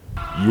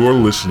You're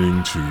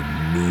listening to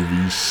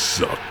Movie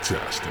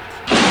Sucktastic.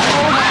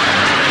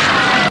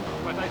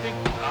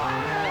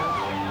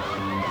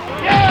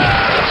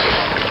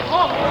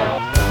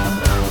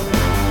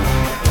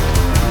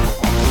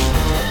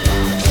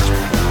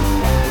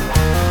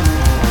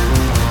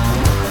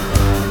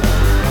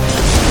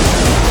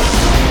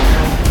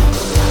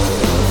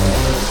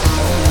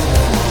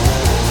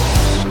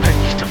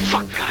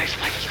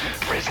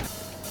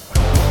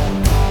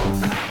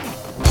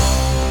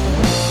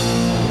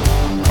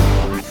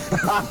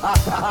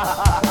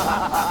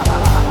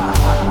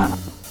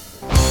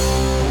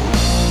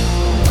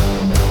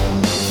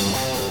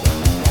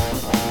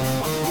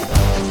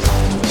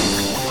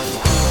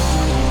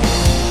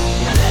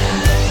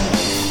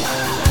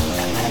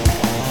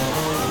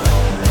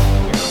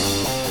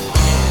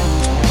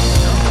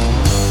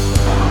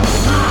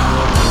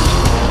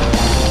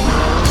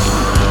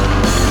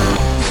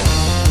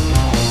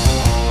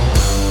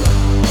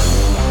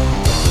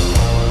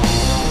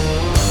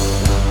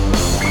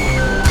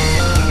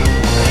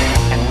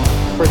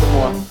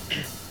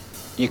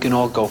 You can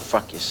all go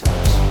fuck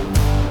yourselves.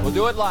 We'll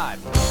do it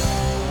live.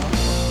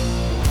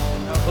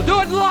 We'll do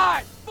it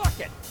live! Fuck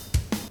it!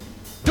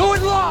 Do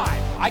it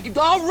live!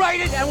 I'll write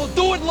it and we'll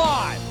do it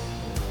live!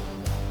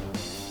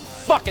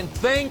 Fucking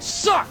thing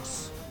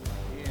sucks!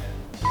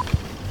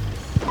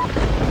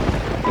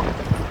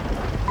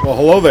 Well,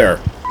 hello there.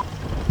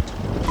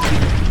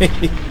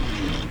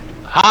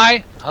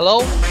 Hi,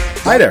 hello?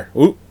 Hi there.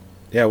 Ooh.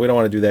 Yeah, we don't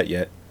want to do that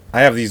yet.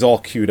 I have these all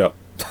queued up.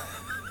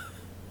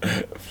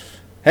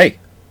 Hey.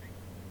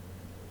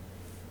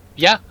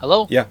 Yeah,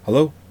 hello? Yeah,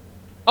 hello.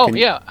 Oh, Can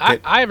yeah.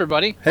 Hi,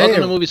 everybody. Hey,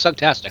 Welcome to Movie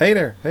Sucktastic. Hey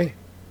there. Hey.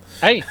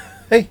 Hey.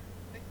 Hey.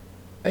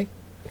 Hey.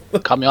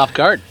 Caught me off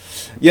guard.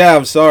 Yeah,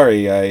 I'm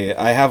sorry.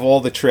 I have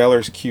all the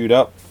trailers queued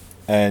up,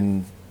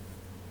 and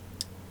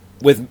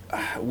with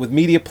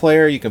Media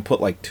Player, you can put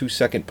like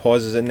 2-second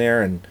pauses in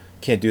there, and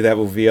can't do that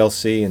with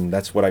VLC, and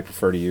that's what I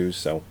prefer to use.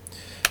 So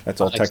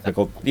that's all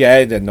technical.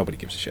 Yeah, nobody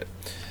gives a shit.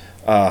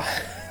 But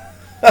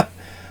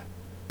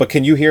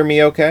can you hear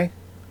me okay?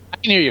 I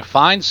can hear you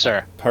fine,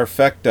 sir.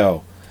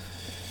 Perfecto.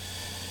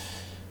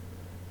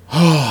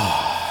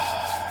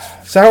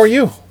 So how are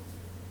you?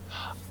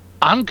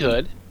 I'm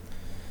good.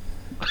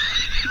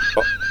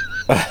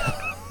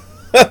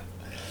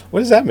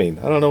 What does that mean?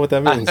 I don't know what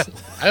that means.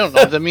 I don't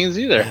know what that means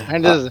either.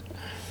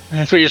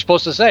 That's what you're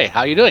supposed to say.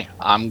 How you doing?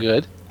 I'm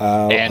good.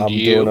 And I'm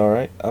you? doing all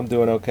right. I'm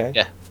doing okay.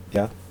 Yeah.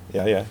 Yeah.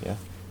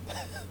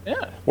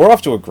 Yeah. We're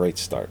off to a great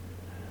start.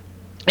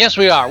 Yes,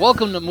 we are.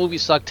 Welcome to Movie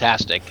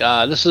Sucktastic.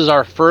 This is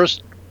our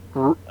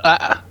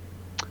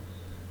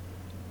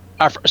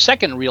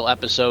second real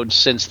episode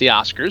since the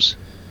Oscars.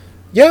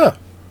 Yeah.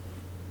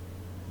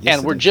 Yes,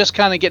 and we're just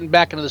kind of getting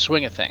back into the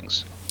swing of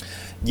things.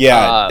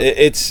 Yeah,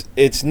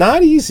 it's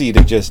not easy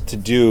to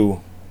do.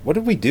 What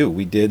did we do?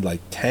 We did like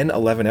 10,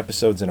 11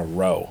 episodes in a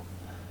row.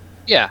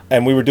 Yeah.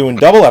 And we were doing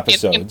double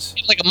episodes.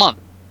 In like a month.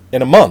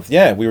 In a month,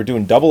 yeah. We were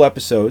doing double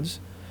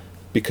episodes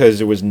because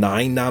there was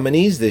 9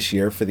 nominees this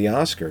year for the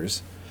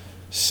Oscars.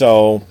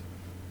 So,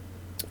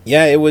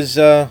 yeah, it was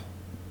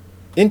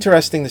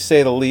interesting to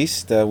say the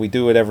least. We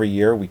do it every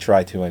year. We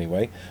try to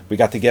anyway. We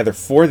got together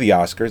for the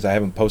Oscars. I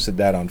haven't posted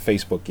that on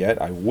Facebook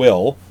yet. I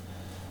will.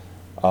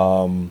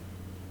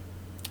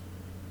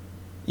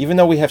 Even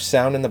though we have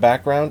sound in the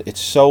background,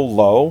 it's so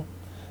low.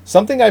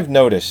 Something I've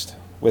noticed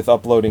with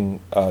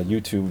uploading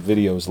YouTube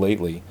videos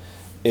lately,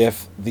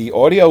 if the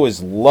audio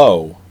is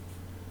low,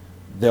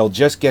 they'll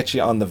just get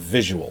you on the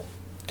visual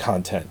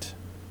content.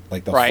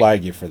 Like, they'll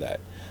flag you for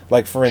that.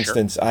 Like, for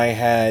instance, I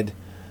had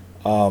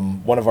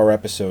one of our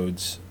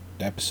episodes,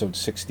 episode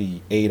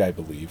 68, I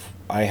believe,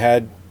 I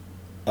had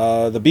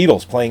the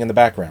Beatles playing in the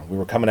background. We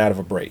were coming out of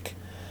a break.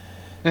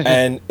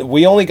 And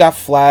we only got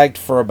flagged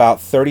for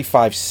about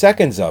 35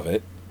 seconds of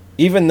it,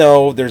 even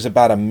though there's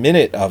about a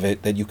minute of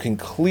it that you can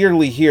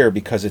clearly hear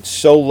because it's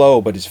so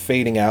low but is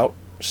fading out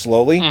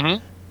slowly.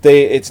 Mm-hmm.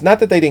 It's not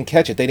that they didn't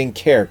catch it, they didn't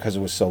care because it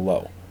was so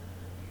low.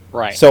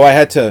 Right. So I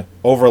had to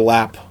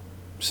overlap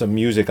some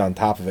music on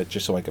top of it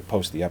just so I could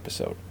post the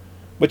episode,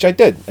 which I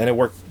did, and it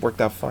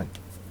worked out fine.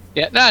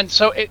 Yeah, and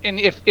so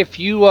if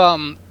you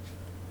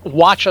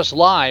watch us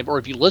live or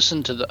if you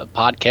listen to the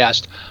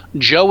podcast,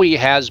 Joey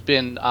has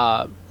been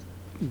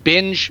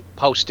binge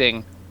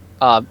posting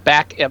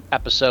back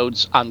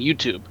episodes on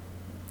YouTube,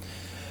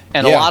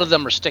 and a lot of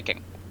them are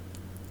sticking.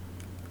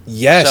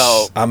 Yes,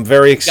 so I'm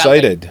very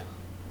excited.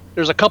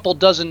 There's a couple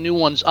dozen new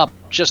ones up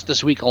just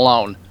this week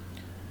alone.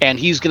 And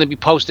he's going to be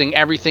posting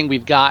everything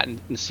we've got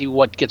and see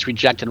what gets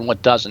rejected and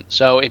what doesn't.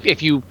 So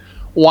if you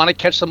want to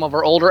catch some of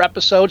our older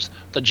episodes,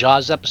 the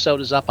Jaws episode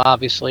is up,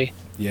 obviously.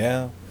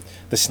 Yeah.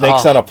 The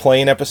Snakes on a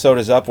Plane episode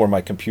is up where my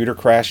computer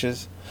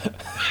crashes.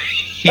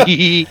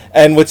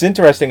 And what's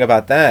interesting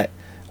about that,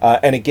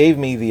 and it gave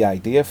me the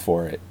idea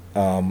for it,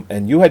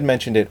 and you had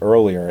mentioned it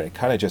earlier, it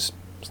kind of just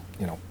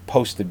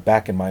posted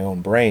back in my own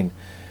brain.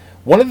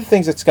 One of the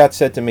things that Scott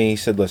said to me, he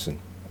said,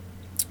 listen,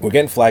 we're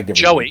getting flagged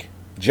every week.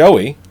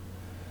 Joey.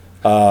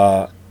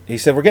 He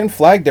said, we're getting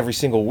flagged every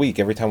single week,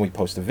 every time we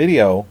post a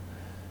video.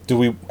 do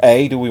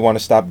we want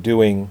to stop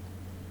doing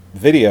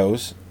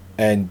videos,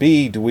 and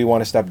B, do we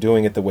want to stop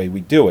doing it the way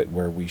we do it,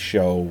 where we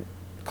show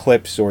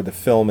clips or the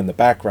film in the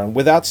background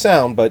without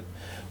sound, but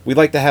we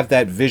like to have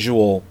that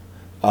visual.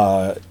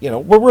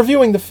 We're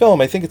reviewing the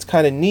film. I think it's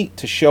kind of neat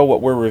to show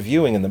what we're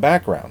reviewing in the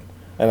background,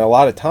 and a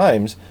lot of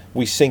times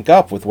we sync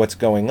up with what's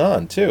going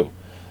on too,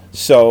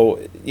 so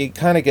you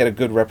kind of get a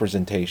good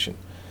representation.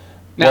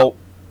 Now,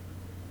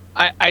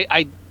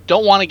 I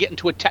don't want to get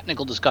into a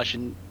technical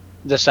discussion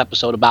this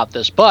episode about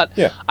this, but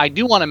Yeah. I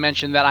do want to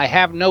mention that I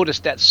have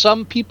noticed that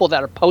some people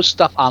that are post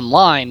stuff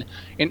online,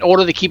 in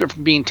order to keep it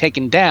from being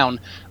taken down,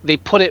 they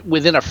put it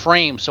within a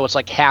frame so it's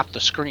like half the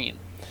screen.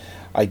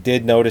 I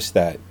did notice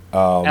that.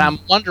 And I'm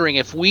wondering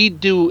if we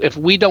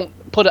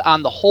don't put it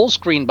on the whole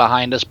screen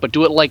behind us, but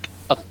do it like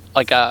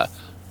a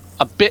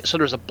bit so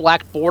there's a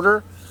black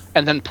border,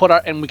 and then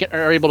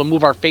are able to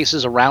move our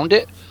faces around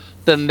it,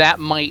 then that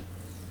might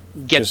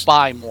get Just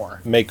by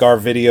more. Make our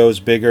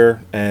videos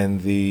bigger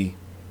and the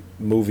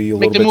movie a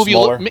little bit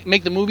smaller.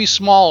 Make the movie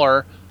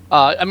smaller.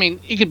 I mean,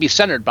 it could be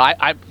centered, but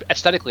I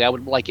aesthetically I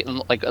would like it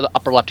in like the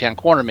upper left-hand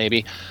corner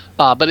maybe.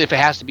 But if it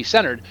has to be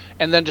centered,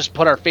 and then just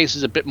put our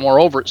faces a bit more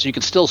over it, so you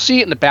can still see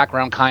it in the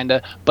background,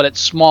 kinda, but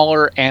it's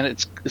smaller and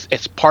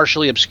it's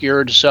partially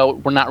obscured, so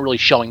we're not really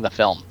showing the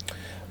film.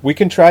 We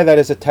can try that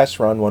as a test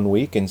run one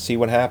week and see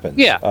what happens.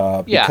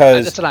 Yeah,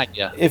 because that's an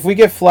idea. if we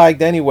get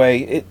flagged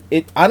anyway,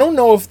 I don't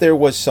know if there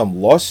was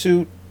some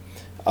lawsuit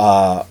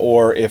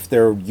or if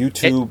their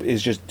YouTube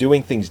is just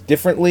doing things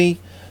differently,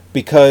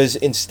 because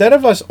instead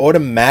of us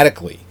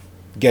automatically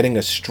getting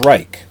a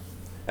strike,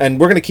 and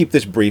we're going to keep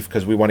this brief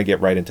because we want to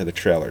get right into the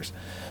trailers.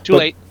 Too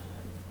late.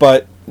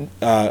 But,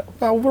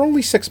 we're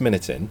only 6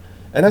 minutes in,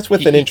 and that's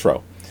with an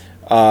intro.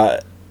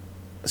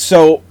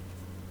 So,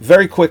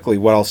 very quickly,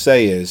 what I'll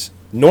say is,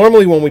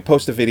 normally when we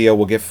post a video,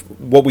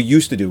 what we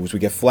used to do was we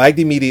get flagged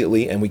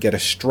immediately and we get a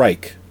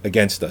strike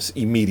against us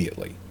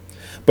immediately.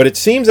 But it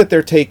seems that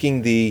they're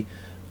taking the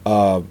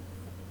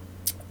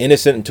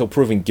innocent until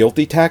proven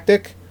guilty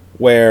tactic,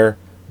 where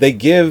they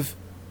give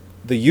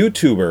the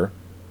YouTuber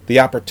the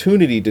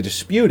opportunity to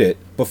dispute it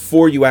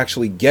before you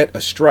actually get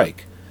a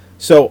strike.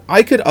 So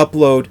I could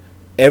upload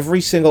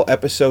every single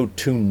episode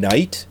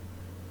tonight,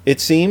 it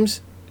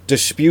seems,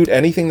 dispute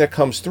anything that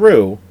comes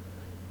through,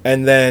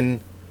 and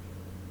then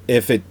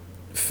if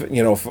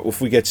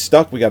we get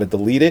stuck, we got to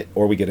delete it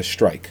or we get a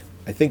strike.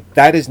 I think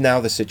that is now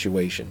the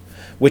situation,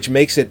 which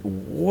makes it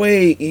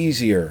way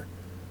easier,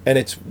 and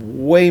it's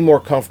way more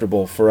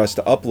comfortable for us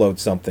to upload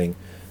something,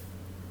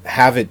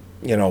 have it,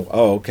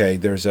 okay,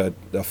 there's a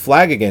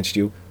flag against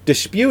you,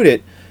 dispute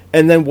it,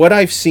 and then what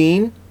I've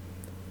seen,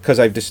 because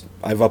I've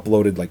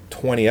uploaded like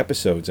 20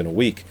 episodes in a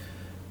week,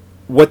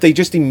 what they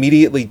just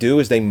immediately do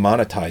is they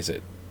monetize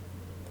it.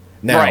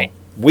 Now, right.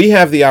 We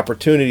have the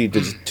opportunity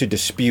to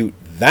dispute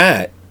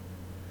that,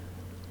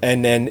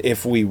 and then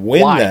if we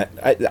win that,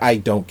 I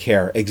don't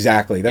care.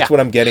 Exactly. That's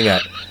what I'm getting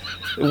at.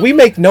 We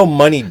make no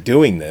money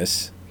doing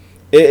this.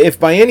 If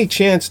by any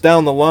chance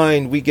down the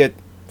line we get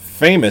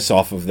famous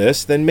off of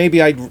this, then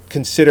maybe I'd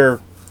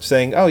consider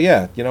saying, oh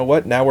yeah, you know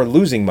what, now we're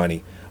losing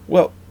money.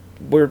 Well,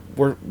 we're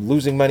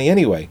losing money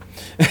anyway.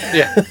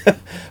 Yeah.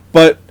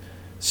 But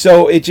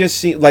so it just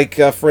seems like,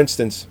 for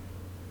instance,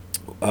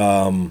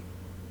 The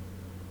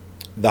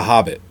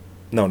Hobbit.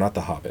 No, not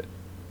The Hobbit.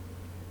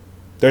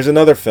 There's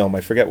another film,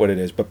 I forget what it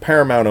is, but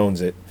Paramount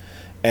owns it,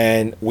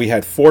 and we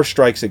had 4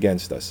 strikes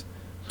against us.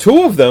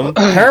 2 of them,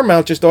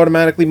 Paramount just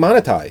automatically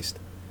monetized.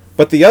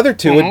 But the other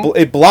 2,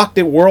 it blocked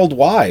it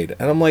worldwide.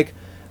 And I'm like,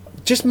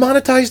 just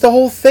monetize the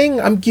whole thing.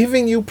 I'm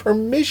giving you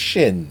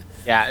permission.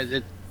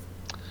 Yeah,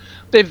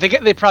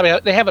 they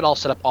probably have it all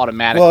set up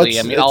automatically.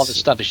 Well, all this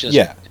stuff is just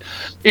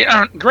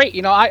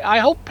great. I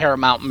hope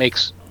Paramount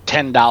makes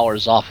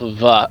 $10 off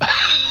of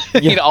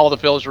all the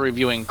films we're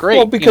reviewing. Great.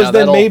 Well, because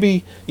then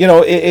maybe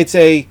it's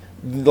a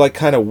like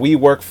kind of we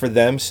work for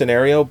them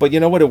scenario. But you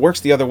know what? It works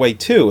the other way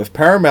too. If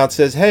Paramount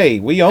says, "Hey,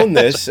 we own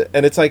this,"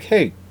 and it's like,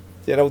 "Hey,"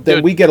 then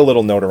Dude, we get a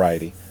little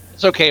notoriety.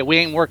 It's okay. We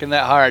ain't working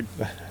that hard.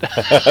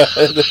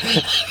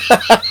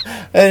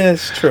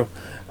 It's true.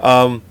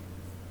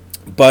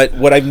 But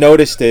what I've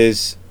noticed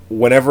is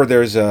whenever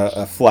there's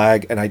a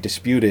flag and I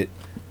dispute it,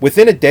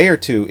 within a day or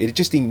two, it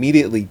just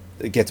immediately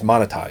gets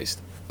monetized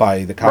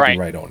by the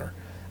copyright owner.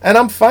 And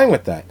I'm fine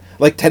with that.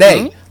 Like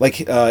today,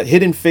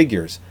 Hidden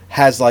Figures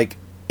has like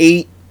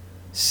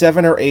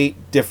 7 or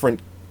 8 different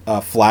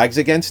flags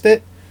against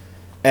it.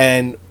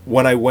 And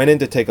when I went in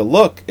to take a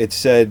look, it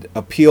said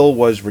appeal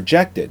was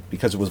rejected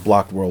because it was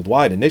blocked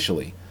worldwide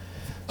initially.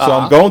 So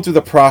I'm going through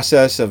the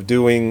process of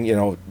doing,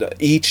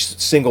 each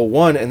single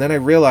one, and then I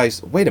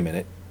realized, wait a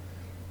minute,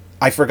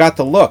 I forgot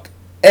to look.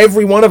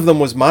 Every one of them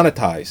was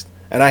monetized,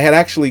 and I had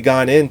actually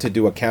gone in to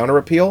do a counter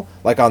appeal.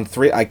 Like on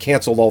 3, I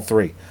canceled all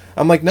 3.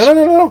 I'm like, no,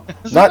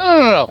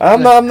 No.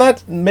 I'm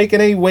not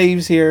making any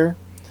waves here.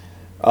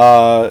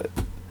 And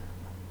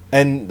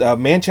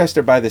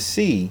Manchester by the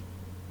Sea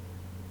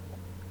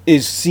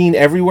is seen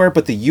everywhere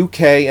but the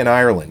UK and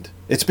Ireland.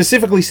 It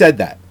specifically said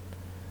that.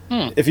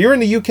 If you're in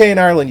the UK and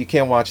Ireland, you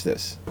can't watch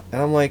this. And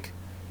I'm like,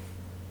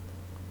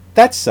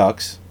 that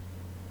sucks.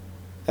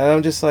 And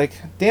I'm just like,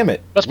 damn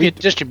it. Must be a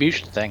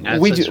distribution thing.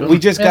 We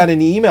just got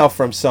an email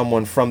from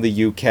someone from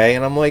the UK,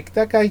 and I'm like,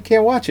 that guy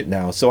can't watch it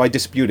now. So I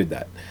disputed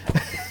that.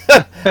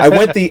 I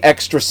went the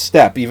extra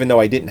step, even though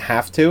I didn't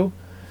have to,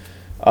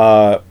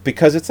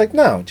 because it's like,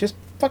 no, just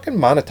fucking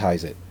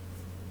monetize it.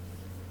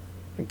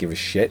 I don't give a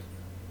shit.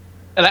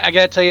 And I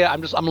gotta tell you,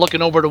 I'm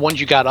looking over the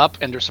ones you got up,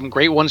 and there's some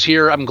great ones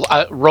here.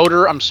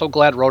 Rotor. I'm so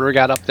glad Rotor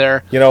got up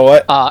there. You know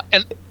what?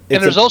 And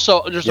there's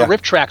also the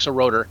riff tracks of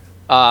Rotor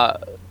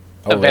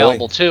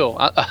available really? too.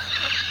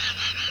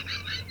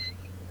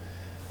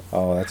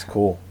 Oh, that's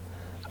cool.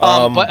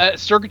 But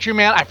Circuitry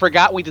Man, I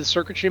forgot we did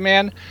Circuitry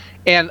Man,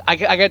 and I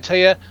gotta tell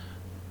you,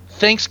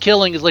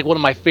 Thanksgiving is like one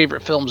of my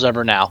favorite films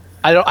ever. Now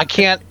I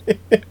can't.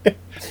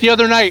 The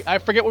other night, I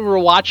forget what we were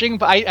watching,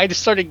 but I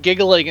just started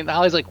giggling, and I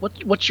was like,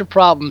 "What's your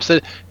problem?"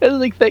 Said, "It's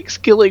like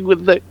Thanksgiving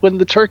when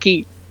the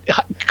turkey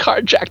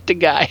carjacked a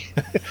guy."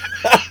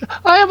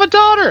 I have a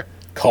daughter.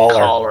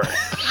 Call her.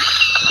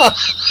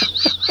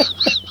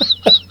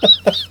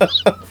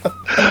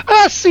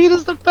 That scene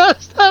is the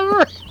best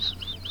ever.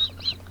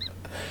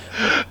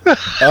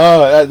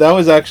 That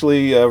was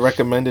actually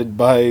recommended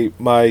by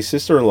my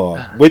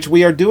sister-in-law, which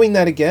we are doing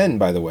that again,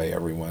 by the way,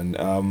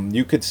 everyone.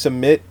 You could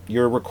submit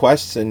your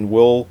requests, and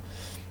we'll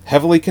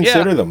heavily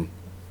consider them.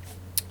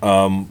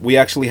 We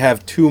actually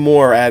have 2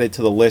 more added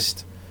to the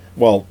list.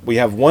 Well, we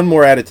have 1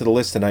 more added to the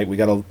list tonight. We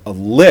got a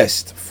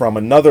list from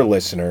another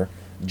listener,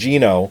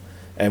 Gino,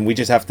 and we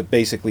just have to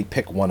basically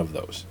pick one of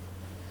those.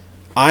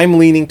 I'm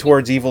leaning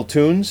towards Evil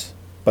Toons,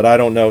 but I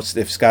don't know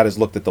if Scott has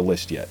looked at the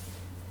list yet.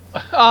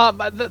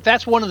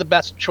 That's one of the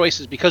best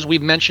choices because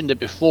we've mentioned it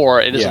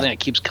before. It is something that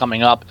keeps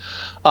coming up.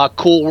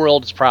 Cool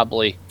World is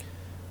probably.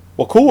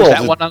 Well, Cool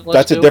World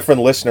that's a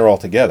different listener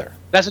altogether.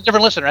 That's a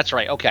different listener. That's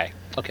right. Okay,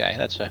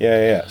 that's a,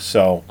 yeah.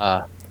 So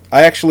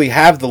I actually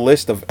have the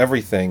list of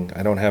everything.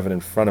 I don't have it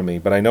in front of me,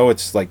 but I know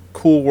it's like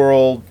Cool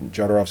World,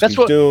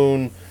 Jodorowsky's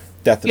Dune,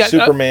 Death of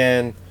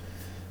Superman.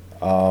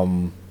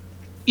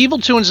 Evil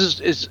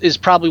Toons is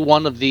probably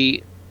one of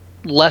the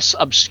less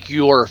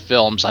obscure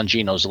films on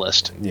Gino's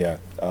list. Yeah.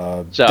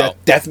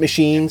 Death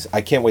Machines.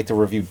 I can't wait to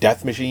review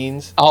Death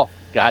Machines. Oh,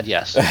 God,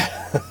 yes.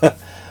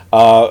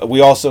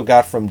 We also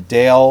got from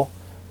Dale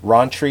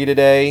Rountree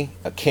today,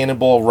 a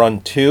Cannonball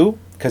Run 2,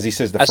 because he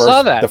says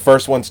the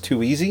first one's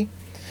too easy.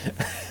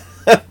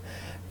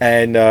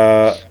 And,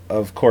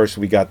 of course,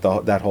 we got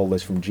that whole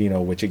list from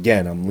Gino, which,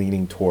 again, I'm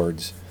leaning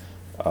towards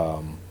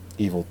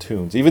Evil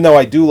Toons. Even though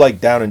I do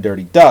like Down and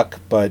Dirty Duck,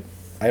 but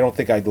I don't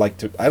think I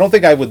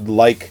would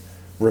like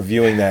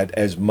reviewing that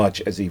as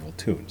much as Evil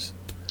Toons.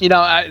 You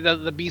know,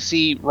 the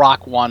BC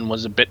Rock one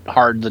was a bit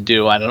hard to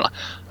do. I don't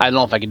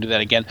know if I can do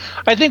that again.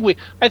 I think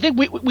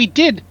we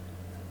did.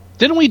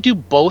 Didn't we do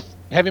both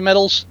heavy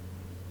metals?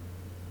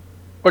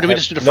 Or did we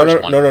just do the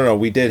first one? No.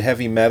 We did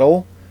heavy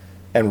metal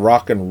and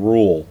rock and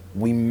roll.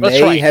 We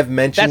may have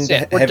mentioned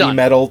heavy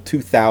metal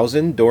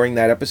 2000 during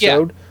that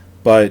episode,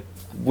 but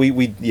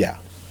we.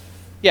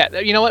 Yeah,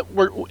 you know what?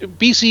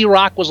 BC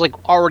Rock was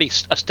like already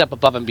a step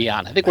above and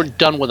beyond. I think we're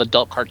done with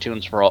adult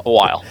cartoons for a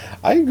while.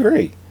 I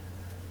agree.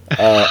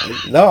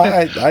 No,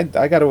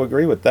 I got to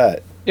agree with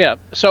that. Yeah.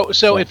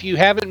 So if you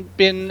haven't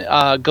been,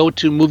 go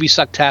to Movie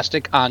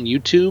Sucktastic on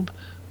YouTube.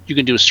 You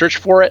can do a search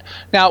for it.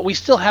 Now we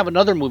still have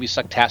another Movie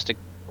Sucktastic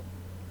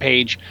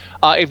page.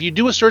 If you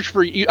do a search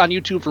on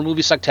YouTube for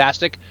Movie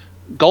Sucktastic,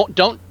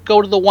 don't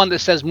go to the one that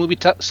says Movie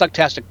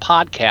Sucktastic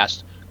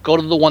Podcast. Go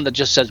to the one that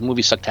just says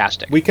Movie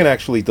Sucktastic. We can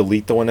actually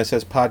delete the one that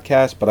says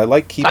podcast, but I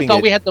like keeping it. I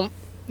thought we had them.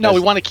 No, we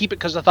want to keep it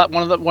because I thought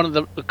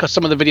because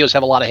some of the videos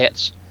have a lot of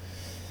hits.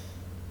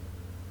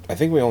 I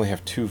think we only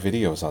have 2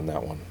 videos on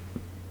that one.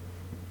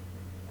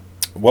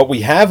 What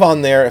we have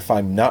on there, if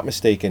I'm not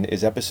mistaken,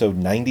 is episode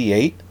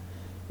 98,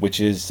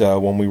 which is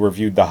when we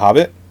reviewed The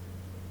Hobbit,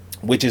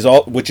 which is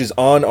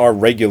on our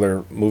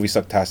regular Movie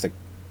Sucktastic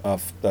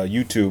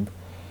YouTube.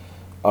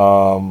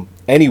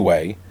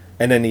 Anyway.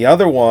 And then the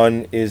other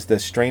one is the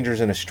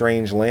Strangers in a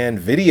Strange Land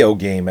video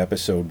game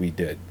episode we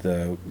did.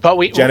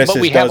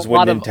 Genesis does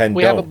what Nintendo.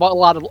 We have a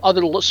lot of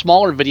other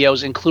smaller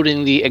videos,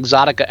 including the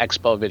Exotica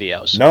Expo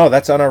videos. No,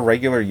 that's on our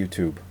regular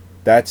YouTube.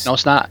 No,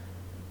 it's not.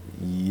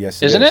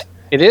 Yes, Isn't it?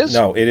 It is?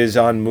 No, it is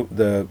on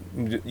the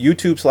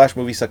YouTube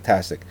 /Movie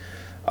Sucktastic.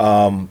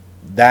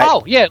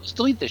 Let's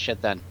delete this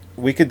shit then.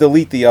 We could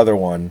delete the other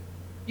one.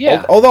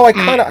 Yeah. Although I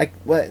kind of,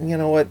 you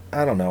know what?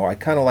 I don't know. I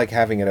kind of like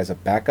having it as a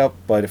backup,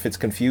 but if it's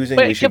confusing,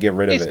 we should get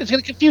rid of it. It's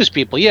going to confuse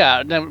people.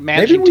 Yeah.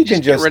 Maybe we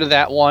can just get rid of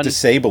that one.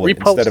 Disable it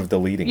instead of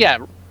deleting it. Yeah.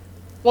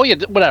 Well, yeah,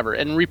 whatever.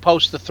 And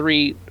repost the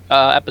 3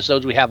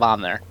 episodes we have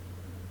on there.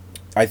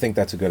 I think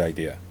that's a good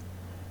idea.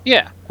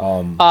 Yeah.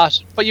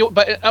 But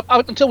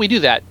until we do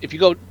that, if you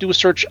go do a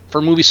search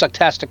for Movie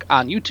Sucktastic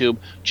on YouTube,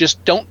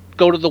 just don't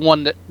go to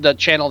the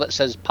channel that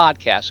says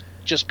podcast.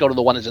 Just go to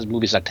the one that says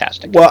Movie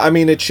Sucktastic. Well, I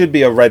mean, it should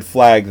be a red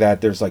flag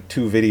that there's like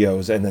 2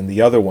 videos and then the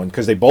other one,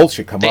 because they both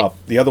should come up.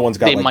 The other one's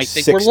got like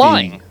 60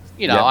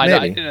 You know, Yeah, I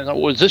maybe. didn't know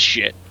what was this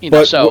shit. You know,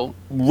 But so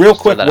real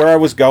quick, that where I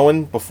was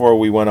going before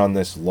we went on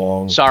this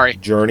long Sorry.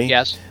 journey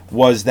Yes.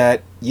 was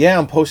that, yeah,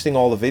 I'm posting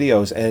all the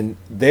videos, and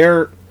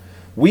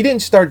we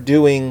didn't start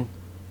doing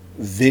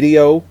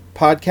video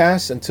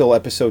podcasts until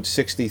episode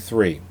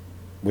 63,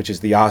 which is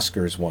the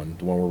Oscars one,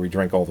 the one where we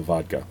drank all the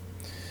vodka.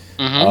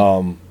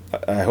 Mhm.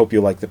 I hope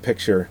you like the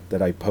picture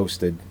that I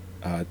posted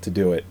to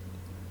do it.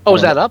 Oh,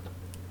 is that up?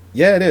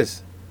 Yeah, it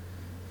is.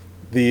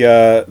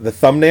 The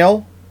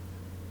thumbnail.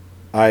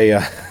 I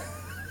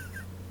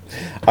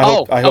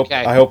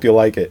okay. I hope you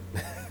like it.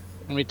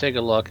 Let me take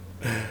a look.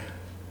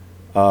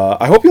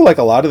 I hope you like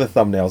a lot of the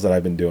thumbnails that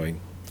I've been doing.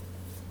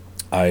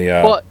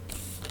 Well,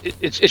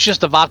 it's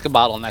just a vodka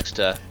bottle next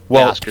to the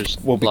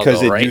Oscars. Well, because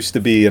logo, it right? used to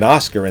be an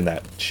Oscar in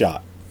that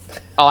shot.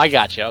 Oh, I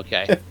got you.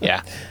 Okay.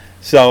 Yeah.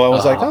 So I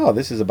was like, oh,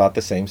 this is about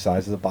the same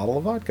size as a bottle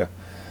of vodka.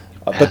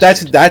 But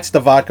Bastard. that's the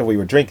vodka we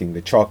were drinking,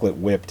 the chocolate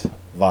whipped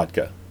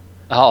vodka,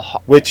 Oh.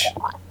 which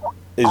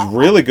is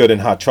really good in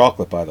hot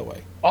chocolate, by the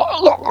way.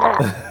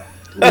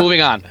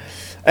 Moving on.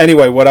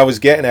 Anyway, what I was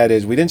getting at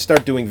is we didn't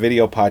start doing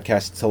video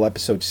podcasts until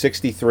episode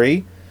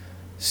 63,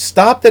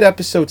 stopped at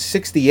episode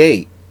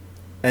 68,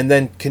 and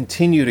then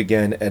continued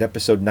again at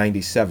episode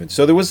 97.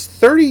 So there was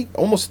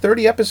almost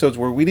 30 episodes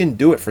where we didn't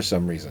do it for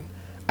some reason.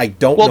 I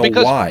don't know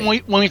Because why.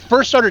 when we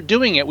first started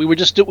doing it, we would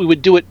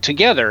do it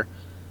together,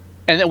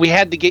 and then we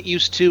had to get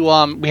used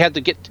to we had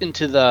to get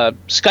into the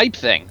Skype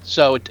thing.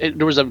 So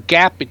there was a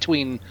gap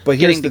between But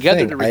here's getting the together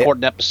thing, to record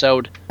an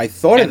episode I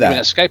thought and of doing a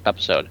that. Skype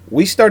episode.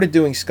 We started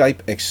doing Skype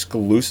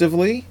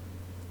exclusively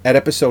at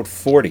episode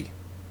 40.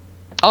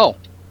 Oh,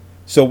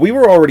 So we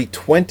were already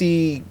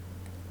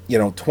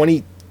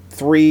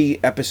 23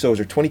 episodes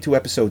or 22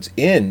 episodes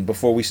in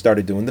before we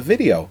started doing the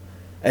video.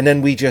 And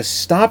then we just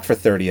stopped for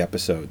 30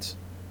 episodes.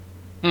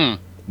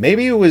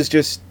 Maybe it was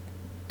just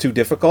too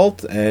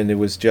difficult and it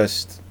was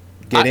just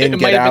get in, it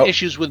get might have out. been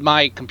issues with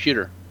my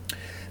computer.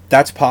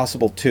 That's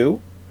possible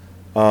too.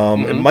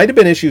 It might have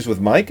been issues with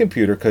my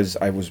computer because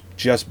I was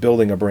just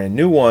building a brand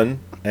new one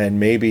and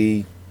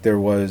maybe there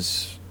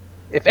was...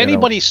 If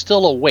anybody's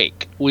still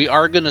awake, we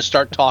are going to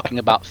start talking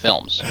about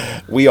films.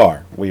 We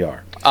are. We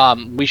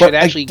should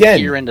actually again,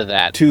 gear into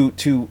that. An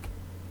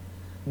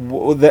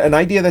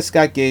idea that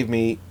Scott gave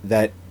me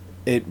that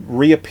it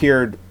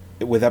reappeared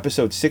with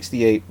episode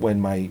 68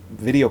 when my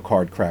video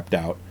card crapped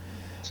out,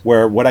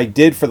 where what I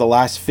did for the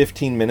last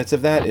 15 minutes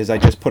of that is I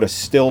just put a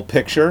still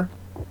picture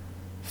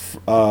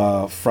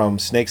from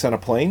Snakes on a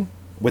Plane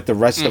with the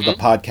rest of the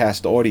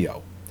podcast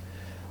audio.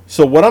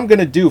 So what I'm going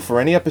to do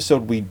for any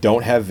episode we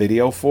don't have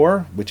video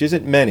for, which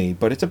isn't many,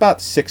 but it's about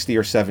 60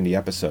 or 70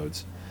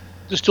 episodes.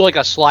 Just do like a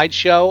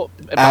slideshow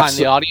behind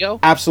the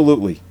audio?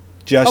 Absolutely.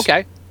 Just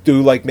Okay.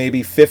 do like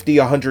maybe 50,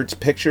 100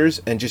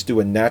 pictures and just do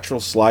a natural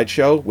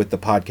slideshow with the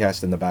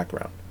podcast in the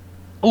background.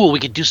 Oh, we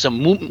could do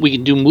we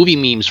can do movie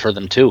memes for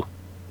them too.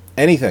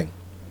 Anything.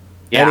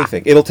 Yeah.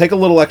 Anything. It'll take a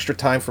little extra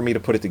time for me to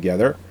put it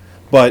together,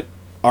 but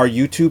our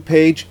YouTube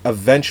page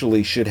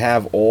eventually should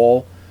have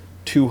all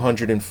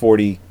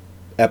 240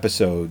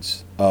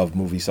 episodes of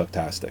Movie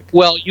Sucktastic.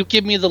 Well, you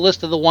give me the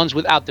list of the ones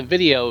without the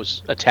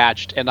videos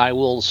attached, and I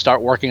will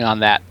start working on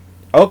that.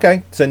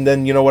 Okay. So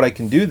then you know what I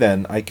can do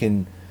then? I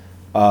can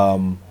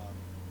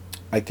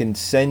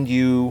send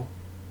you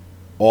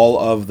all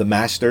of the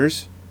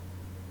masters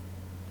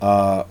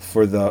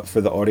for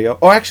the audio.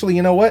 Oh, actually,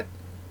 you know what?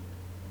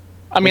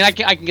 I mean, I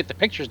can get the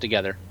pictures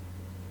together.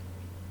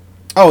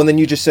 Oh, and then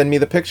you just send me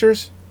the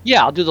pictures?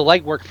 Yeah, I'll do the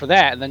legwork for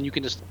that, and then you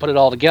can just put it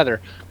all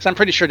together. Because I'm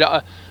pretty sure,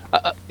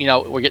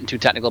 we're getting too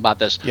technical about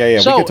this. Yeah,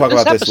 so we can talk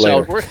about this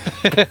later.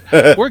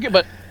 We're good,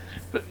 but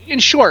in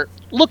short,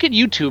 look at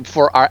YouTube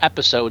for our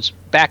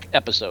back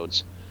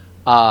episodes.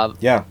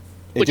 Yeah.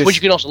 Which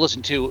you can also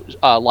listen to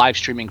live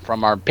streaming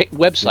from our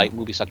website,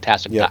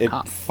 moviesucktastic.com. Yeah, it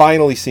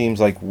finally seems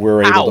like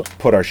we're able to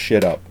put our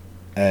shit up.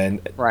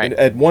 And Right.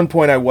 at one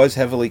point I was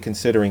heavily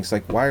considering, it's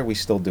like, why are we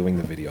still doing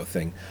the video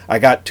thing? I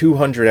got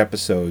 200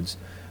 episodes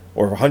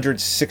or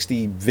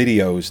 160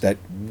 videos that,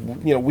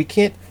 we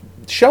can't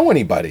show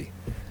anybody.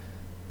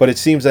 But it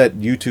seems that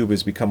YouTube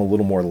has become a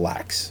little more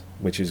lax,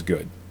 which is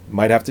good.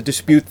 Might have to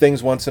dispute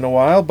things once in a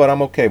while, but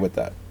I'm okay with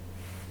that.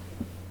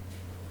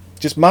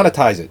 Just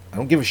monetize it. I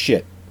don't give a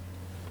shit.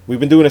 We've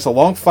been doing this a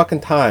long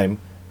fucking time,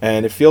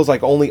 and it feels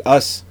like only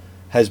us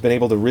has been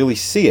able to really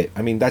see it.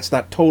 I mean, that's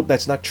not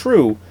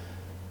true,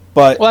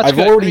 but Well, that's I've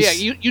good. already...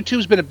 Yeah,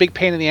 YouTube's been a big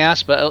pain in the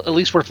ass, but at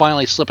least we're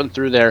finally slipping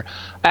through there.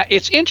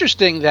 It's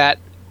interesting that...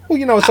 Well,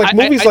 it's like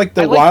movies like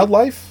The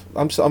Wildlife.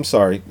 I'm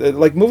sorry.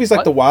 Like movies like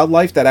What? The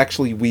Wildlife that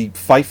actually we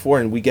fight for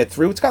and we get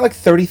through, it's got like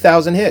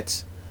 30,000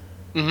 hits.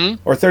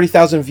 Or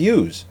 30,000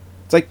 views.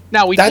 It's like,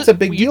 that's a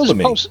big deal to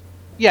me.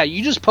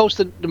 You just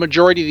posted the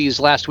majority of these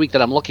last week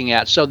that I'm looking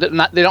at, so they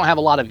don't have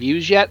a lot of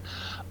views yet.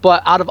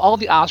 But out of all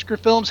the Oscar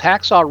films,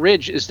 Hacksaw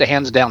Ridge is the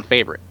hands down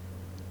favorite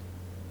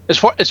as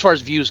far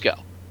as views go.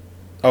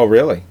 Oh,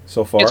 really?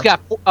 So far? It's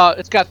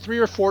got 3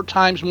 or 4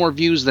 times more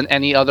views than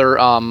any other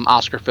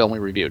Oscar film we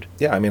reviewed.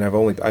 Yeah, I mean, I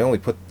only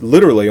put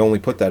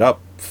that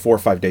up 4 or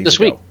 5 days This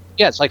ago. week.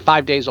 Yeah, it's like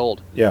 5 days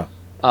old. Yeah.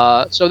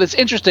 So it's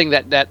interesting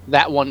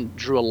that one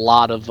drew a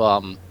lot of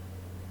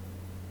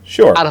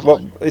Sure. out of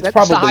Well, it's that's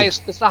probably the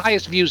highest. It's the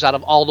highest views out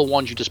of all the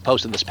ones you just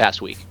posted this past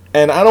week.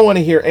 And I don't want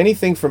to hear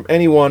anything from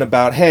anyone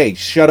about, hey,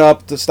 shut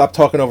up, stop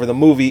talking over the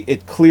movie.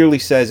 It clearly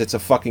says it's a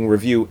fucking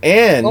review,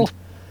 and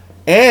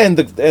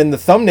the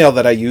thumbnail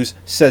that I use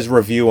says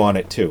review on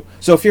it too.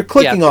 So if you're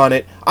clicking on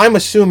it, I'm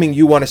assuming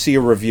you want to see a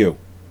review.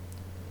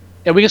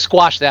 And we can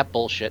squash that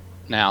bullshit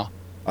now.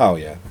 Oh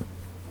yeah.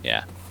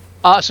 Yeah.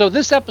 So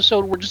this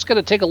episode, we're just going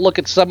to take a look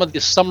at some of the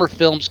summer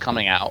films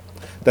coming out.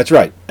 That's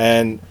right.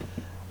 And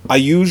I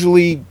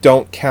usually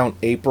don't count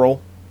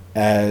April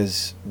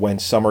as when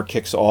summer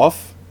kicks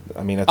off.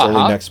 I mean, it's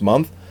only next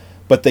month.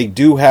 But they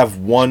do have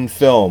one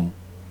film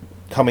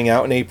coming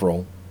out in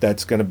April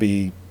that's going to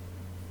be,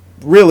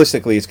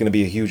 realistically, it's going to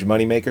be a huge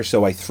moneymaker,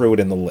 so I threw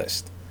it in the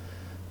list.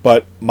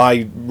 But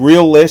my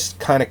real list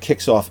kind of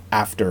kicks off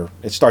after.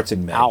 It starts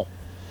in May. Ow.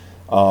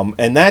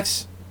 And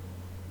that's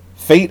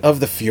Fate of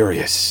the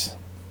Furious.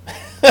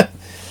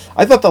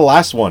 I thought the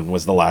last one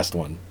was the last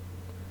one.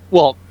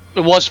 Well,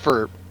 it was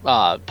for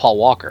Paul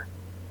Walker.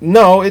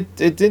 No, it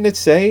didn't. It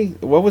say,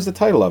 what was the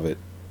title of it?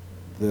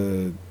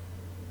 The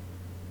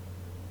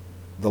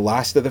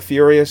Last of the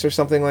Furious or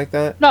something like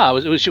that. No,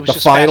 it was The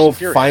just final Fast and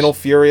Furious. Final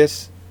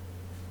Furious.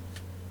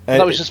 I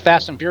thought it was just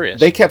Fast and Furious.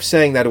 They kept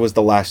saying that it was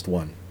the last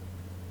one,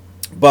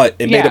 but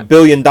it made Yeah. $1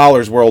 billion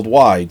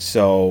worldwide,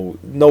 so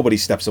nobody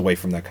steps away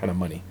from that kind of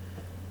money.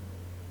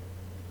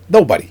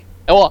 Nobody.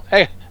 Well,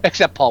 hey,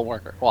 except Paul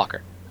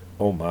Walker.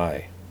 Oh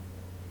my.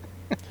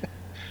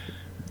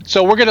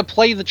 So we're going to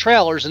play the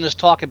trailers and just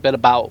talk a bit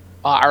about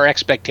our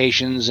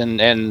expectations and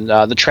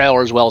the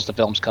trailer as well as the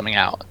films coming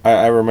out.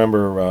 I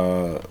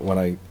remember when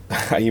I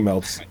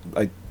emailed,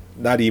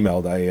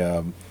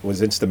 I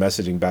was instant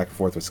messaging back and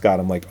forth with Scott.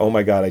 I'm like, oh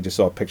my God, I just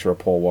saw a picture of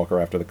Paul Walker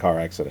after the car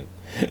accident.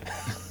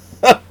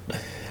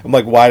 I'm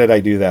like, why did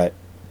I do that?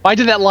 I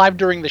did that live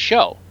during the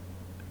show.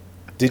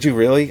 Did you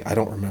really? I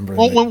don't remember.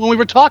 Well, when we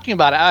were talking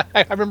about it,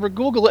 I remember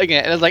Googling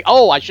it, and I was like,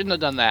 oh, I shouldn't have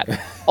done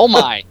that. Oh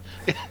my.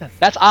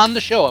 That's on the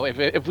show.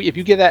 If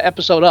you get that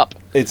episode up.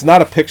 It's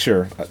not a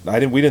picture.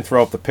 We didn't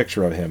throw up the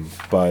picture of him,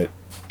 but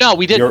No,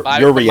 we didn't.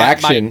 Your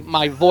reaction.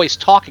 My voice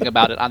talking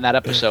about it on that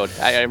episode.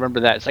 I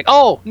remember that. It's like,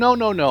 oh,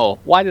 no.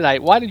 Why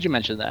did you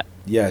mention that?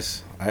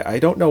 Yes. I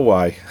don't know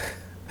why.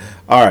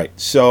 All right.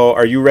 So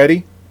are you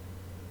ready?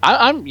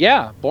 I'm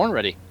born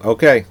ready.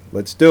 Okay.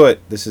 Let's do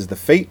it. This is the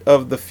Fate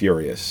of the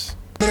Furious.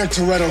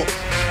 Toretto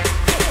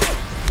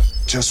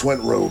just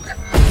went rogue.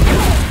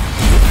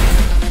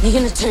 You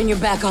gonna turn your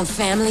back on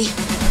family?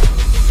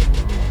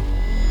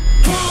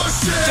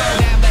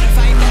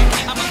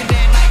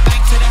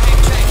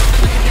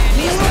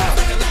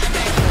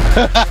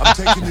 I'm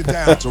taking you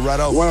down,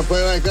 Toretto. Want to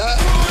play like that?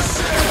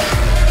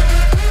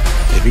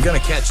 If you're gonna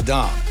catch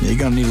Dom, you're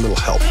gonna need a little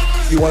help.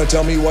 You want to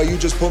tell me why you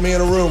just put me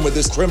in a room with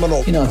this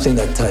criminal? You know, I think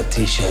that tight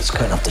t-shirt's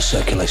cutting up the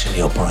circulation in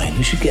your brain.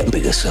 You should get a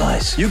bigger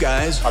size. You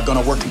guys are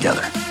gonna work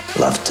together.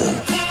 Love to.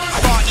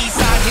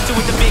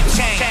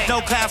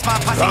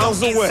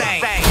 Bounds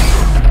away.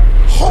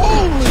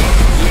 Holy!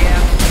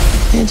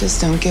 They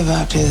just don't give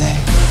up, do they?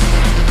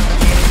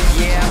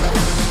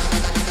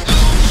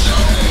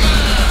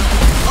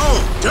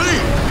 Oh,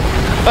 damn!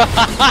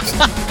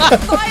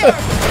 Fire!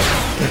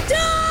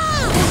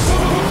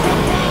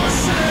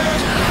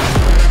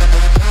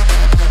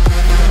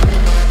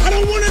 I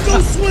don't want to go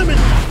swimming.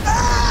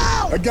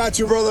 Ow! I got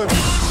you, brother.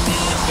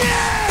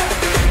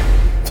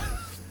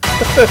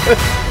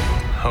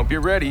 Hope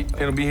you're ready.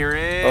 It'll be here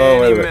any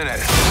wait a minute.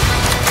 minute.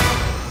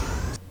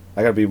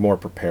 I gotta be more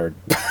prepared.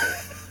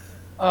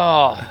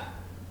 Oh,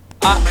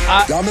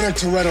 Dominic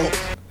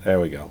Toretto. There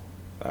we go.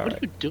 All what right. are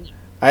you doing?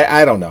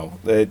 I don't know.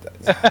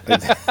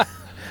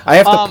 I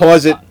have to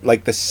pause it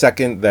like the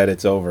second that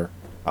it's over.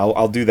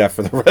 I'll do that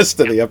for the rest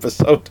of the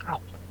episode.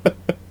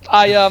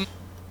 I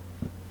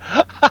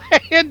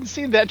hadn't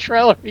seen that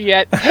trailer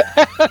yet.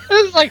 It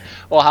was like,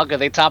 well, how could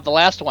they top the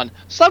last one?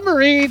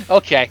 Submarine.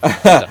 Okay.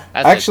 That's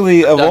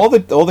Actually, it. of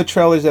Done. all the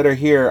trailers that are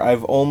here,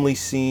 I've only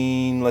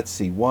seen, let's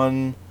see,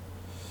 one.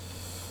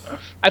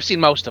 I've seen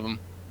most of them.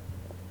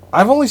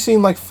 I've only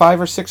seen like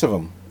 5 or 6 of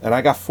them, and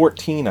I got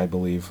 14, I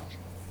believe.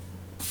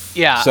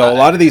 Yeah. So a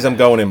lot of these I'm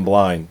going in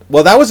blind.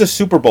 Well, that was a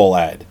Super Bowl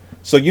ad,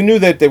 so you knew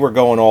that they were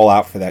going all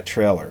out for that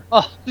trailer.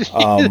 Oh,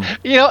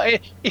 you know,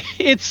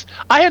 it's.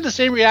 I had the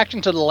same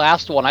reaction to the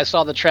last one. I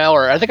saw the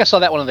trailer. I think I saw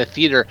that one in the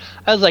theater.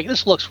 I was like,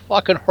 "This looks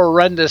fucking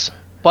horrendous,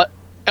 but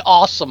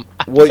awesome.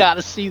 I Well,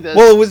 gotta see this."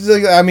 Well, it was.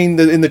 I mean,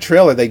 in the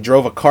trailer, they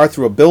drove a car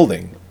through a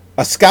building,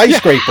 a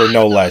skyscraper,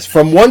 no less,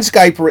 from one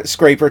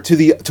skyscraper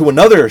to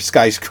another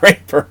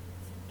skyscraper.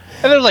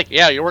 And they're like,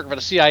 "Yeah, you're working for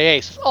the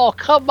CIA." Says, "Oh,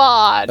 come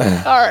on!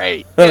 All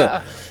right,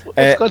 yeah,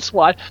 let's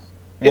watch."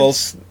 Well,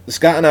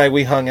 Scott and I,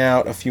 we hung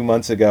out a few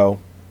months ago.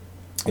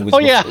 It was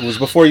yeah. It was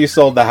before you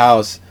sold the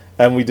house,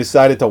 and we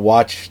decided to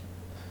watch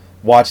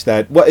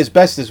that as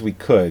best as we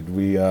could.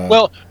 We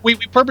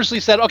purposely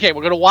said, "Okay,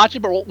 we're going to watch it,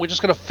 but we're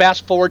just going to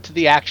fast forward to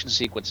the action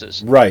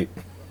sequences." right,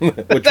 which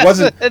That's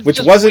wasn't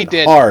just what we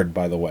did. hard,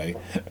 by the way.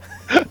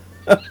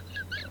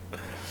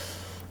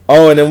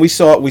 Oh, and then we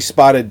saw it. We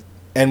saw it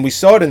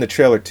in the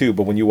trailer too.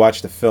 But when you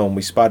watch the film,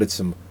 we spotted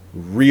some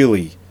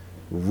really,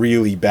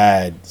 really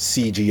bad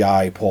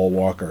CGI Paul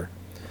Walker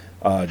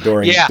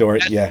during.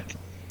 Yeah.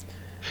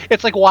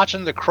 It's like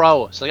watching The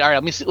Crow. It's like, all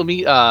right, let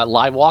me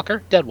live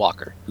Walker, dead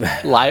Walker,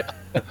 live.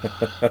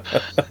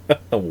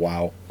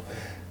 Wow.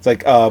 It's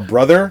like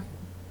brother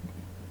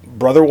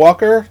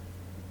Walker,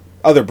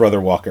 other brother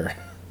Walker,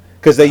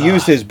 because they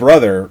used his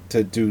brother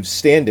to do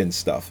stand-in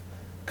stuff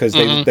because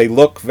they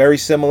look very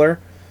similar.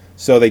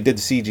 So they did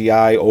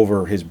CGI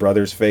over his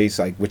brother's face,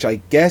 which I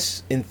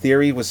guess in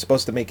theory was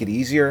supposed to make it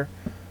easier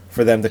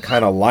for them to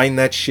kind of line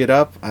that shit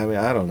up. I mean,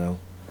 I don't know.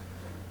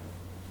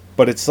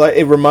 But it's like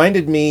it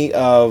reminded me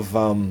of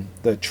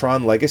the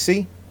Tron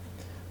Legacy,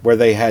 where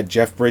they had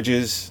Jeff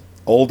Bridges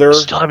older.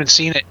 Still haven't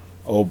seen it.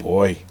 Oh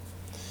boy.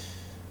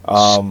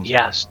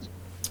 Yes.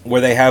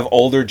 Where they have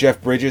older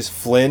Jeff Bridges,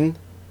 Flynn,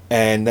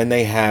 and then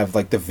they have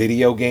like the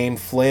video game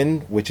Flynn,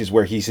 which is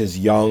where he's his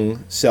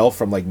young self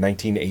from like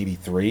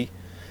 1983,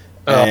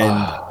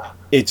 and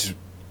it's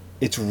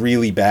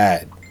really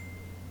bad.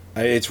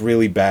 It's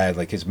really bad.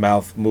 Like his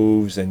mouth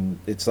moves, and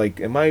it's like,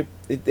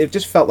 it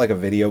just felt like a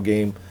video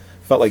game.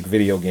 Felt like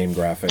video game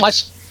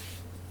graphics.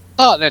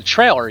 Oh, the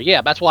trailer,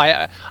 yeah. That's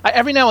why I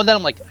every now and then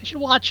I'm like, I should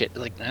watch it.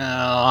 Like,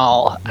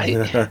 no,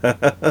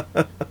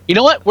 you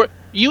know what?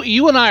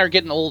 You and I are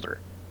getting older,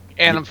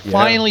 and I'm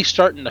finally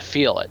starting to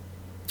feel it.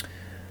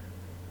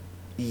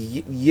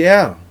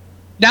 Yeah.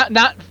 I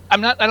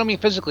don't mean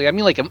physically. I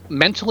mean like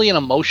mentally and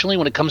emotionally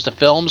when it comes to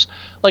films.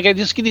 Like I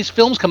just get these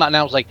films come out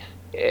now. It's like,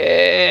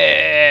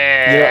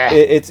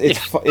 it's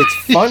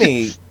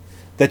funny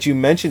that you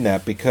mentioned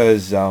that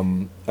because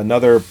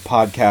another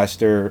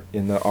podcaster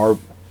in our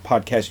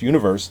podcast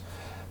universe,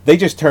 they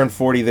just turned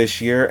 40 this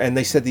year, and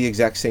they said the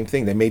exact same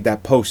thing. They made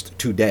that post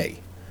today.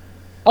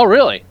 Oh,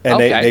 really? And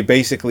okay. they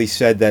basically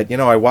said that,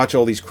 I watch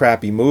all these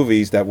crappy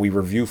movies that we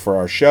review for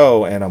our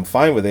show, and I'm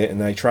fine with it,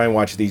 and I try and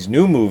watch these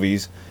new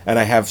movies, and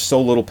I have so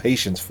little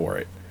patience for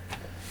it.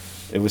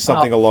 It was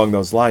something along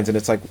those lines, and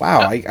it's like,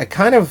 wow, I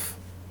kind of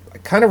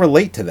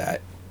relate to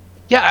that.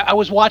 Yeah, I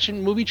was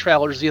watching movie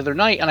trailers the other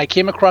night, and I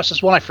came across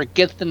this one. I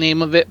forget the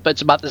name of it, but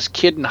it's about this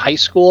kid in high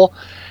school.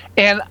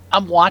 And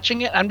I'm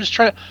watching it. I'm just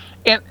trying to...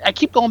 And I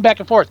keep going back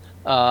and forth.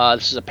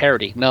 This is a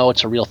parody. No,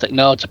 it's a real thing.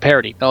 No, it's a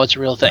parody. No, it's a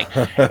real thing.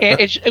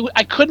 And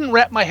I couldn't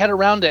wrap my head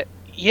around it.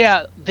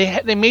 Yeah,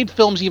 they made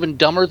films even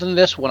dumber than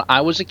this when I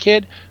was a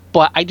kid,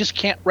 but I just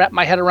can't wrap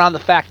my head around the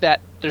fact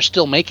that they're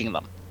still making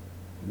them.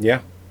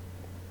 Yeah.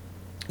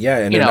 Yeah,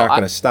 and they're not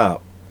going to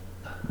stop.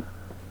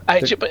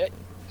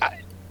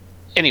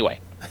 Anyway,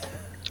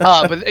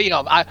 but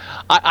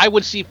I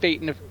would see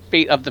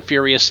Fate of the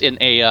Furious in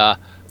a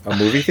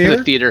movie theater. In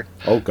the theater.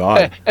 Oh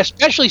God!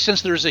 Especially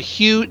since there's that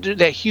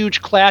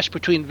huge clash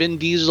between Vin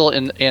Diesel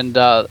and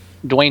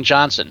Dwayne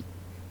Johnson.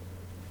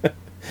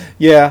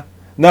 Yeah.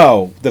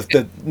 No.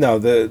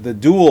 The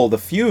duel. The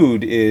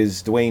feud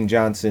is Dwayne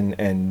Johnson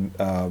and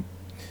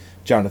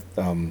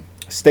Jonathan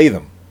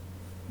Statham.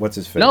 What's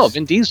his face? No,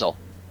 Vin Diesel.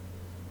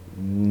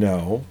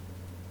 No.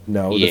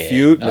 The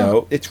feud.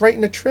 No, it's right in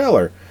the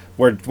trailer.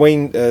 Where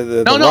Dwayne,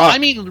 the Rock... I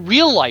mean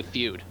real life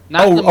feud,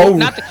 not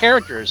the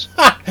characters.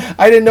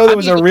 I didn't know there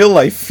was a real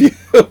life feud.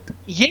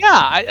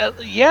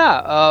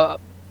 Yeah,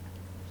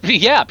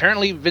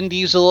 Apparently, Vin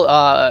Diesel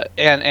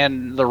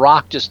and the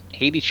Rock just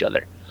hate each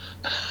other.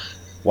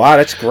 Wow,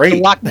 that's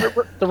great.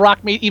 The Rock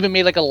even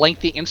made like a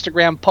lengthy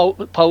Instagram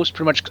post,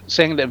 pretty much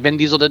saying that Vin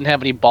Diesel didn't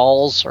have any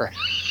balls. Or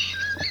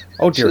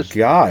oh dear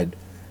God.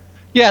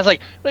 Yeah, it's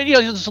like,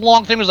 this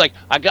long thing was like,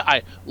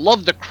 I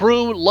love the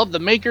crew, love the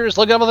makers,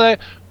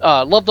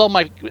 loved all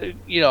my,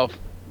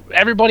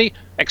 everybody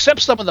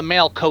except some of the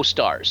male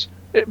co-stars.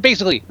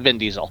 Basically, Vin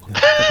Diesel.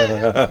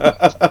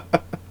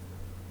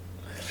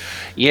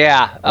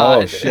 Yeah.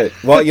 Oh shit.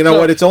 Well, you know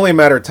what? It's only a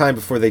matter of time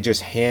before they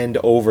just hand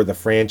over the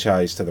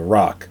franchise to The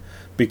Rock,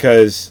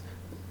 because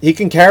he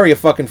can carry a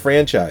fucking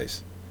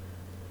franchise.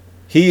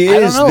 He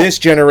is this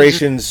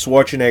generation's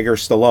Schwarzenegger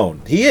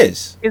Stallone. He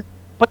is.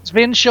 But is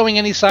Vin showing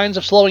any signs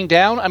of slowing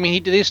down? I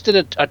mean, they just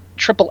did a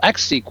Triple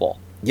X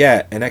sequel.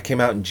 Yeah, and that came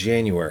out in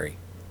January.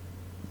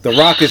 The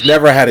Rock has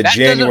never had a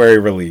January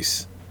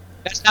release.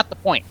 That's not the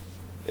point.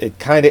 It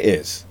kind of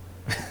is.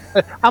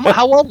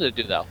 How well did it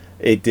do, though?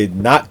 It did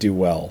not do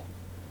well.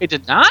 It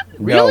did not?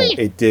 Really?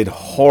 No, it did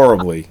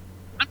horribly.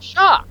 I'm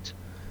shocked.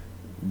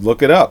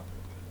 Look it up.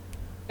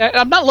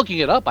 I'm not looking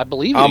it up. I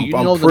believe you. You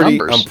know the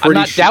numbers. I'm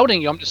not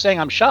doubting you. I'm just saying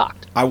I'm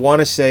shocked. I want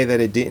to say that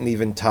it didn't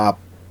even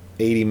top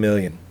 80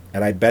 million.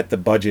 And I bet the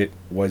budget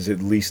was at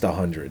least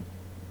 100.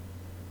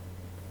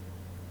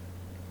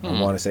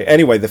 I want to say.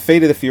 Anyway, The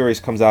Fate of the Furious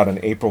comes out on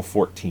April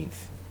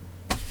 14th.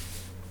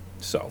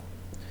 So,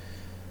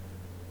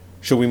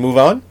 should we move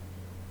on?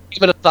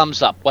 Give it a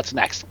thumbs up. What's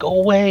next? Go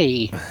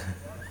away.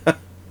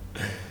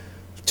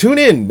 Tune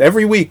in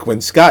every week when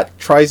Scott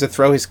tries to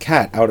throw his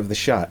cat out of the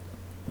shot.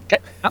 Okay.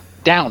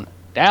 Down.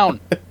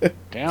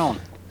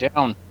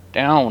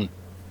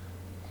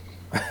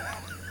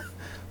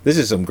 This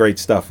is some great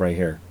stuff right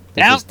here.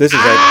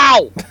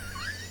 Ow!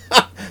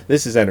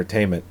 This is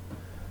entertainment.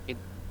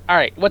 All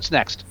right, what's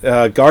next?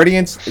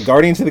 Guardians of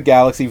the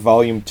Galaxy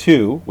Volume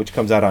 2, which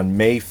comes out on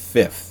May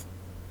 5th.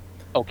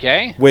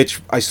 Okay.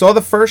 Which, I saw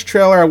the first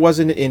trailer, I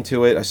wasn't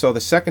into it. I saw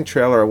the second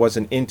trailer, I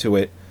wasn't into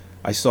it.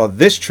 I saw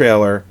this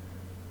trailer,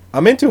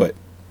 I'm into it.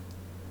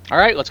 All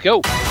right, let's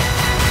go.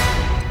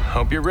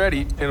 Hope you're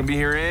ready. It'll be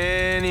here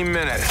any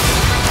minute.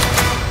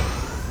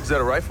 Is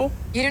that a rifle?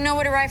 You don't know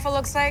what a rifle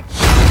looks like?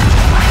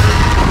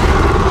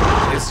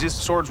 It's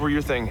just swords were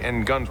your thing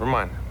and guns were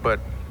mine. But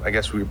I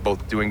guess we're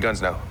both doing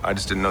guns now. I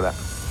just didn't know that.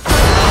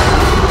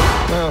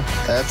 Well,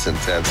 that's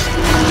intense.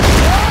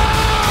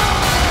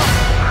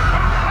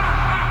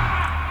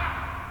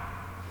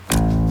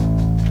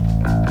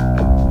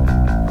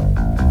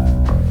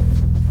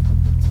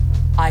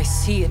 I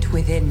see it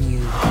within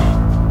you.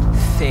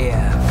 Fear,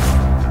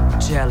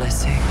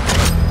 jealousy,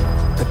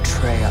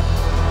 betrayal.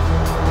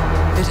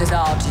 It is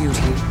our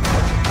duty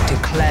to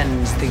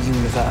cleanse the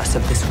universe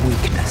of this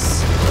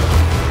weakness.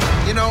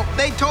 You know,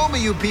 they told me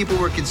you people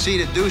were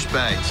conceited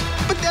douchebags,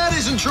 but that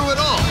isn't true at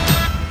all.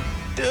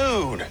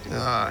 Dude.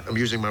 I'm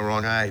using my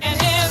wrong eye.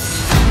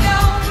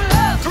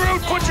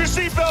 Groot, put your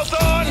seatbelt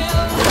on!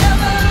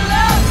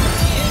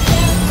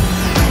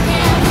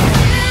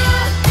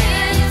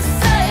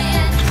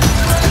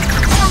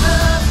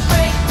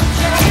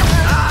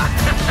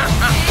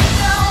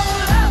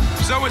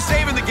 So we're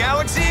saving the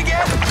galaxy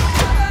again?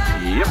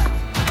 Yep.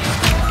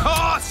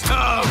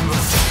 Awesome!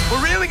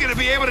 We're really gonna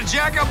be able to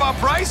jack up our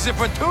price if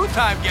we're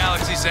two-time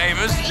galaxy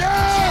savers.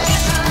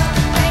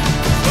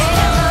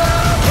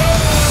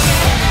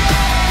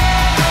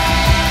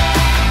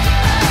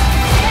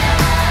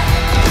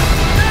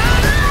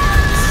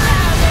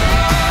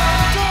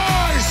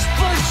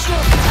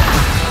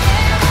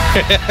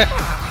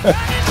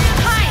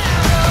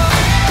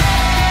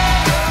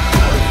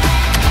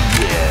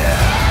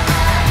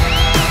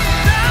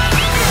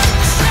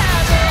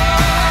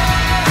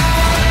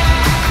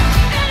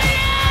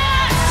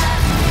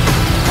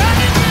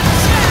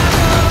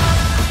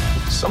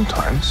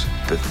 Sometimes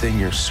the thing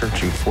you're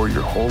searching for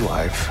your whole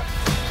life,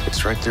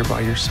 it's right there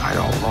by your side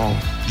all along.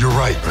 You're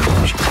right.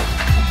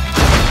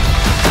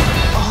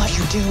 All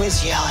you do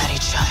is yell at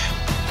each other.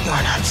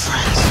 You're not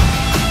friends.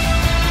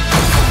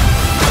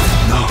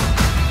 No,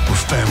 we're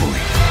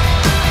family.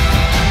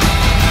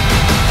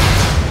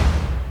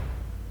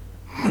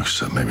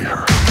 Except maybe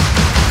her.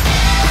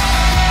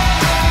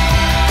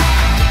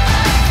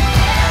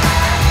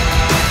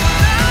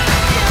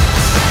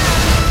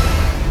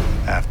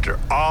 After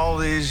all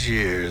these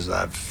years,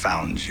 I've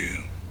found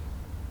you.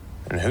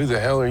 And who the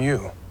hell are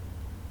you?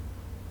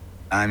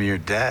 I'm your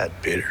dad,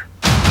 Peter.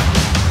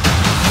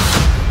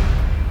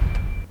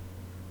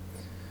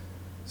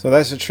 So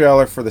that's the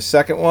trailer for the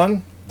second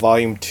one,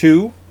 Volume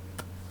 2.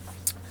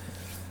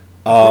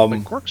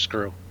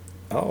 Corkscrew.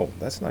 Oh,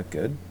 that's not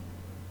good.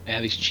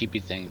 Yeah, these cheapy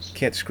things.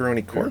 Can't screw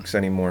any corks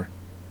anymore.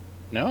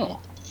 No.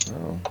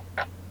 Oh,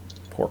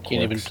 poor corks.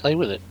 Can't even play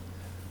with it.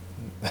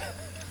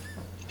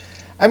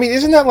 I mean,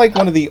 isn't that like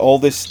one of the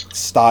oldest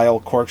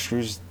style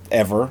corkscrews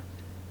ever?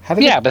 How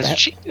did But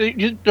it's cheap.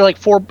 They're like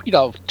 $2,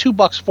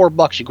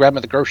 $4. You grab them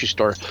at the grocery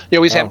store. They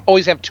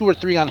always have 2 or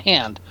 3 on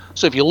hand.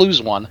 So if you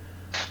lose one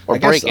or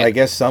break it, I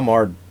guess some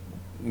are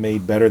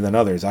made better than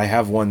others. I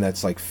have one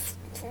that's like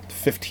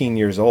 15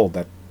 years old,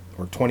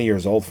 or 20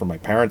 years old from my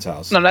parents'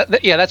 house. No,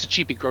 that's a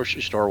cheapy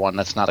grocery store one.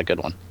 That's not a good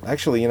one.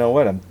 Actually, you know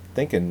what? I'm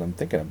thinking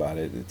about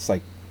it. It's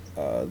like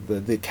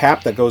the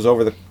cap that goes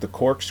over the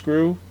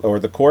corkscrew or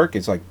the cork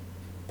is like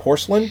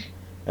porcelain,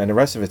 and the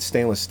rest of it's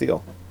stainless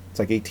steel. It's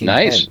like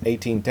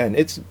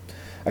 1810.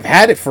 I've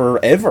had it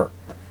forever.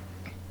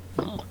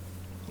 Oh.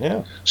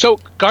 Yeah. So,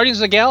 Guardians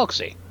of the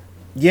Galaxy.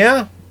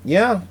 Yeah.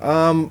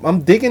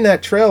 I'm digging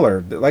that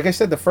trailer. Like I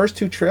said, the first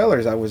 2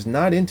 trailers I was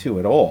not into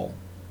at all.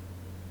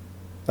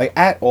 Like,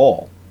 at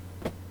all.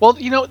 Well,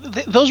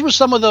 those were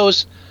some of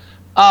those.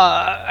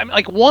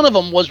 Like one of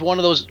them was one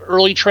of those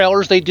early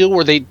trailers they do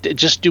where they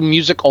just do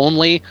music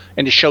only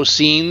and to show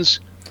scenes.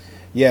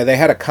 Yeah, they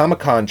had a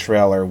Comic-Con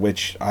trailer,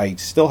 which I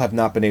still have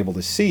not been able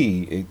to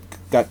see. It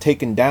got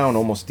taken down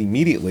almost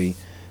immediately,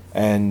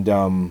 and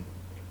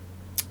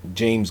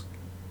James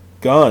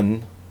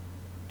Gunn,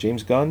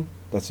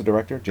 that's the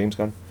director, James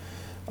Gunn.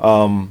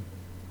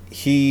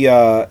 He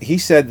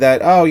said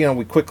that,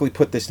 we quickly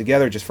put this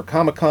together just for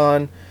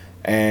Comic-Con,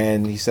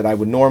 and he said I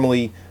would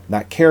normally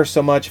not care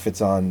so much if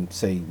it's on,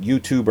 say,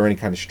 YouTube or any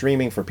kind of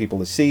streaming for people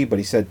to see, but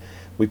he said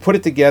we put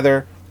it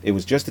together. It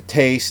was just a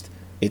taste.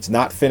 It's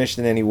not finished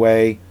in any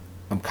way.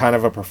 I'm kind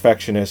of a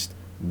perfectionist.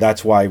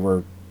 That's why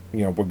we're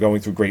going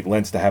through great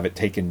lengths to have it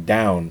taken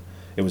down.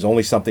 It was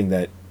only something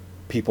that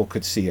people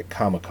could see at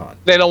Comic-Con.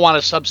 They don't want a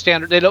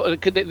substandard. They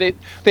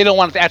don't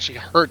want it to actually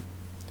hurt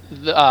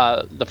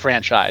the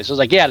franchise. It was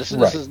like,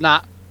 this is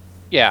not.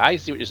 Yeah, I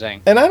see what you're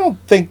saying. And I don't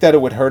think that it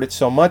would hurt it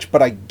so much,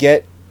 but I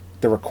get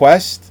the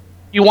request.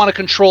 You want to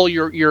control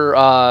your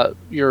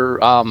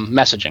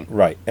messaging,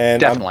 right?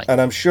 And definitely.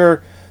 I'm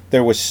sure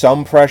there was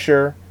some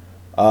pressure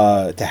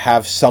to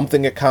have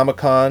something at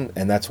Comic-Con,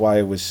 and that's why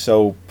it was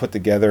so put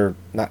together,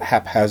 not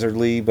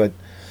haphazardly, but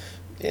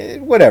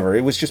whatever.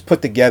 It was just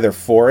put together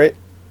for it,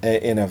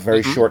 in a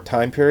very short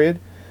time period.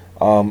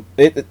 You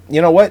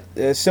know what?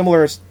 A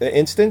similar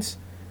instance,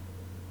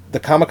 the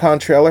Comic-Con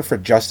trailer for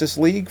Justice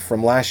League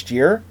from last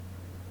year,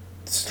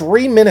 it's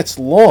 3 minutes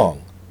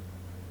long.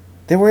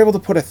 They were able to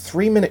put a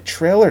 3-minute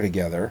trailer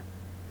together.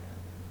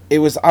 I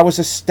was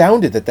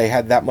astounded that they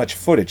had that much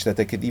footage, that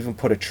they could even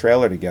put a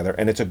trailer together,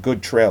 and it's a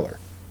good trailer.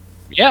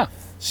 Yeah.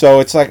 So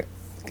it's like,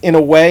 in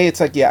a way, it's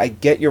like, yeah, I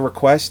get your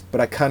request,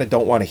 but I kind of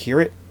don't want to hear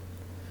it.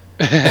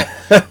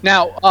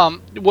 Now,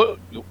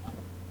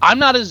 I'm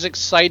not as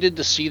excited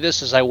to see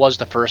this as I was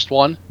the first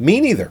one.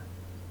 Me neither.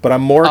 But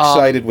I'm more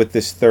excited with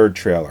this third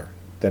trailer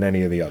than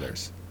any of the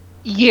others.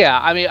 Yeah,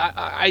 I mean,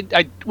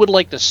 I would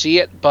like to see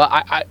it, but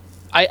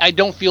I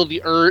don't feel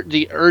the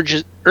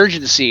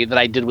urgency that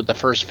I did with the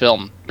first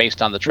film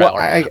based on the trailer.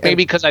 Well,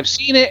 maybe because I've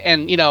seen it,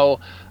 and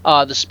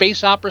the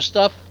space opera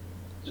stuff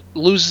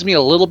loses me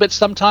a little bit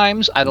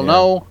sometimes. I don't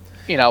know,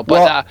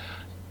 but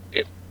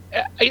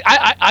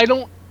I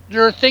don't.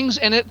 There are things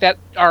in it that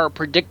are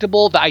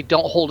predictable that I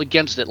don't hold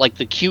against it, like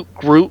the cute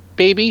Groot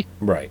baby.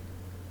 Right.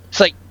 It's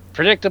like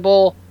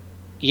predictable.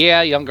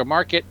 Yeah, younger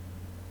market.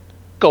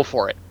 Go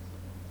for it.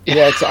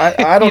 Yeah, it's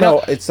I don't know.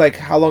 It's like,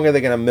 how long are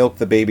they going to milk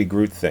the baby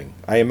Groot thing?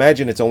 I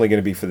imagine it's only going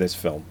to be for this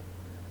film.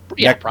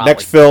 Yeah, probably.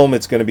 Next film,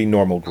 it's going to be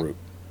normal Groot.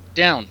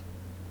 Down.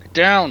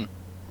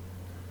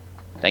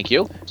 Thank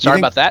you. Sorry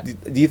about that.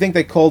 Do you think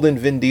they called in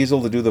Vin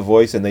Diesel to do the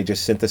voice and they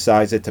just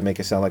synthesized it to make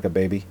it sound like a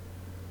baby?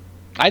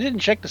 I didn't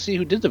check to see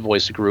who did the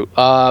voice of Groot.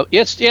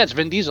 It's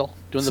Vin Diesel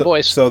doing the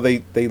voice. So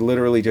they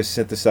literally just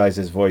synthesized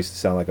his voice to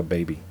sound like a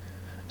baby.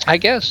 I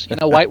guess.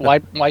 Why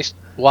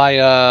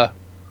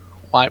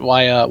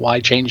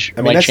change?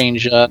 I mean, why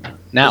change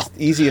now? It's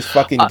the easiest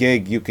fucking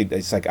gig you could.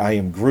 It's like, I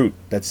am Groot.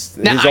 That's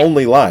his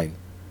only line.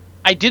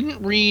 I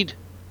didn't read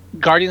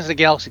Guardians of the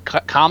Galaxy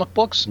comic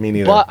books. Me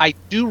neither. But I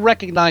do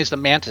recognize the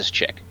Mantis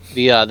chick,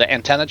 the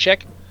antenna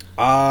chick.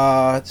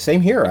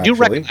 Same here. I do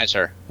recognize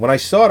her. When I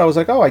saw it, I was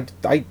like, oh,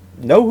 I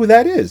know who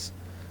that is.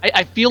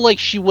 I feel like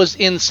she was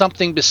in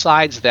something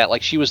besides that.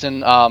 Like she was in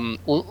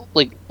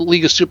like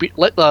Legion of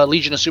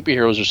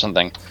Superheroes or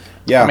something.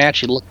 Yeah. I may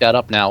actually look that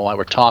up now while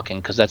we're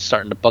talking, because that's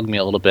starting to bug me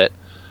a little bit.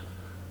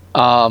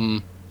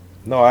 No,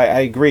 I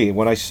agree.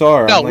 When I saw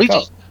her, I'm like,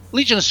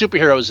 Legion of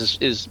Superheroes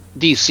is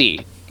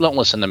DC. Don't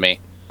listen to me.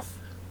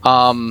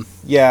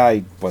 Yeah,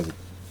 I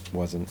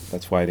wasn't.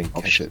 That's why I didn't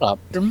catch shut it. Up.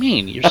 You're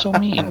mean. You're so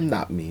mean. I'm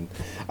not mean.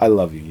 I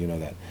love you. You know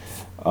that.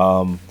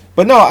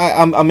 But no,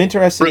 I'm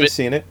interested in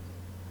seeing it.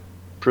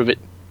 Prove it.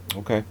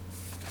 Okay.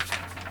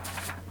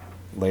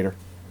 Later.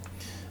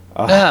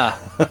 But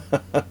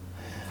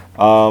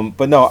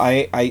no,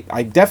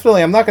 I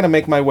definitely, I'm not going to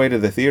make my way to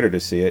the theater to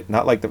see it.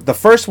 Not like the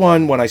first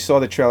one, when I saw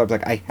the trailer, I was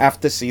like, I have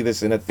to see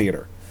this in a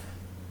theater.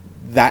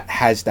 That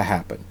has to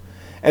happen.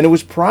 And it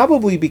was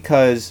probably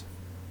because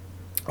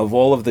of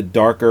all of the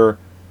darker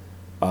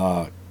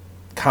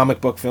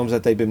comic book films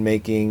that they've been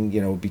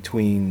making,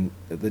 between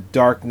The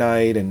Dark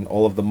Knight and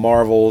all of the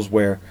Marvels,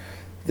 where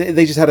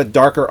they just had a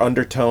darker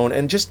undertone,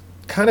 and just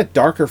kind of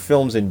darker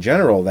films in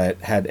general that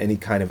had any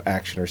kind of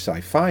action or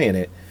sci-fi in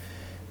it.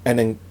 And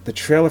then the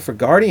trailer for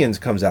Guardians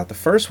comes out, the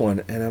first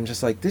one, and I'm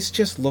just like, this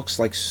just looks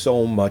like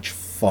so much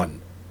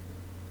fun.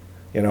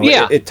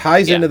 It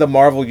ties into the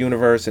Marvel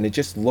universe, and it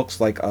just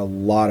looks like a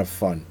lot of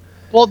fun.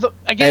 Well,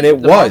 again, and it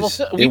was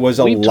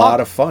a lot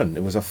of fun.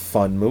 It was a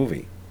fun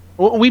movie.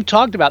 Well, we've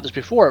talked about this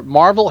before.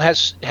 Marvel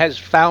has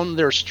found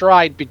their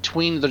stride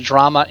between the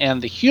drama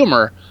and the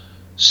humor,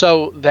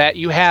 so that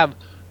you have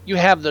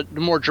the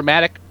more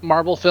dramatic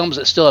Marvel films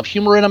that still have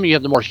humor in them. You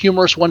have the more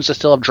humorous ones that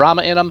still have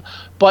drama in them,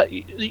 but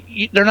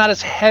they're not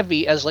as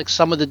heavy as like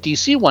some of the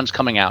DC ones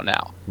coming out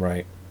now.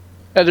 Right.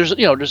 I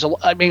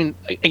mean,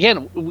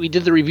 again, we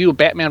did the review of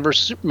Batman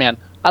vs Superman.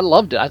 I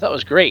loved it. I thought it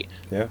was great.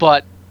 Yeah.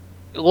 But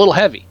a little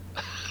heavy.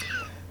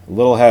 A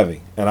little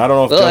heavy, and I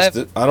don't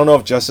know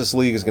if Justice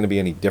League is going to be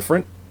any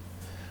different.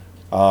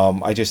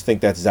 I just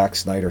think that's Zack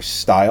Snyder's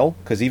style,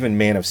 because even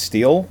Man of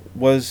Steel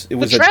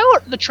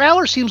the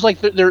trailer seems like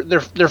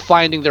they're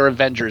finding their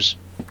Avengers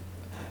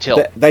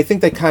tilt. I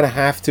think they kind of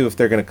have to if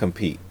they're going to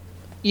compete.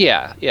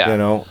 Yeah.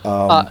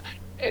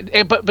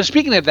 But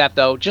speaking of that,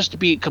 though, just to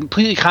be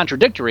completely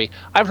contradictory,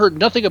 I've heard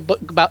nothing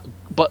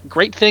but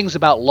great things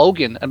about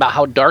Logan, about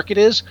how dark it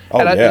is.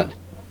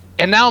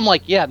 And now I'm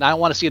like, now I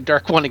want to see a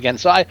dark one again.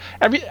 So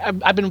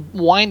I've been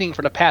whining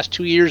for the past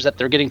 2 years that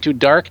they're getting too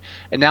dark,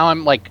 and now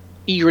I'm like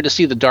eager to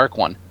see the dark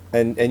one.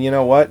 And you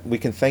know what? We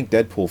can thank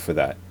Deadpool for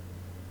that.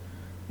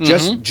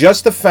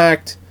 Just the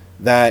fact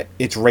that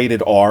it's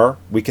rated R,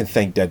 we can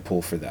thank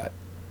Deadpool for that.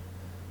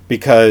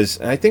 Because,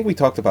 and I think we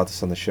talked about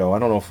this on the show. I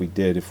don't know if we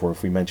did, if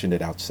we mentioned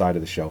it outside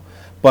of the show.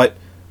 But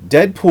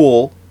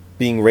Deadpool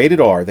being rated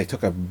R, they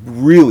took a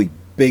really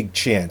big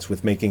chance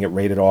with making it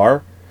rated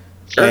R.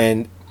 Sure.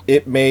 And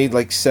it made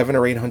like 700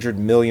 or 800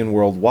 million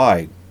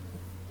worldwide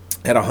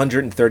at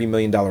 $130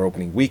 million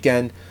opening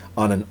weekend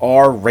on an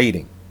R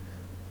rating.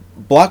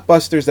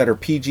 Blockbusters that are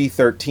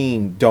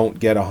PG-13 don't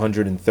get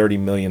 130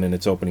 million in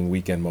its opening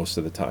weekend most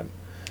of the time.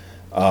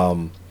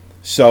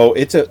 So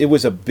it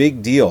was a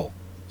big deal.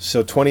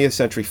 So 20th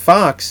Century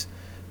Fox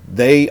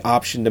they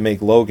optioned to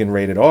make Logan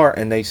rated R,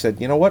 and they said,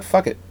 you know what,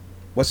 fuck it.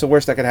 What's the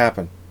worst that could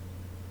happen?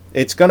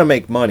 It's going to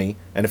make money,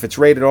 and if it's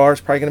rated R,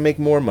 it's probably going to make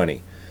more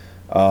money.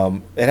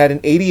 It had an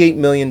 $88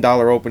 million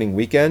opening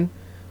weekend,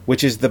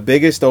 which is the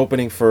biggest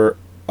opening for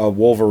a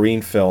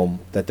Wolverine film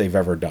that they've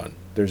ever done.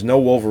 There's no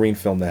Wolverine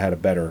film that had a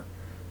better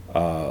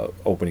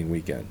opening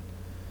weekend.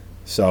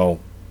 So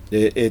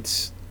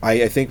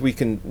I think we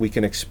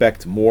can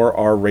expect more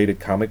R-rated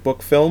comic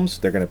book films.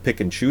 They're going to pick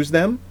and choose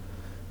them,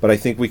 but I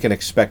think we can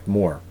expect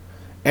more.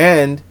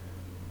 And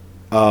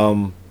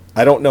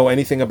I don't know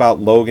anything about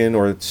Logan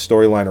or its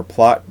storyline or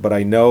plot, but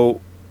I know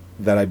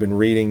that I've been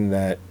reading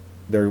that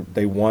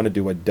they want to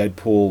do a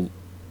Deadpool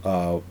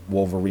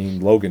Wolverine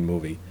Logan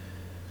movie.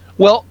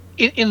 Well,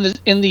 in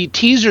the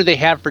teaser they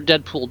have for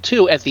Deadpool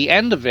 2, at the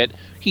end of it,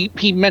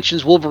 he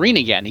mentions Wolverine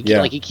again.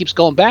 He keeps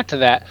going back to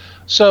that.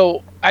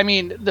 So, I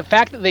mean, the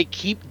fact that they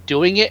keep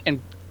doing it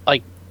and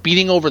like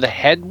beating over the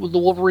head with the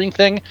Wolverine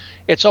thing,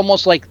 it's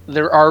almost like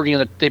they're already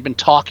they've been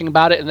talking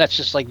about it, and that's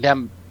just like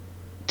them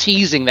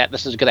teasing that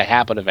this is going to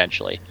happen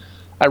eventually.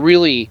 I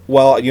really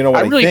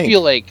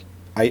feel like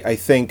I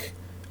think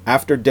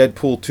after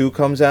Deadpool 2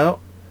 comes out,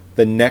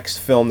 the next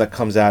film that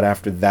comes out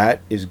after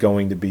that is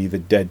going to be the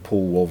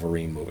Deadpool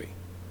Wolverine movie.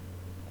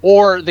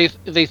 Or they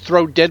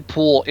throw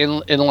Deadpool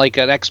in like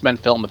an X-Men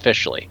film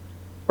officially,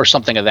 or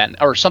something of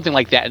that, or something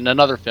like that in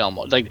another film.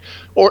 Like,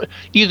 or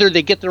either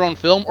they get their own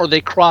film or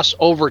they cross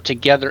over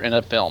together in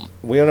a film.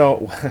 We don't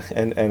know,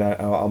 and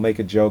I'll make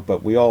a joke,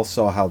 but we all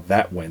saw how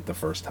that went the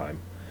first time.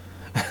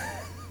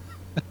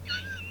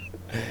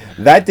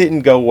 That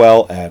didn't go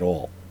well at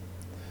all.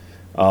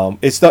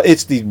 It's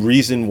the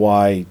reason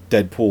why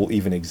Deadpool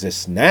even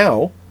exists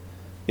now,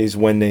 is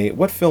when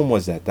what film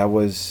was that? That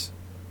was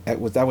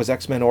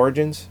X-Men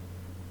Origins.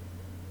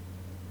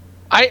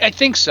 I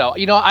think so.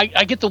 You know, I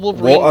get the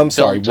Wolverine. I'm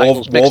sorry,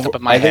 mixed up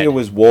in my head. I think it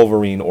was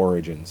Wolverine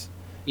Origins.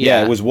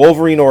 Yeah, it was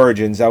Wolverine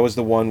Origins. That was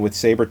the one with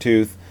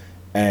Sabretooth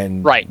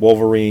and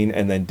Wolverine,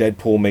 and then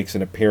Deadpool makes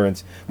an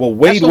appearance. Well,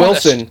 Wade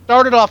Wilson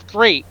started off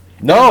great.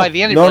 No, by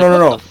the end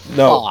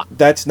no.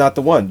 That's not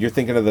the one. You're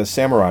thinking of the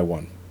Samurai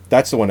one.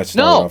 That's the one that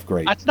started off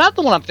great. That's not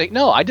the one I'm thinking.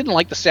 No, I didn't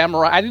like the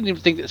Samurai. I didn't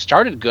even think it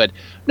started good.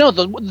 No,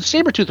 the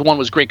Sabretooth one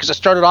was great because it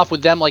started off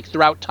with them like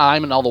throughout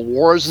time and all the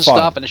wars and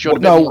stuff, and it showed a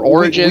bit more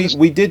origins.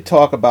 We did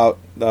talk about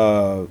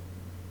the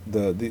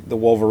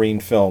Wolverine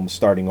film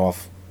starting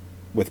off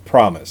with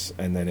promise,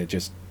 and then it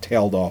just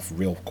tailed off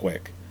real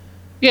quick.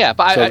 Yeah,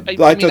 but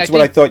that's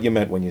what I thought you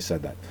meant when you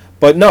said that.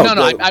 But no,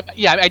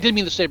 I did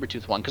mean the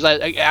Sabretooth one because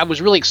I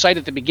was really excited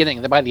at the beginning,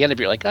 and then by the end of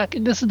it, you're like,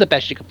 this is the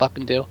best you can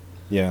fucking do.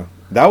 Yeah,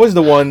 that was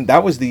the one.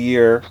 That was the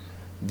year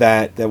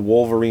that the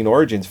Wolverine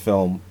Origins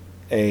film,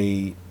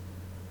 a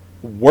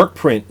work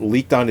print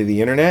leaked onto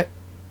the internet.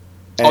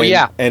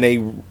 And,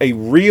 and a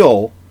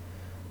real,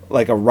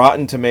 like a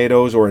Rotten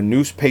Tomatoes or a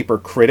newspaper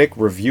critic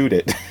reviewed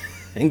it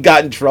and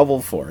got in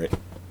trouble for it.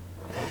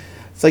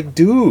 It's like,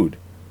 dude,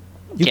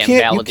 you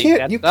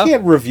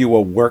can't review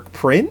a work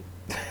print.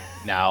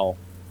 No.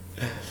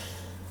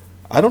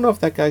 I don't know if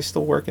that guy's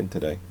still working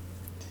today.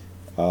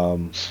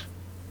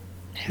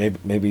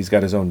 Maybe he's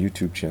got his own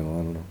YouTube channel.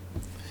 I don't know.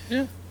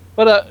 Yeah,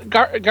 but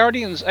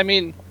Guardians. I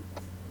mean,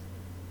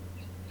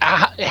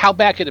 how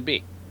bad could it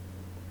be?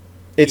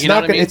 It's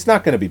not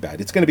going to be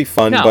bad. It's going to be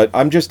fun, but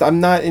I'm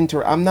not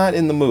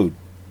in the mood.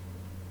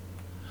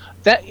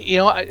 That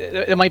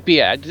it might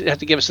be. I have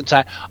to give it some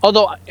time.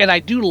 Although, and I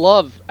do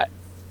love.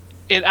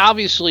 It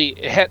obviously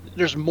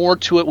there's more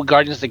to it with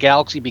Guardians of the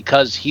Galaxy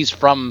because he's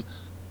from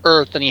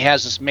Earth and he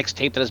has this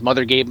mixtape that his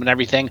mother gave him and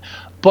everything.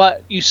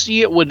 But you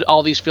see it with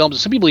all these films,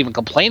 and some people even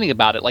complaining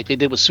about it, like they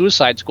did with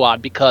Suicide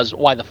Squad, because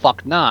why the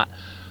fuck not?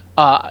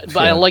 But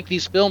I like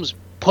these films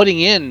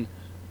putting in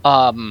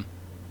what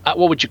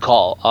would you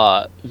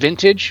call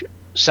vintage,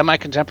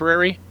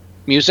 semi-contemporary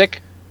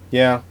music.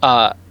 Yeah.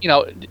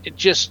 It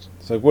just.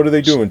 It's like, what are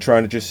they doing?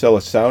 Trying to just sell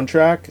a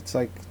soundtrack? It's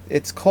like,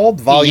 it's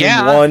called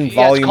Volume 1,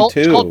 Volume 2.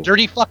 It's called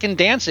Dirty Fucking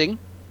Dancing.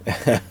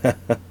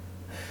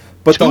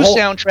 But two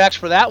soundtracks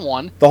for that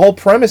one. The whole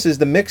premise is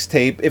the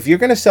mixtape. If you're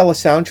going to sell a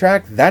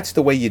soundtrack, that's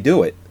the way you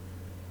do it.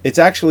 It's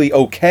actually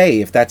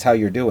okay if that's how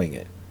you're doing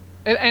it.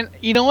 And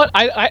you know what?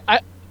 I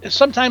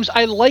sometimes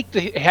I like to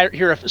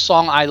hear a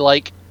song I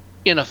like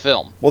in a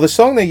film. Well, the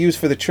song they use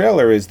for the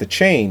trailer is "The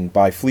Chain"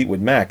 by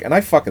Fleetwood Mac, and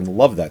I fucking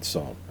love that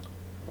song.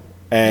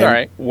 And all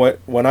right.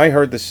 When I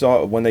heard the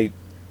song, when they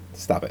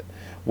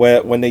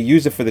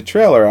used it for the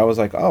trailer, I was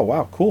like, oh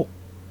wow, cool.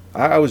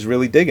 I was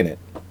really digging it.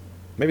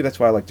 Maybe that's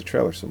why I like the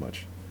trailer so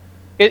much.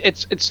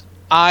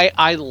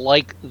 I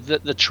like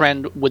the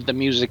trend with the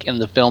music in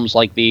the films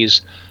like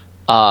these.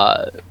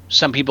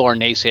 Some people are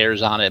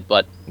naysayers on it,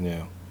 but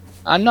yeah,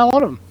 I'm not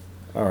one of them.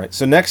 All right,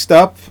 so next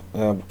up,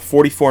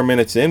 44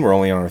 minutes in, we're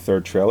only on our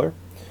third trailer.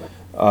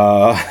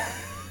 You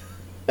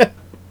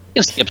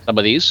can skip some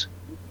of these.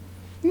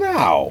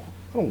 No,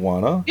 I don't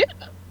wanna. Yeah,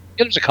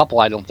 there's a couple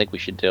I don't think we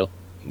should do.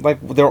 Like,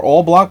 they're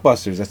all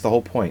blockbusters. That's the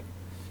whole point.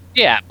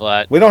 Yeah,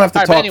 but we don't have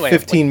to talk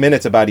 15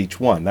 minutes about each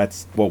one.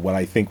 That's what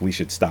I think we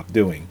should stop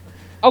doing.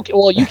 Okay,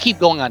 well, you keep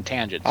going on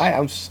tangents.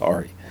 I'm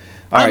sorry.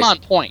 I'm on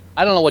point.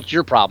 I don't know what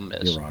your problem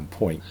is. You're on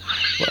point.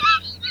 Well,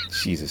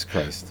 Jesus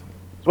Christ.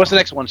 What's the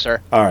next one,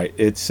 sir? All right,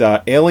 it's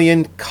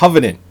Alien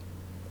Covenant.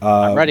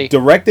 I'm ready.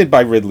 Directed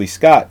by Ridley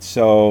Scott,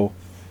 so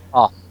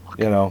Oh,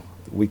 you know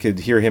we could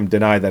hear him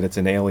deny that it's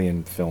an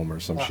alien film or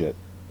some shit.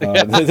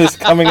 This is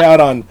coming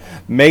out on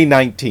May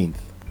 19th.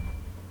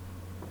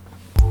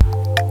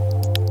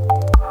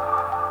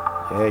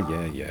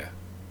 Yeah.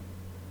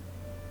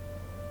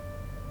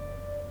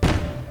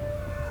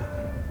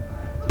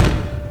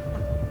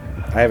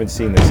 I haven't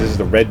seen this. This is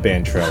the Red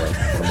Band trailer,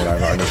 from what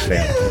I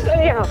understand.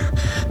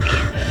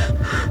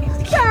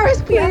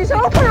 Paris, please,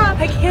 open up!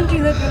 I can't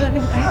do that. I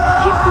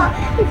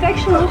keep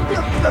infection.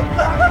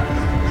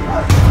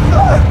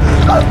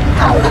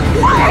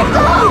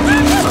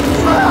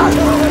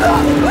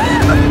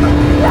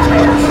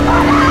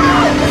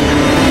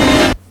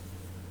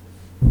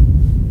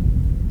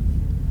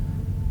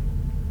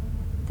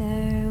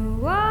 There was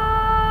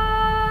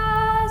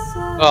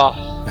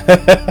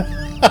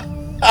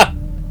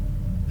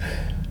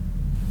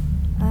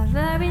a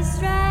very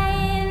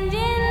strange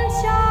enchanted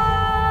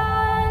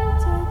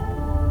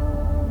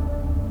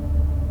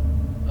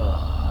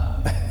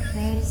boy.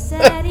 They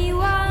said he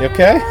was You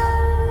okay?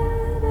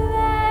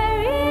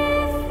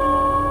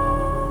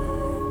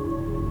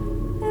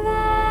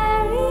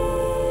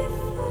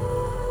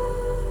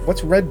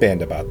 What's Red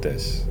Band about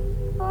this?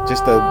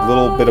 Just a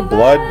little bit of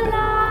blood?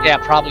 yeah,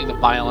 probably the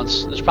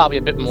violence. There's probably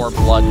a bit more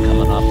blood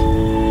coming up.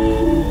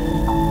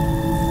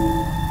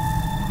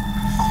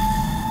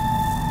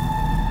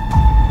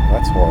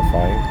 That's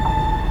horrifying.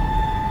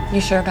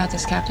 You sure about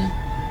this, Captain?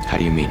 How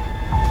do you mean?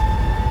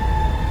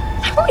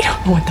 We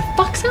don't know what the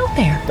fuck's out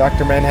there.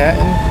 Dr.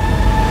 Manhattan?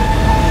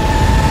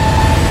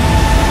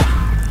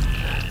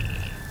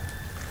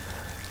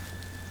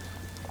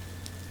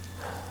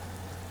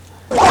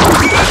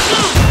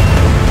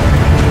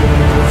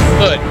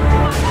 Good.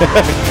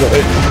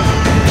 Good.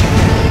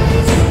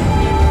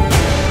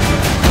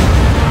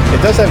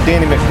 It does have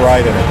Danny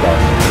McBride in it, though.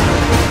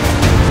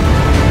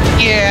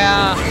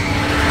 Yeah.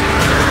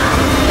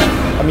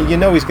 I mean, you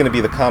know he's going to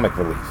be the comic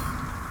relief.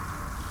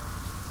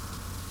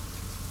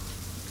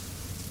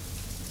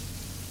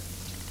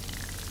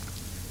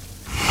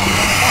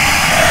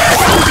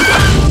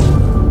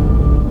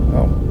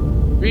 Oh.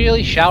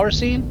 Really? Shower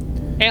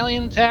scene?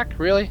 Alien attack?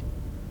 Really?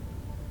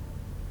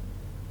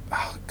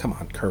 Oh, come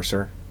on,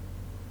 cursor.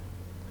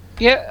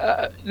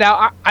 Yeah.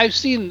 Now I've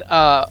seen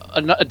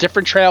a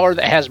different trailer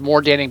that has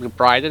more Danny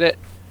McBride in it.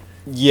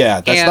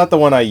 Yeah, that's And- not the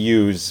one I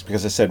use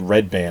because I said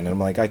Red Band, and I'm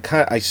like,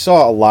 I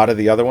saw a lot of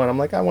the other one. I'm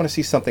like, I want to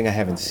see something I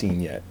haven't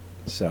seen yet.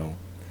 So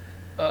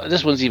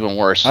This one's even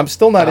worse. I'm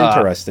still not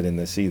interested in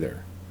this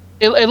either.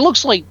 It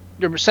looks like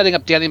they're setting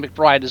up Danny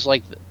McBride as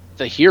like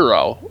the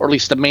hero, or at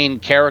least the main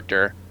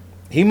character.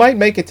 He might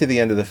make it to the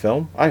end of the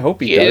film. I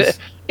hope he does.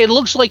 It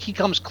looks like he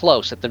comes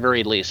close at the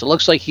very least. It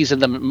looks like he's in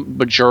the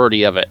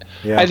majority of it.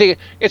 Yeah. I think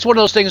it's one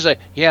of those things that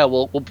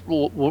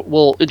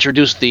we'll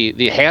introduce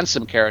the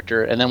handsome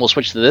character and then we'll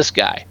switch to this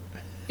guy.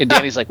 And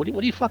Danny's like, what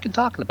are you fucking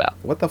talking about?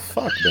 What the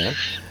fuck, man?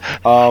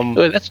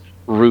 That's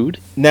rude.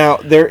 Now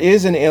there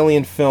is an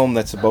Alien film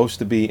that's supposed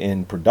to be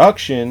in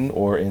production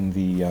or in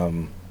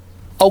the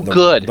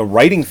good. The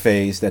writing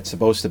phase that's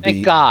supposed to be.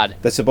 Thank God.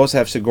 That's supposed to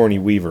have Sigourney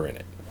Weaver in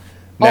it.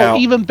 Now,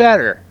 even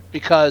better,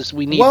 because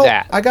we need well,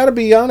 that. I gotta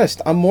be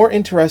honest. I'm more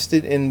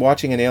interested in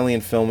watching an Alien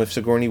film if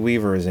Sigourney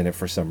Weaver is in it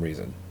for some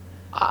reason.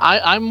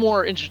 I'm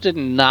more interested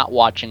in not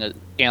watching another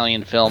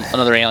Alien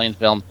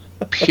film.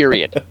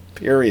 Period.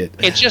 Period.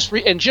 It just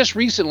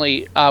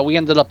recently we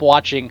ended up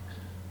watching.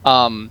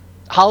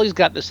 Holly's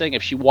got this thing: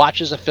 if she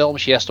watches a film,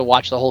 she has to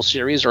watch the whole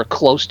series or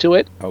close to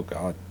it. Oh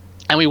God.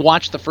 And we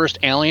watched the first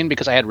Alien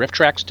because I had riff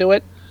tracks to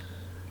it.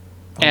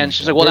 And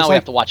she's like, "Well, now we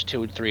have to watch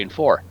 2, 3, and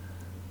 4."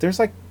 There's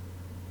like.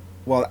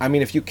 Well, I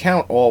mean, if you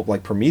count all,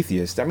 like,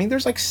 Prometheus, I mean,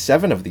 there's like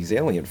 7 of these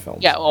Alien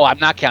films. Yeah, I'm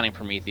not counting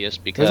Prometheus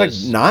because...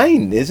 There's like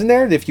 9, isn't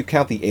there, if you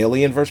count the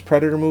Alien vs.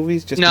 Predator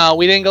movies? No,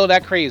 we didn't go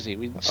that crazy.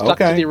 We stuck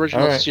to the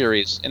original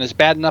series, and it's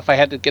bad enough I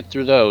had to get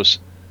through those.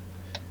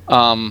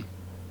 You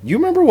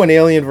remember when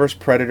Alien vs.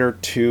 Predator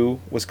 2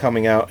 was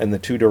coming out, and the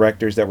 2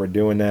 directors that were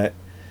doing that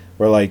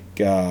were like,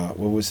 what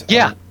was...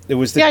 Yeah. It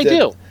was the, I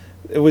do.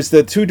 It was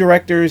the 2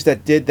 directors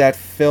that did that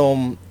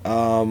film...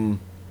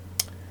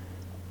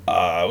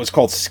 it was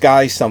called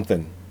Sky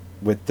something,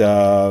 with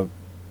the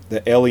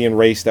alien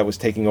race that was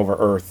taking over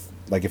Earth.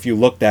 Like, if you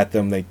looked at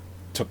them, they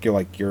took you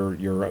like your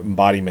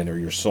embodiment or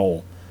your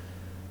soul.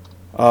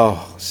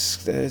 Oh,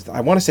 I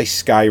want to say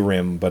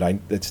Skyrim, but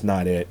it's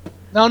not it.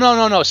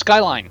 No.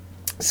 Skyline.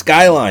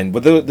 Skyline,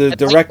 but the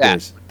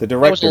directors, the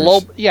directors. It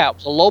was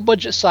a low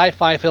budget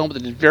sci-fi film,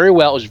 but they did very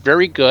well. It was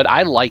very good.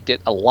 I liked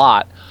it a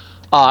lot.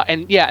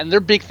 And their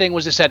big thing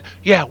was they said,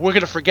 we're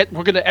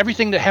gonna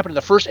everything that happened in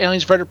the first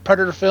Aliens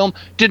Predator film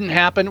didn't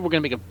happen. We're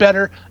gonna make it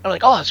better. And I'm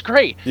like, oh, that's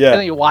great. Yeah. And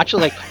then you watch it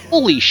like,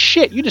 holy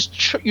shit! You just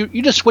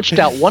switched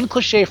out one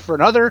cliche for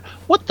another.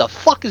 What the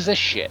fuck is this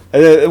shit?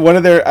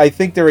 I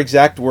think their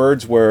exact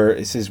words were,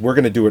 "It says we're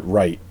gonna do it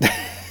right."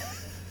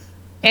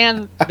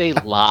 And they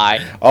lie.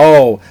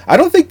 Oh, I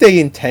don't think they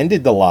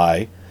intended to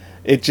lie.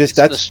 It just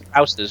The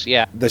Strausses,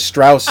 yeah. the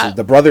Strausses,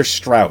 the brothers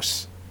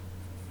Strauss.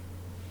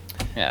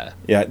 Yeah.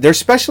 Yeah, they're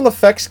special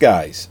effects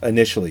guys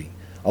initially.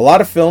 A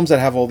lot of films that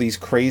have all these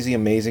crazy,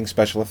 amazing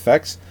special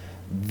effects,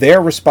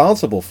 they're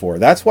responsible for.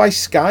 That's why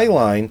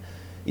Skyline,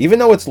 even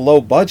though it's low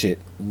budget,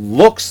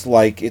 looks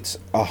like it's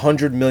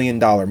 $100 million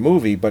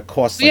movie, but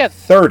costs like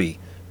 30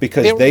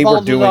 because they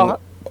were doing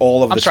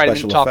all of the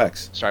special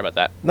effects. Sorry about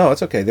that. No,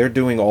 it's okay. They're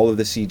doing all of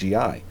the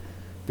CGI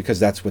because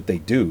that's what they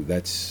do.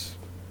 That's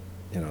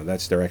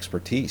their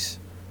expertise.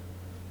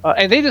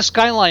 And they did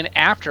Skyline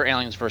after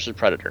Aliens vs.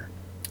 Predator.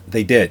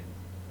 They did.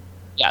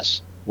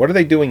 Yes. What are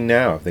they doing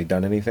now? Have they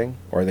done anything,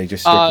 or are they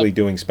just strictly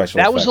doing special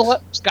effects?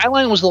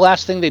 Skyline was the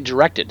last thing they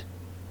directed.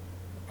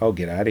 Oh,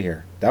 get out of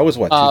here! That was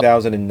what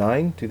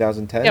 2009,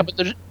 2010.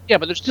 Yeah,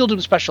 but they're still doing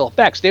special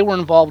effects. They were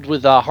involved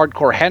with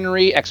Hardcore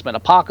Henry, X-Men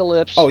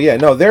Apocalypse. Oh yeah,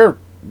 no, they're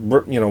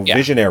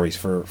visionaries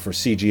for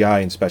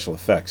CGI and special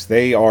effects.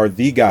 They are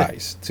the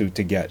guys to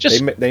get.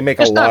 They make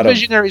a lot of. Not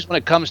visionaries when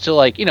it comes to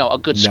a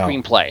good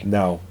screenplay.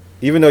 No,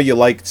 even though you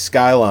liked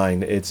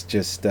Skyline, it's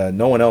just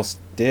no one else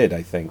did.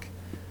 I think.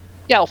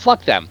 Yeah, well,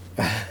 fuck them.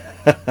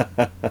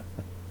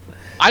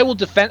 I will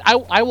defend.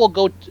 I will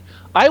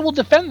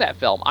defend that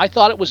film. I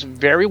thought it was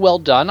very well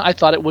done. I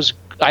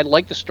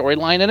liked the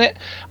storyline in it.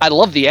 I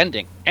love the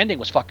ending. Ending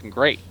was fucking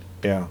great.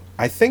 Yeah,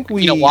 I think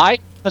we. You know why?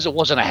 Because it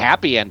wasn't a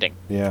happy ending.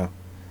 Yeah,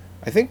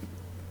 I think.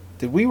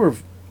 We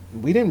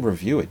didn't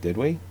review it, did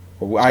we?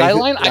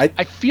 Skyline.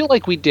 I feel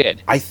like we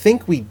did. I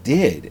think we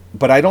did,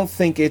 but I don't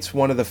think it's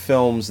one of the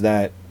films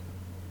that.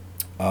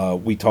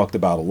 We talked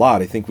about a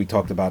lot. I think we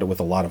talked about it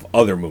with a lot of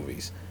other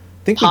movies.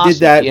 I think we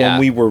did that when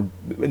we were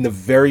in the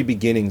very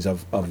beginnings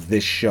of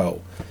this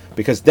show.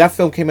 Because that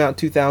film came out in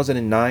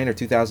 2009 or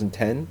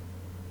 2010?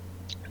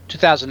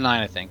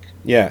 2009, I think.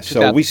 Yeah,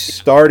 so we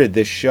started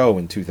this show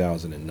in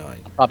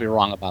 2009. I'm probably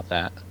wrong about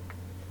that.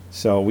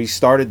 So we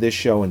started this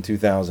show in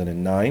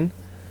 2009.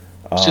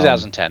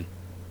 2010.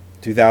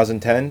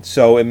 2010.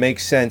 So it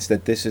makes sense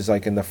that this is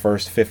like in the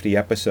first 50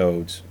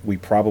 episodes. We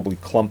probably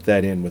clumped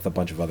that in with a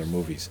bunch of other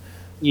movies.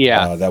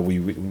 Yeah, that we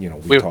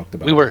talked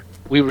about.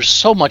 We were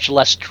so much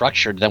less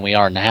structured than we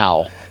are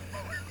now.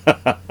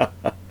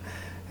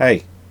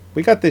 Hey,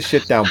 we got this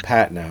shit down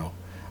pat now.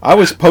 I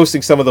was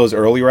posting some of those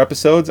earlier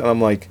episodes, and I'm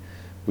like,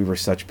 we were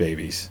such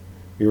babies.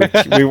 We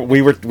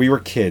were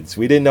kids.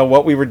 We didn't know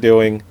what we were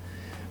doing.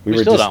 We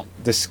were just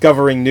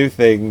discovering new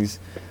things.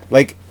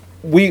 Like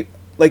you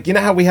know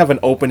how we have an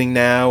opening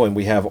now, and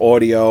we have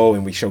audio,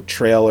 and we show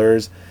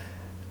trailers.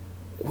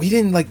 We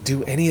didn't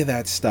do any of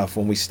that stuff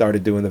when we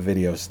started doing the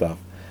video stuff.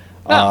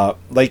 No.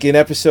 Like in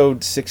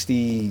episode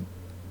 60,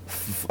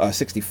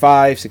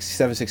 65,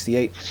 67,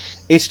 68,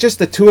 it's just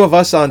the two of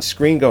us on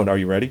screen going, "Are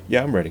you ready?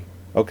 Yeah, I'm ready.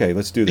 Okay,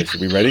 let's do this. Are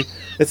we ready?"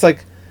 It's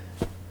like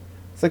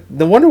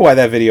no wonder why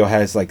that video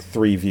has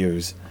 3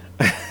 views.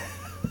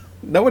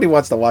 Nobody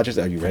wants to watch us.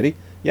 Are you ready?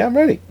 Yeah, I'm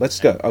ready. Let's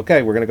go.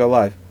 Okay, we're gonna go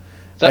live.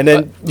 And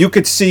then you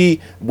could see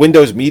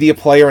Windows Media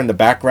Player in the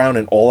background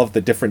and all of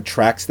the different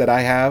tracks that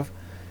I have.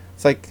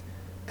 It's like,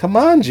 come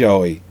on,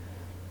 Joey.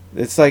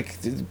 It's like,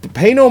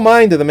 pay no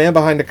mind to the man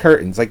behind the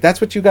curtains.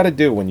 That's what you got to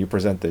do when you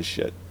present this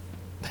shit.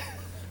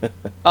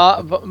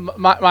 But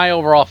my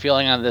overall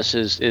feeling on this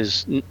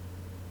is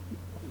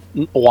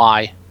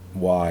why?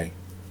 Why?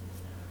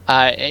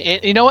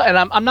 You know, and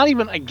I'm not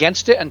even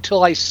against it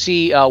until I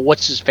see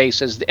what's his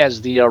face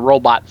as the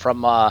robot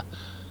from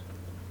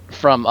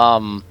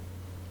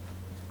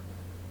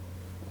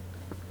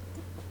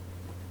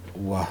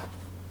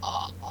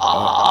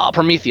Wow.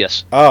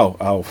 Prometheus.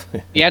 Oh.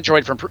 The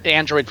android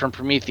from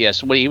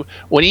Prometheus.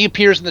 When he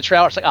appears in the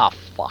trailer, it's like, oh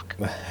fuck.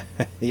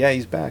 Yeah,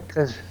 he's back.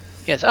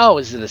 Yes. Oh,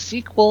 is it a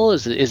sequel?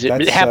 Is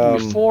it happened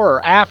before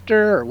or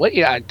after or what?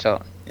 Yeah, I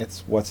don't.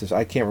 It's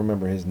I can't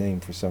remember his name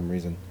for some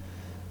reason.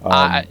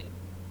 But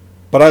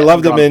I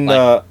loved him in.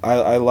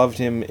 I loved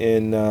him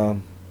in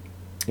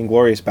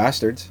Inglourious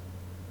Bastards.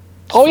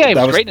 Oh yeah, he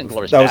was great in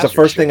Inglourious Bastards. That was the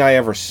first thing I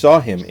ever saw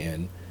him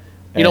in.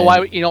 You know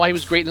why? You know why he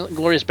was great in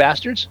Inglourious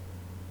Bastards?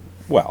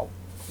 Well,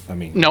 I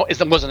mean, no, it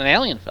wasn't an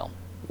alien film.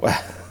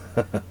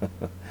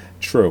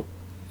 True.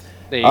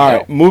 There you All go.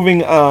 right,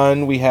 moving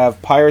on. We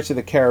have Pirates of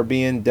the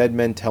Caribbean: Dead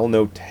Men Tell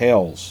No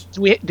Tales.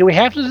 Do we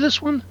have to do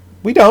this one?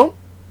 We don't.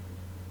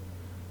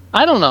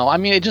 I don't know. I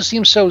mean, it just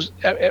seems so.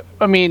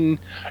 I mean,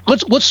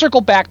 let's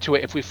circle back to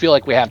it if we feel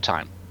like we have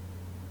time.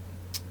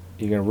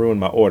 You're gonna ruin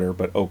my order,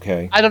 but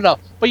okay. I don't know,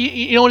 but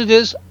you know what it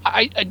is.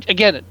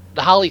 Again,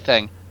 the Holly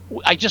thing.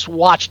 I just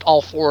watched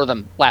all 4 of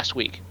them last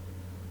week.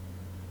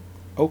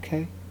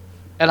 Okay.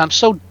 And I'm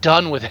so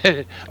done with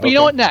it. But you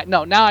know what?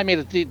 Now I made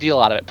a deal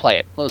out of it. Play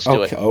it. Let's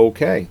do it.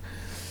 Okay.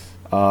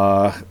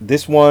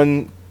 This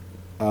one,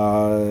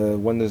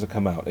 when does it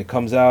come out? It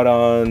comes out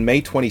on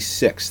May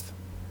 26th.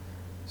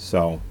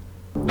 So.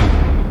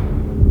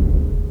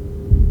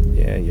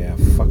 Yeah.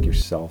 Fuck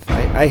yourself.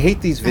 I hate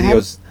these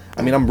videos.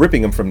 I mean, I'm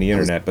ripping them from the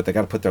internet, but they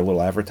got to put their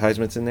little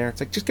advertisements in there. It's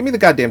like, just give me the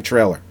goddamn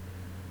trailer.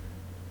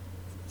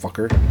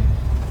 Fucker.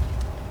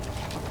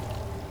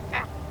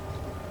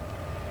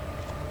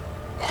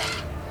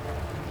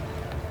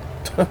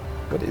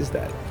 What is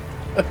that?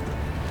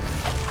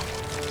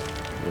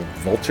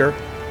 Vulture?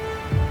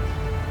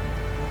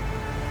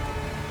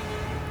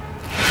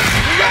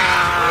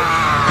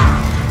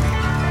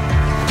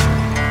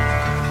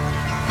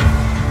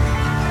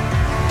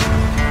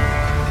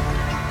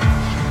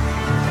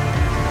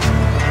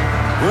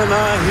 When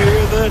I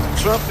hear that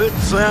trumpet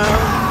sound,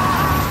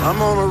 I'm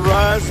gonna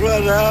rise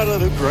right out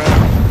of the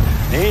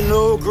ground. Ain't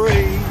no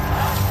grave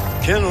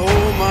can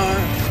hold my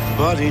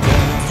body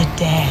down. The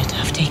dead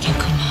have taken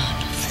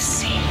command of the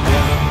sea.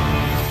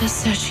 They're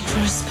searching for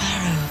a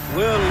sparrow.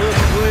 Well, look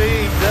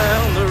way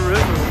down the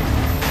river.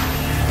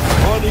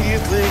 What do you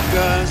think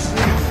I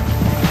see?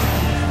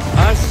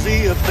 I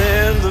see a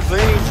band of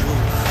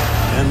angels,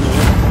 and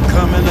they're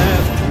coming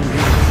after me.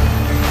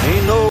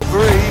 Ain't no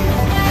grave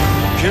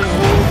can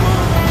hold my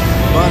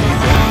body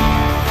down.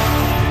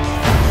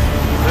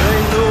 There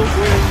ain't no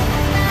grave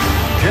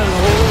can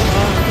hold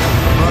my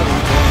body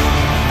down.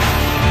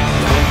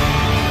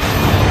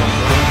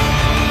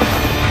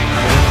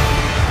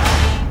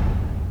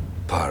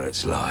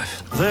 Pirate's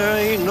life. There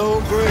ain't no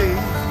grave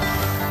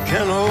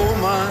can hold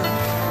my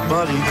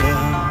body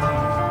down.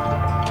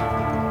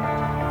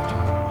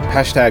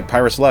 Hashtag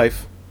Pirate's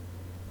Life.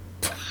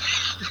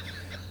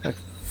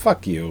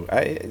 Fuck you.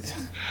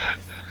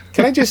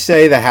 Can I just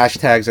say the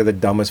hashtags are the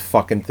dumbest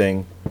fucking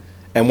thing?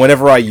 And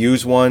whenever I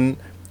use one,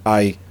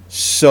 I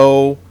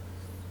so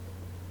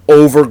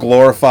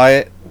over-glorify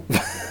it.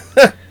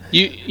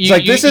 It's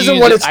like, this isn't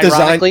what it's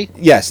designed.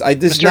 Yes,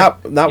 this is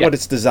not what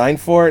it's designed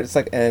for. It's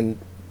like, and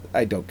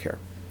I don't care.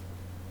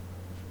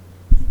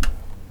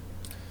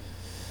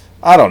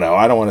 I don't know.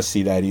 I don't want to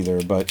see that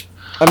either. But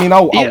I mean,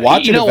 I'll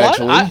watch it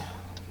eventually.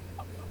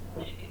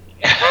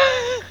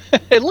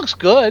 It looks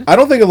good. I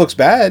don't think it looks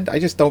bad. I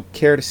just don't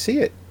care to see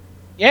it.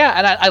 Yeah,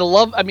 and I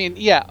love. I mean,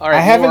 yeah. All right,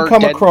 I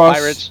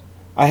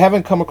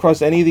haven't come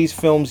across any of these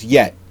films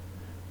yet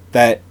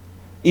that,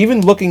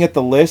 even looking at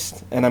the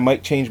list, and I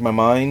might change my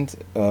mind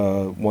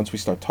once we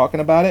start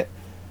talking about it,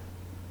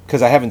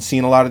 because I haven't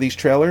seen a lot of these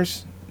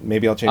trailers.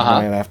 Maybe I'll change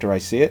my mind after I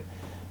see it.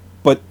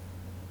 But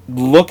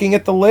looking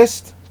at the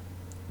list,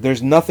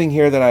 there's nothing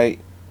here that I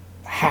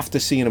have to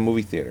see in a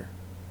movie theater.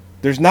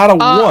 There's not a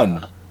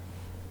one.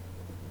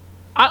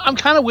 I'm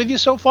kind of with you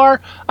so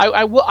far.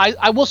 I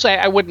will say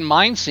I wouldn't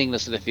mind seeing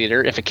this in the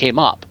theater if it came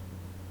up.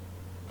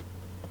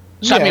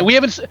 So I mean, we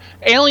haven't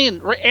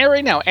Alien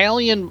right now.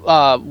 Alien,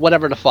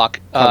 whatever the fuck,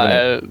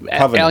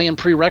 Alien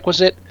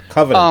Prerequisite,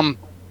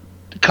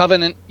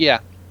 Covenant. Yeah,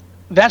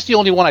 that's the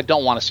only one I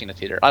don't want to see in the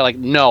theater. I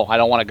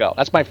don't want to go.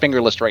 That's my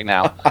finger list right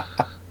now.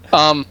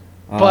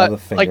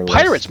 But like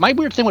Pirates, my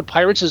weird thing with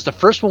Pirates is the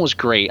first one was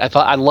great.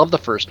 I love the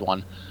first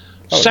one.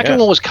 Second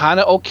one was kind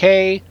of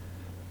okay.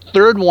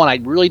 Third one I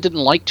really didn't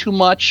like too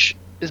much.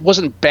 It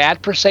wasn't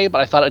bad per se,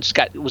 but I thought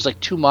it was like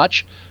too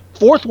much.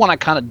 Fourth one I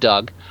kind of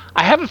dug.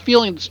 I have a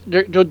feeling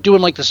they're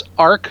doing like this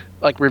arc,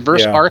 like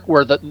reverse arc,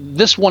 where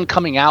this one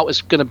coming out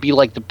is going to be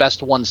like the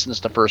best one since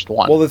the first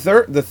one. Well, the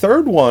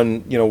third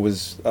one,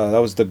 was that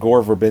was the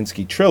Gore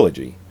Verbinski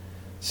trilogy,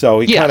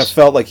 so he kind of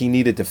felt like he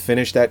needed to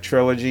finish that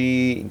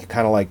trilogy,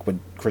 kind of like what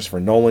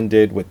Christopher Nolan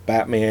did with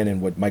Batman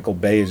and what Michael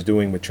Bay is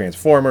doing with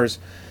Transformers.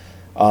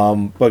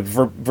 But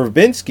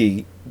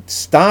Verbinski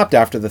stopped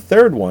after the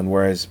third one,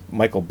 whereas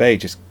Michael Bay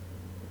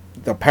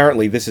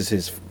apparently this is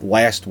his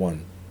last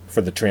one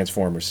for the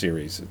Transformers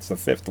series. It's the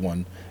fifth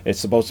one. It's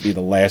supposed to be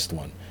the last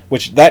one,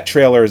 which that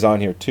trailer is on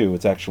here too.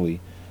 It's actually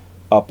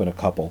up in a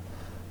couple,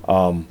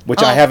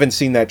 which I haven't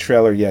seen that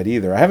trailer yet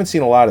either. I haven't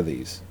seen a lot of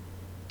these.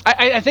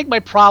 I think my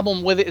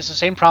problem with it is the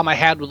same problem I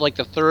had with like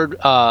the third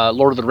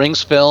Lord of the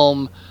Rings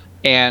film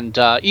and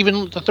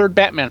even the third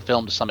Batman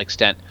film to some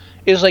extent.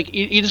 Is like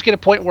you just get a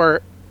point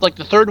where like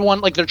the third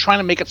one, like they're trying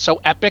to make it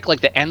so epic, like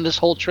to end this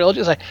whole trilogy.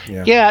 It's like,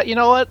 yeah, you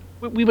know what?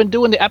 We've been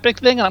doing the epic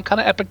thing, and I'm kind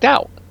of epiced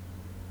out.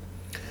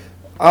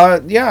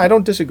 Yeah, I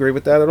don't disagree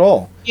with that at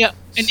all. Yeah,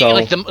 and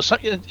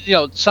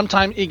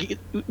sometimes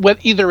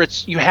either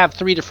it's you have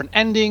 3 different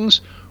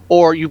endings,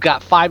 or you've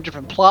got 5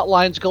 different plot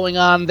lines going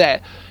on.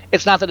 That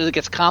it's not that it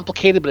gets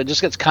complicated, but it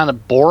just gets kind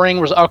of boring.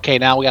 Whereas, okay,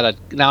 now I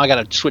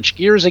gotta switch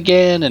gears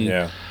again,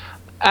 and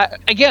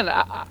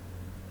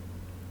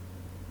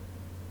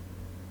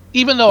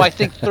even though I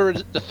think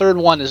the third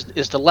one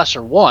is the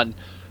lesser one,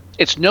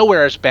 it's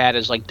nowhere as bad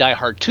as like Die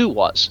Hard 2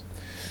 was.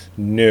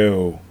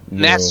 No.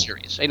 In that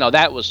series,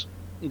 that was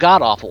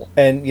god awful.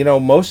 And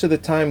most of the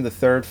time, the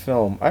third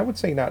film, I would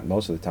say not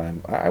most of the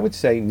time, I would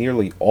say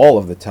nearly all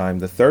of the time,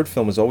 the third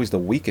film is always the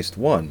weakest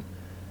one,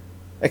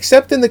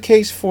 except in the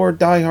case for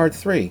Die Hard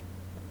 3,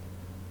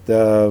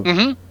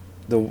 the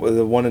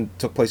one that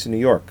took place in New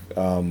York.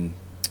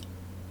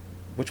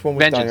 Which one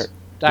was Vengeance.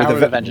 Die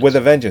Hard? With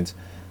a Vengeance.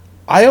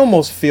 I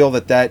almost feel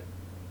that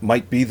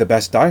might be the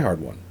best Die Hard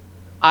one.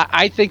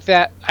 I think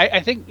that I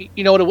think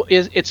you know what it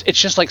is. It's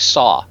just like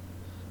Saw.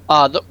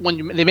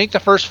 When they make the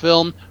first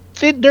film,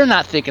 they're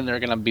not thinking they're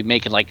going to be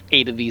making like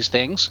 8 of these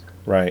things.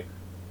 Right.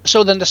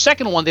 So then the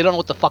second one, they don't know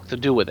what the fuck to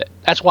do with it.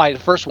 That's why the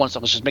first one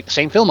was just make the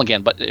same film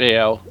again, but at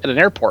an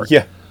airport.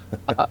 Yeah.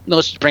 No,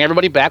 let's just bring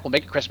everybody back. We'll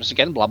make it Christmas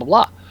again. Blah blah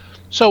blah.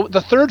 So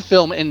the third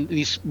film in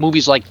these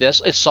movies like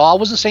this, Saw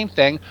was the same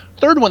thing.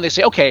 Third one, they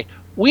say, okay,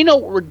 we know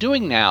what we're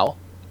doing now.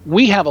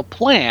 We have a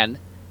plan,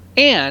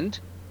 and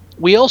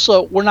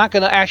we're not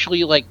going to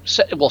actually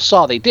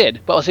Saw they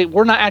did, but I say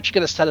we're not actually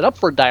going to set it up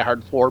for Die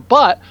Hard 4,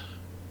 but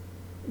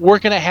we're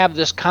going to have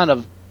this kind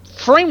of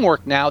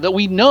framework now that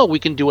we know we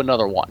can do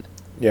another one.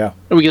 Yeah.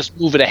 And we just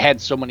move it ahead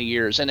so many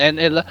years, and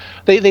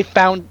they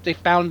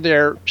found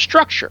their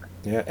structure.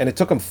 Yeah, and it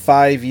took them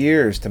 5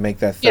 years to make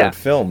that third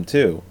film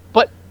too.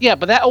 But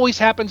that always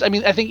happens. I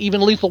mean, I think even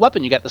Lethal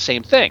Weapon, you got the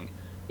same thing.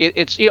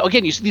 It's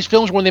again, you see these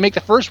films when they make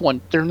the first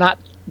one, they're not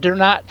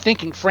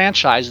thinking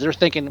franchise. They're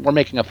thinking we're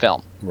making a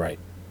film. Right.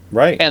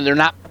 And they're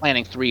not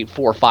planning 3,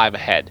 4, 5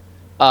 ahead.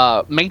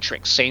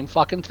 Matrix, same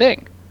fucking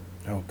thing.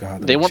 Oh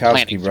God, they weren't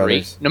planning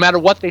brothers. 3. No matter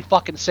what they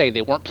fucking say,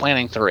 they weren't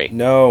planning 3.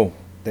 No,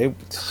 they.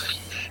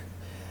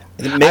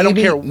 Maybe, I don't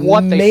care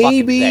what they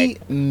fucking say.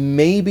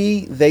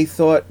 Maybe they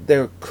thought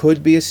there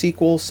could be a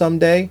sequel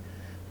someday,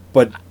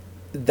 but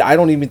I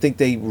don't even think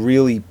they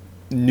really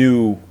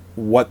knew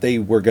what they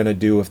were going to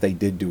do if they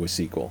did do a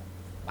sequel.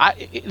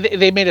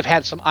 They may have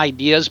had some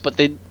ideas, but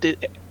they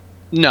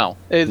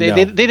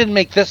didn't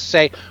make this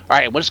say, all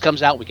right, when this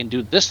comes out, we can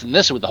do this and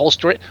this with the whole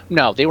story.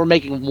 No, they were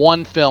making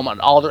one film, and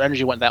all their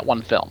energy went in that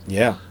one film.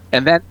 Yeah.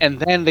 And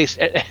then they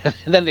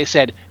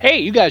said, hey,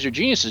 you guys are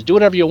geniuses, do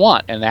whatever you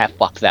want, and that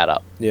fucked that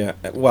up. Yeah.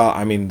 Well,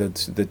 I mean,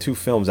 the 2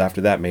 films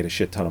after that made a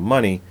shit ton of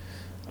money.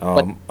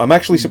 I'm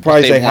actually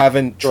surprised they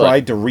haven't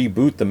tried to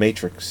reboot the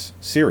Matrix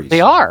series.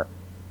 They are.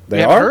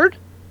 They you are? Heard?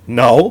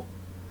 No.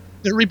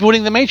 They're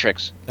rebooting the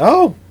Matrix.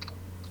 Oh.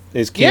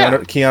 Is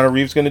Keanu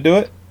Reeves going to do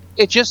it?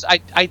 It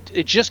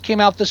just came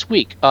out this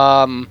week.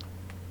 Because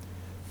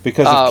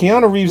if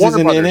Keanu Reeves Warner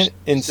isn't Brothers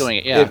in is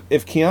doing it,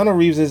 if Keanu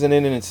Reeves isn't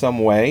in it in some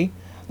way,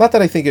 not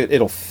that I think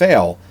it'll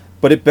fail,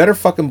 but it better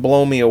fucking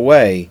blow me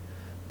away,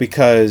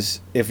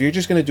 because if you're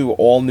just going to do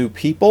all new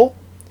people,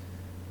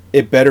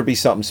 it better be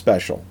something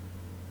special.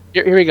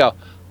 Here we go.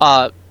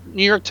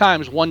 New York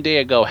Times one day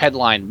ago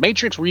headline: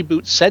 Matrix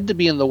reboot said to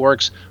be in the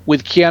works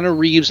with Keanu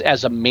Reeves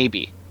as a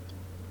maybe.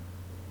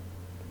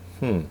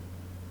 Okay.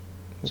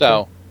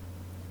 So.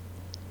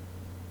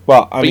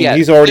 Well, I mean,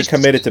 he's already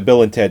committed to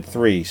Bill and Ted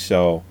 3,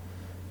 so,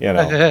 you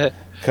know,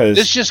 because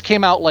this just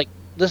came out like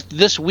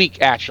this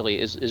week. Actually,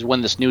 is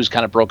when this news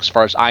kind of broke, as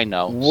far as I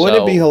know.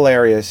 Wouldn't it be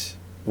hilarious?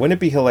 Wouldn't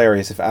it be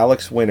hilarious if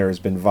Alex Winter has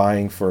been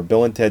vying for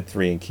Bill and Ted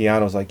 3 and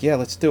Keanu's like, yeah,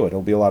 let's do it.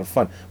 It'll be a lot of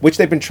fun, which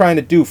they've been trying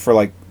to do for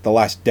like the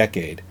last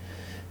decade,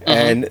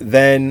 and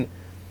then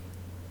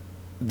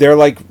they're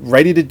like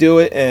ready to do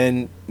it,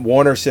 and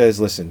Warner says,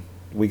 listen,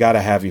 we got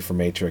to have you for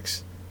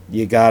Matrix.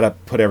 You got to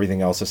put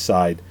everything else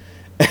aside.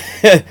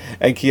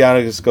 And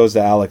Keanu just goes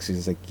to Alex.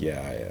 He's like,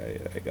 "Yeah,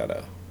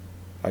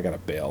 I gotta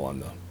bail on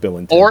the Bill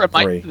and Ted 3."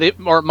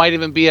 Or it might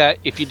even be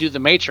if you do the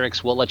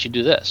Matrix, we'll let you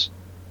do this.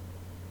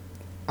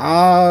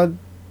 That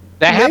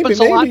happens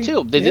a lot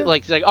too. They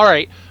like, all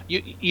right,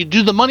 you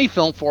do the money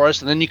film for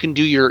us, and then you can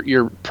do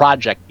your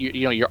project,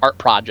 your art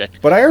project.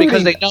 But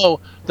because they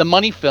know the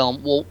money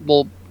film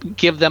will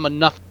give them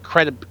enough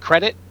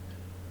credit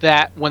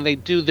that when they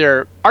do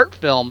their art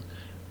film,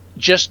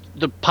 just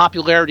the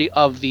popularity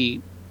of the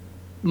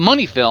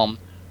money film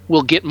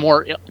will get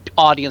more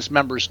audience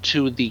members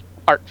to the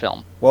art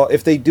film. Well,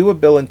 if they do a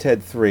Bill and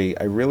Ted 3,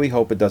 I really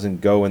hope it doesn't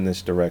go in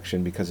this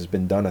direction, because it's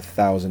been done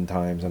 1,000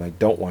 times and I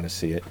don't want to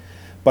see it.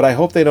 But I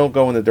hope they don't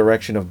go in the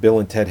direction of Bill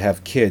and Ted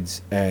have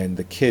kids and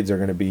the kids are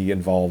going to be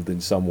involved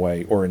in some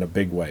way or in a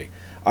big way.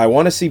 I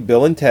want to see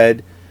Bill and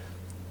Ted,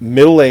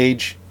 middle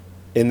age,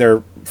 in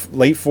their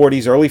late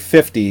 40s, early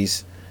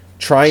 50s,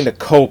 trying to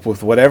cope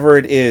with whatever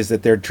it is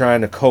that they're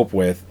trying to cope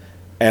with.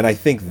 And I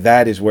think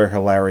that is where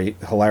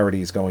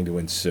hilarity is going to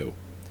ensue.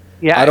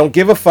 Yeah, I don't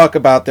give a fuck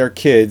about their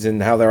kids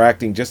and how they're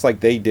acting just like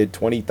they did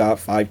 25,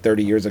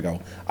 30 years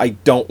ago. I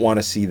don't want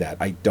to see that.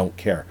 I don't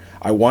care.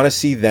 I want to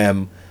see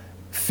them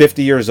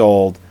 50 years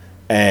old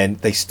and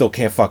they still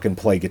can't fucking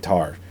play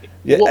guitar.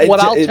 That's what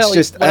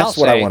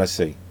I want to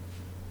see.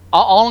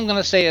 All I'm going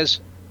to say is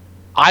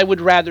I would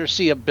rather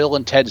see a Bill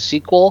and Ted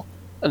sequel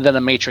than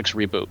a Matrix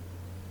reboot.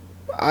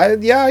 I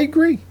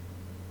agree.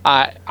 If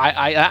I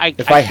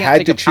can't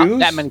had to choose,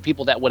 that many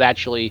people that would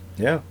actually.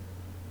 Yeah.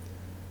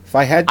 If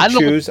I had to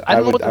choose, I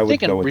don't know what I they're would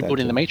thinking go with rebooting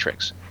that the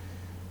Matrix.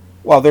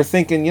 Well, they're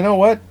thinking, you know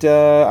what?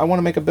 I want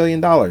to make $1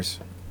 billion.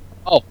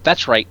 Oh,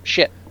 that's right.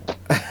 Shit.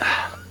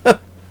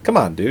 Come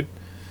on, dude.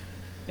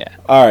 Yeah.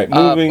 All right.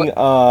 Moving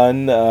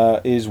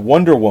on is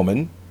Wonder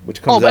Woman,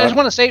 which comes out. I just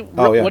want to say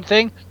one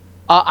thing.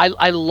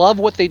 I love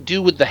what they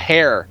do with the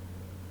hair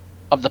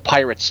of the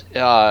pirates,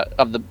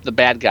 of the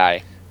bad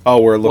guy. Oh,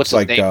 where it looks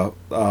like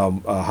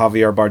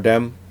Javier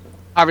Bardem.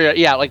 Javier,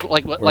 yeah, like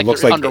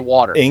looks they're like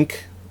underwater.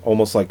 Ink,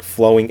 almost like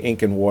flowing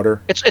ink and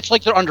water. It's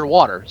like they're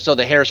underwater, so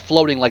the hair is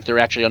floating like they're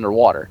actually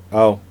underwater.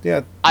 Oh,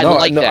 yeah. I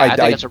like that. I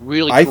think it's a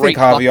really great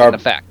fucking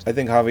effect. I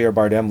think Javier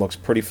Bardem looks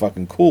pretty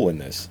fucking cool in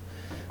this.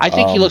 I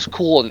think he looks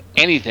cool in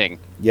anything.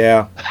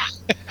 Yeah.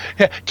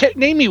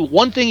 Name me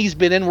one thing he's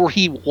been in where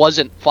he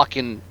wasn't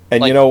fucking.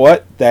 And you know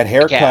what? That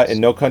haircut in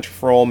No Country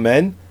for Old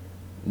Men,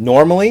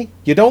 normally,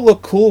 you don't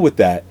look cool with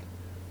that.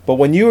 But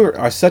when you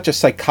are such a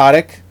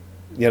psychotic,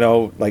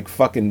 like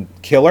fucking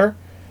killer,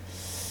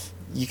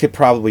 you could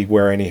probably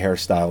wear any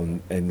hairstyle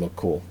and look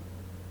cool.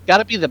 Got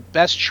to be the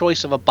best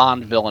choice of a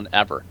Bond villain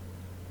ever.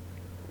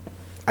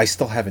 I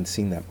still haven't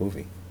seen that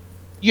movie.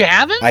 You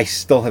haven't? I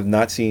still have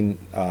not seen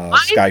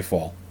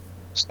Skyfall.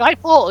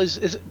 Skyfall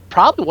is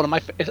probably one of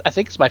my. I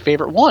think it's my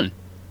favorite one.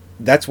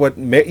 That's what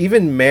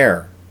even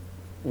Mare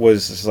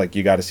was just like.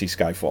 You got to see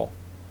Skyfall.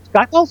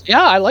 Skyfall?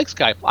 Yeah, I like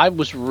Skyfall. I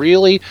was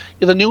really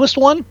the newest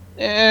one.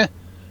 It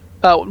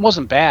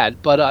wasn't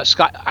bad, but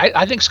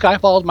I think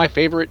Skyfall is my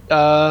favorite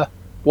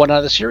one out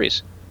of the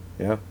series.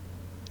 Yeah.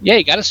 Yeah,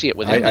 you got to see it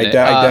with him. I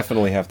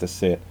definitely have to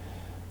see it.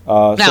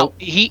 Now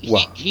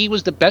he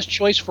was the best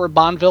choice for a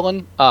Bond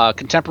villain,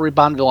 contemporary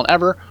Bond villain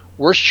ever.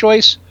 Worst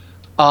choice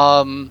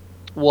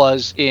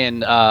was in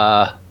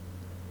Die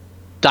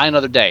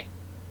Another Day.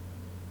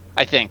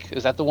 I think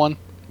is that the one?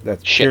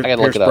 That's shit. I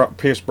gotta look it up.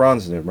 Pierce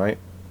Brosnan, right?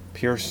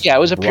 Pierce. Yeah, it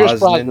was a Pierce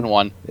Brosnan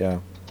one. Yeah.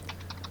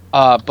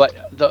 But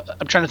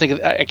I'm trying to think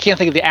of. I can't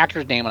think of the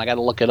actor's name, and I got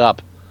to look it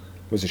up.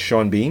 Was it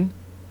Sean Bean?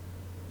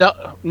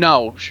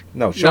 No.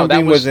 Sean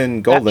Bean was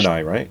in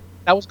GoldenEye, right?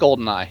 That was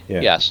GoldenEye.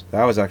 Yeah. Yes.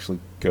 That was actually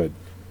good.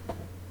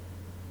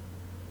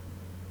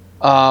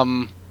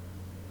 God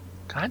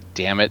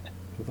damn it!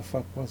 Who the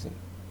fuck was it?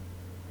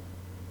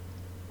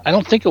 I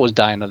don't think it was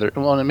Die Another.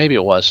 Well, maybe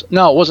it was.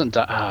 No, it wasn't.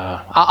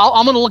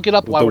 I'm going to look it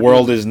up. The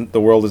world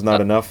is not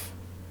enough.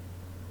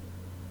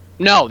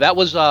 No, that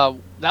was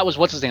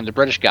what's his name, the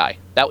British guy.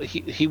 That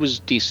he was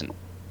decent.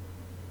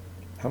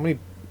 How many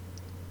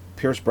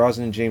Pierce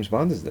Brosnan and James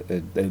Bond is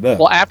that?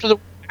 Well, after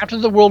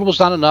the world was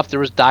not enough, there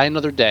was Die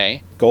Another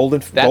Day.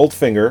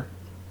 Goldfinger.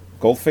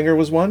 Goldfinger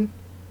was one.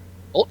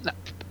 Oh,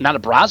 not a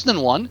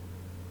Brosnan one.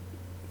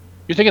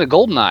 You're thinking of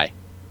GoldenEye.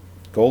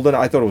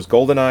 I thought it was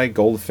GoldenEye,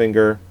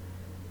 Goldfinger.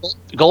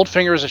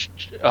 Goldfinger is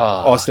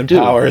Austin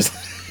Powers.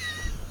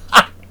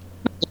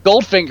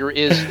 Goldfinger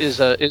is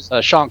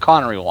a Sean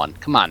Connery one.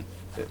 Come on.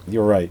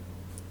 You're right.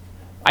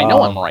 I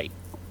know I'm right.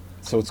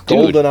 So it's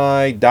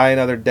GoldenEye, Die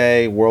Another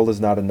Day, World Is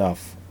Not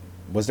Enough.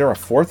 Was there a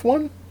fourth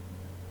one?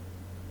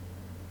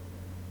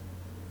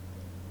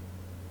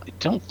 I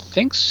don't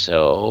think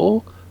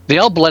so. They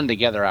all blend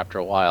together after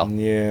a while.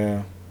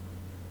 Yeah.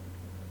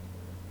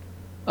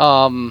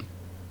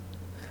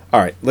 All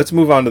right, let's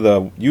move on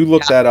to you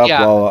look that up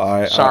while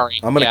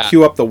I'm going to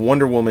queue up the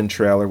Wonder Woman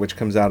trailer, which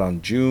comes out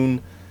on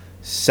June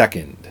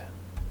 2nd.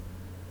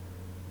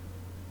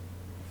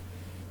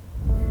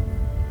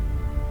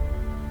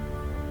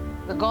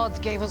 The gods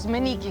gave us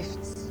many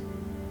gifts.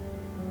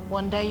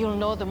 One day you'll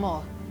know them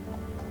all.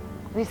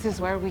 This is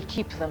where we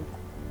keep them.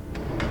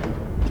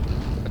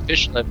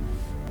 Fishlet.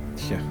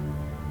 Yeah.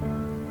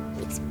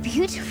 It's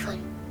beautiful.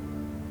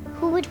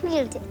 Who would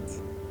wield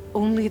it?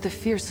 Only the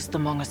fiercest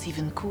among us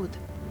even could.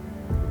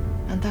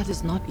 And that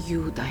is not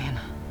you,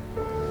 Diana.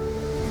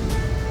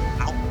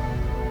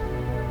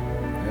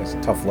 That's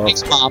tough love.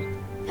 Thanks, Mom.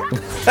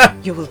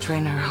 You will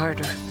train her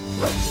harder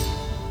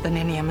than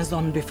any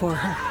Amazon before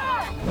her.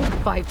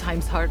 5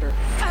 times harder.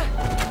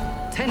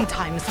 10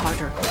 times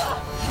harder.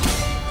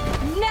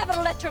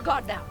 Never let your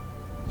guard down.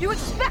 You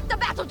expect the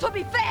battle to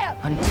be fair.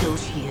 Until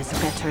she is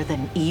better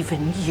than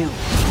even you.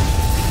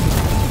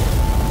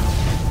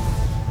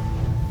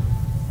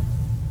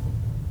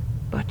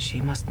 But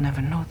she must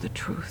never know the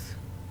truth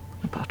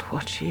about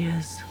what she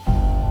is.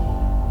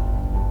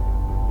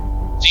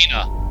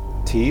 Xena.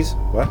 Tease?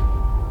 What?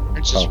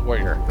 Princess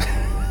Warrior.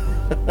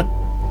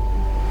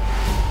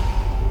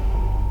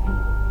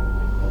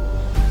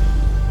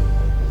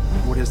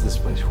 What is this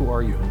place? Who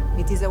are you?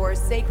 It is our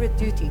sacred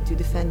duty to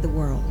defend the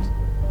world.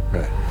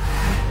 Right.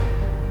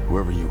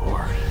 Whoever you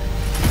are.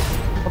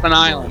 From an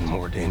island.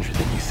 More danger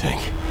than you think.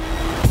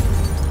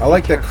 I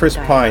like that Chris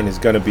Pine is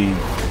going to be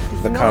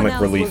the comic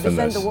relief in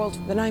this. The world,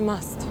 then I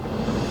must.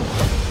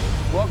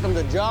 Welcome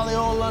to jolly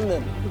old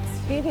London. It's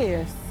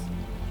hideous.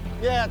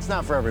 Yeah, it's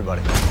not for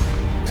everybody.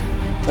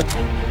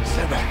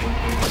 Step back.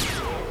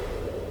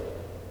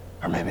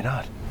 Or maybe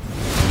not.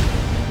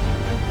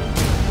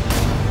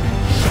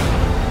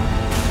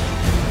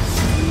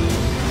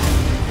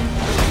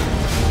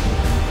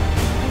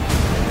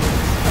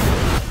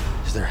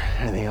 Is there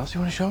anything else you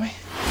want to show me?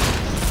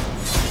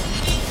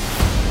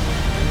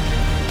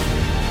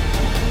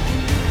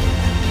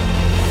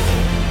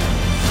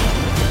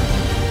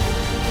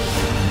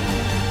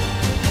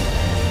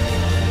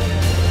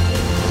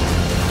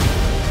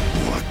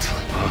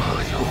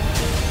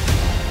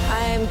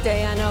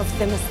 Diana of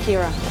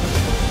Themyscira,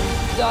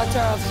 daughter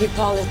of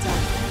Hippolyta.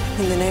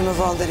 In the name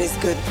of all that is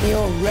good,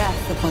 your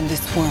wrath upon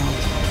this world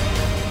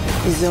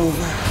is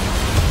over.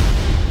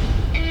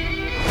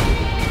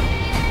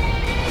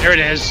 There it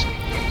is.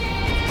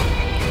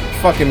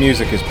 Fucking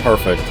music is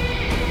perfect.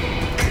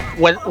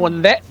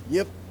 When that.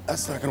 Yep,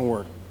 that's not gonna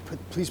work.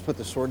 Please put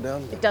the sword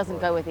down. It doesn't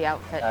go with the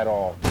outfit at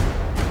all.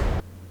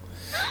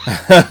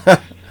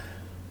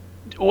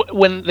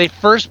 When they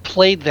first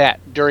played that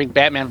during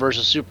Batman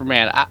vs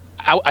Superman,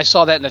 I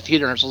saw that in the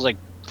theater and I was like,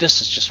 this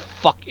is just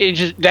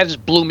that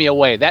just blew me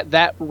away.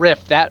 That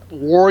riff, that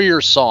warrior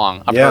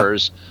song of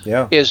hers,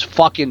 is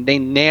fucking. They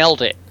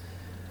nailed it.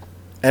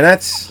 And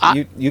that's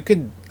you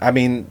could. I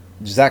mean,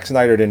 Zack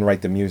Snyder didn't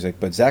write the music,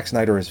 but Zack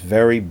Snyder is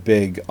very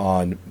big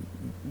on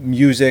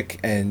music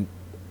and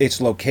its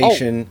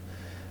location.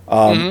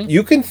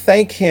 You can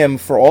thank him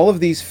for all of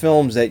these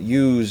films that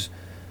use,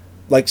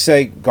 like,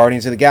 say,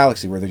 Guardians of the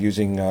Galaxy, where they're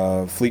using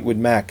Fleetwood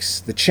Mac's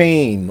The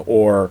Chain,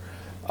 or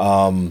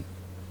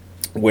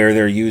where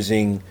they're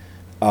using,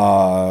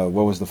 what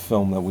was the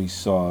film that we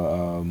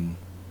saw?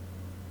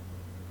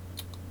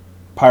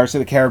 Pirates of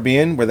the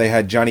Caribbean, where they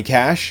had Johnny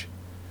Cash,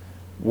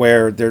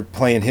 where they're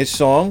playing his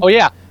song. Oh,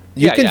 yeah.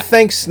 You can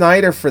thank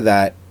Snyder for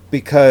that,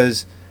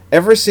 because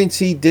ever since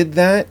he did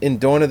that in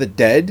Dawn of the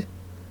Dead,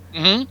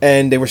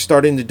 and they were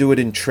starting to do it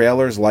in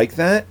trailers like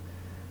that,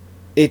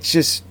 it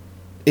just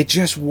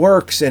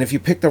works. And if you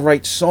pick the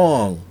right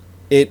song,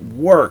 it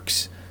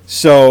works.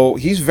 So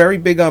he's very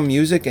big on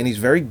music, and he's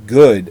very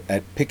good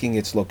at picking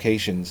its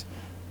locations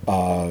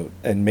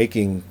and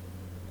making,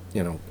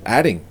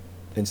 adding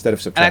instead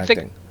of subtracting.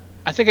 And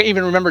I think I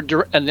even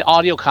remember in the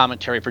audio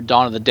commentary for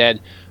Dawn of the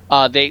Dead,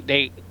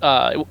 they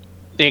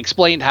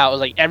explained how it was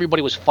like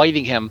everybody was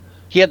fighting him.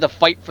 He had to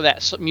fight for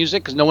that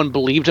music because no one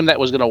believed him that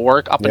was going to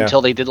work up until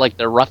they did like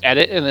the rough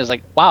edit, and it's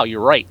like, wow, you're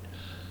right.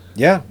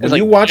 Yeah, when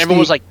you watch, everyone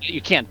was like,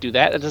 you can't do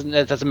that.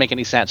 It doesn't make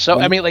any sense.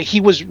 So I mean, like,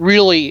 he was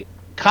really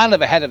kind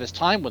of ahead of his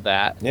time with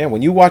that. Yeah,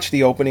 when you watch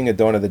the opening of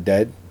Dawn of the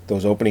Dead,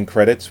 those opening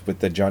credits with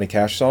the Johnny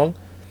Cash song,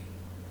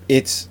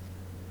 it's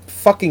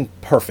fucking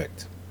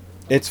perfect.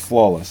 It's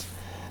flawless.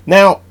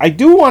 Now, I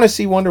do want to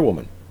see Wonder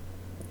Woman.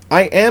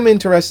 I am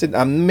interested.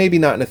 I'm maybe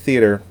not in a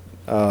theater,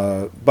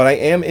 but I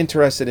am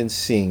interested in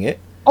seeing it.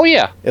 Oh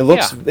yeah, it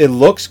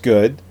looks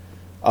good.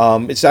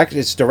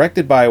 It's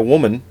directed by a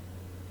woman.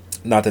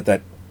 Not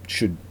that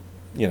should,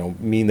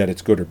 mean that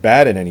it's good or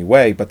bad in any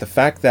way, but the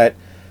fact that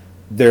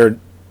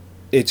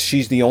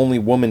she's the only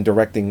woman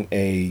directing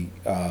a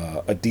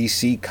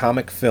DC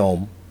comic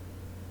film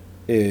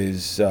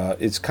is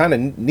kind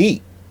of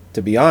neat,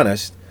 to be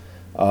honest.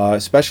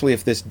 Especially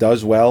if this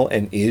does well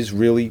and is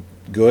really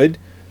good.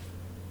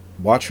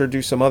 Watch her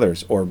do some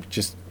others, or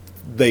just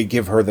they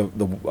give her the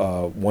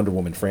Wonder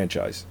Woman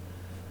franchise.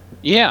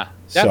 Yeah,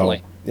 definitely.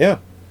 So, yeah.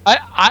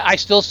 I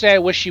still say I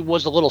wish she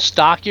was a little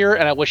stockier,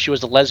 and I wish she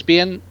was a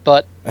lesbian,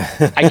 but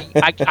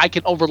I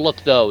can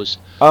overlook those.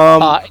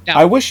 Now,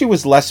 I wish she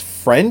was less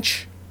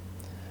French,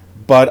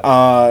 but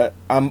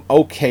I'm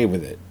okay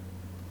with it.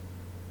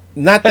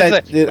 Not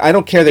that I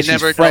don't care that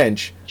she's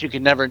French. You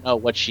can never know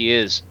what she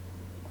is.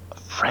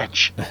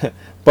 French.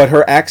 But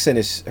her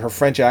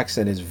French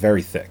accent is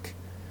very thick.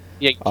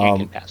 Yeah, you can't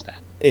get past that.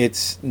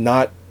 It's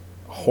not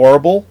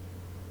horrible,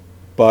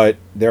 but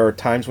there are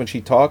times when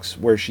she talks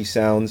where she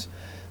sounds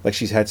like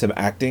she's had some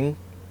acting,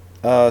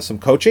 some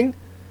coaching,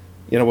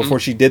 before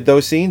she did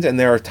those scenes. And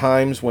there are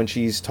times when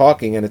she's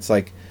talking and it's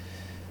like,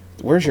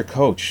 where's your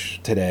coach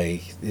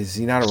today? Is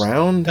he not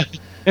around?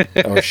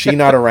 Or is she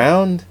not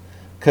around?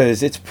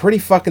 Because it's pretty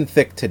fucking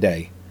thick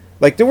today.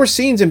 Like, there were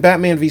scenes in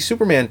Batman v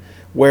Superman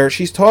where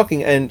she's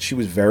talking and she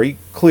was very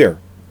clear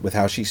with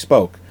how she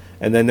spoke.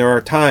 And then there are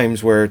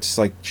times where it's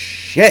like,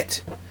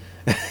 shit,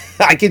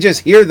 I could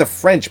just hear the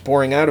French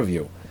pouring out of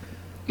you.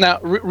 Now,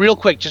 real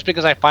quick, just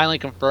because I finally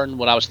confirmed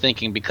what I was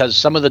thinking, because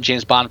some of the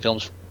James Bond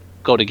films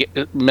go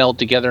to meld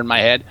together in my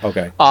head.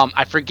 Okay.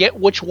 I forget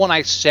which one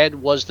I said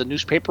was the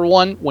newspaper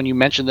one when you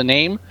mentioned the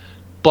name,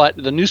 but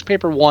the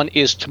newspaper one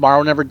is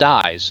Tomorrow Never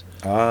Dies.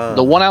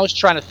 The one I was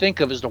trying to think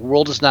of is The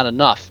World Is Not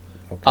Enough.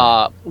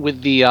 Okay.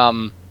 With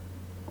the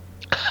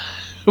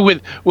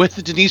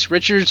with Denise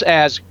Richards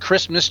as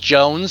Christmas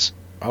Jones.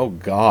 Oh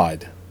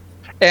God!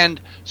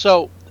 And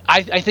so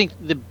I think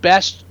the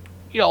best,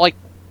 like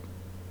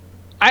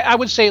I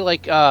would say,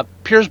 like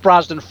Pierce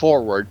Brosnan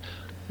forward,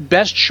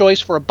 best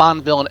choice for a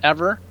Bond villain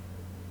ever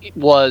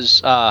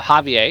was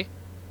Javier.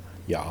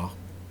 Yeah.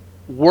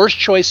 Worst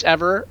choice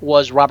ever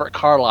was Robert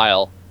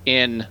Carlyle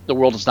in The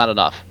World Is Not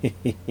Enough.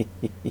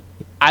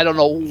 I don't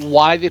know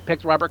why they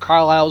picked Robert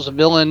Carlyle as a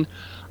villain.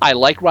 I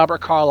like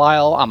Robert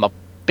Carlyle. I'm a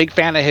big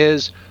fan of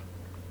his.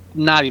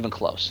 Not even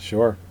close.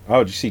 Sure.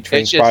 Oh, did you see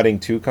Trainspotting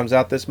 2 comes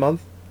out this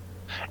month?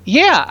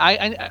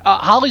 Yeah,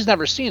 Holly's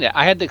never seen it.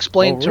 I had to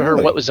explain to her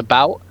what it was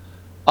about.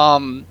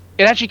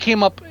 It actually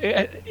came up.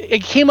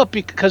 It came up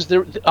because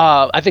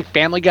I think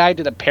Family Guy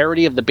did a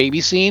parody of the baby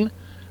scene,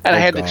 and I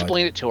had to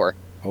explain it to her.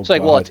 It's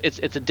like, well, it's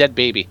a dead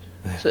baby.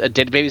 So a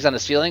dead baby's on the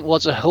ceiling. Well,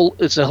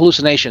 it's a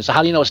hallucination. So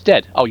how do you know it's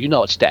dead? Oh, you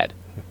know it's dead.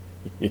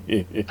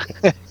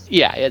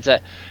 Yeah,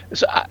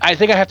 So I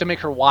think I have to make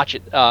her watch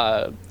it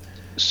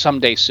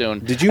someday soon.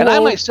 Did you? And I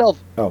myself.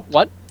 Oh,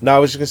 what? No, I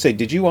was just gonna say,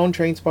 did you own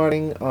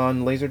Trainspotting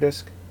on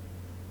Laserdisc?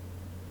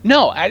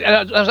 No,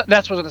 that's what I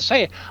was going to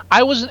say.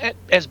 I wasn't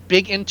as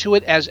big into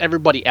it as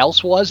everybody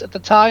else was at the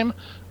time.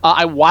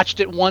 I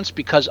watched it once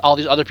because all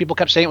these other people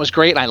kept saying it was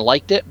great, and I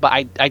liked it, but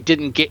I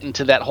didn't get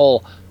into that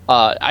whole.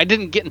 I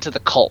didn't get into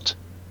the cult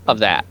of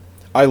that.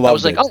 I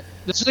was like, oh,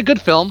 this is a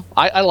good film.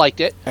 I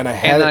liked it, and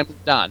I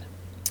moved on.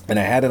 And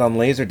I had it on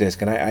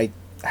Laserdisc, and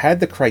had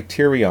the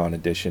Criterion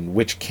edition,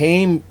 which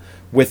came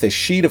with a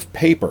sheet of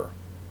paper.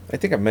 I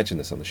think I've mentioned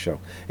this on the show.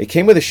 It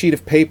came with a sheet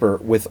of paper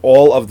with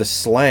all of the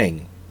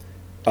slang,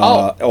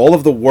 all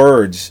of the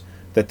words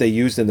that they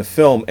used in the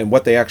film and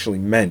what they actually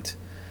meant.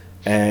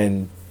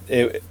 And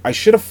I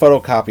should have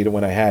photocopied it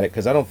when I had it,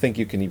 because I don't think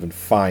you can even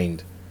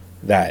find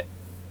that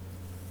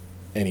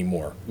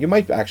anymore. You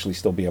might actually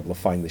still be able to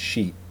find the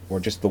sheet or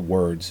just the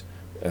words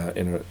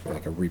in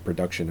a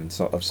reproduction of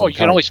some kind. You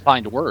can always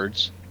find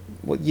words.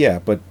 Well, yeah,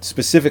 but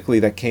specifically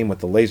that came with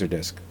the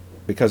Laserdisc,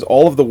 because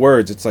all of the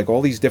words, it's like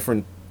all these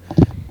different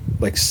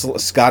like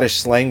Scottish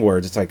slang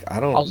words. It's like, I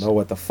don't know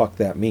what the fuck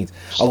that means.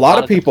 A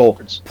lot of people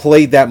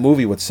played that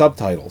movie with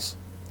subtitles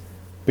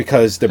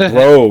because the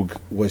brogue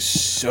was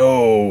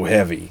so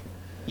heavy.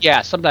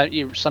 Yeah,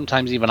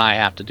 sometimes even I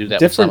have to do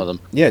that with some of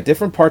them. Yeah,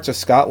 different parts of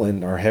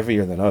Scotland are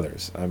heavier than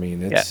others. I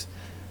mean, it's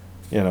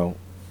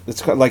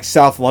it's like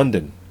South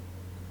London.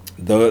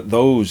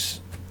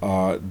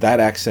 That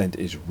accent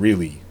is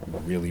really,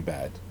 really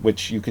bad.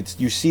 Which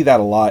you see that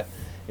a lot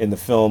in the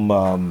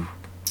film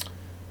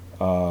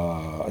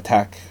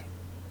Attack.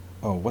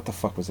 Oh, what the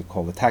fuck was it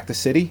called? Attack the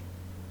City?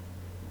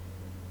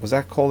 Was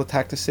that called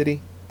Attack the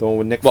City? The one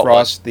with Nick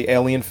Frost, the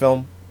alien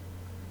film?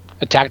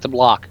 Attack the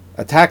Block.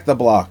 Attack the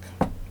Block.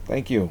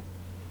 Thank you.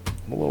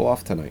 I'm a little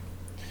off tonight.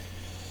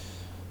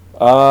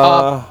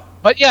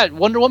 But yeah,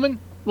 Wonder Woman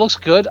looks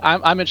good.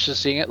 I'm interested in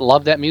seeing it.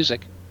 Love that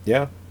music.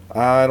 Yeah.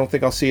 I don't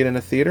think I'll see it in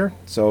a theater,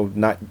 so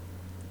not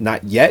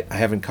yet. I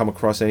haven't come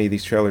across any of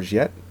these trailers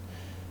yet.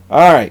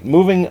 All right,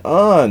 moving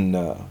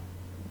on.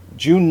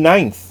 June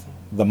 9th,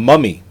 The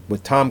Mummy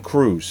with Tom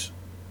Cruise.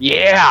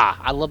 Yeah,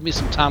 I love me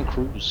some Tom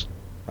Cruise.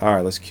 All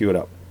right, let's cue it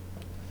up.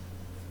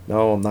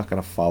 No, I'm not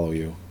going to follow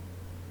you.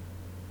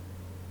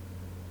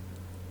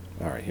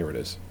 All right, here it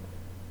is.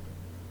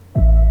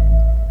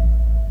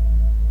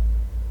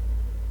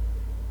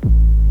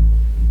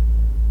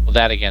 Well,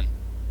 that again.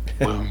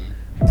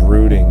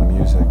 Brooding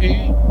music.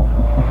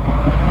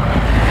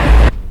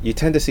 You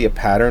tend to see a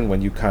pattern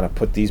when you kind of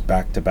put these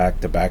back to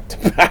back to back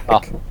to back.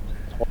 Oh,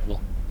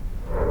 horrible.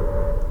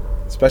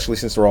 Especially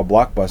since they're all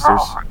blockbusters.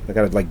 They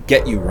gotta like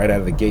get you right out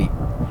of the gate.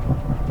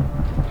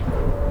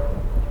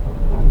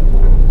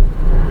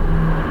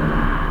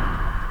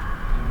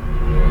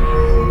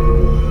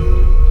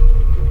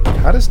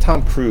 How does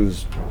Tom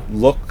Cruise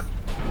look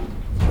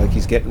like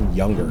he's getting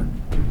younger?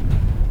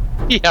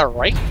 Yeah,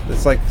 right?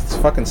 It's like it's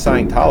fucking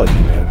Scientology,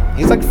 man.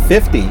 He's like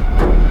 50,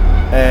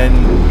 and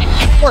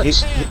he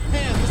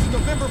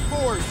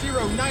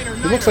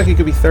looks like he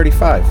could be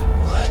 35.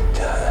 What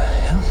the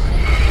hell?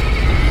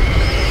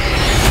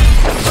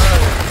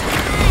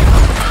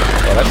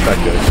 Oh, that's not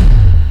good.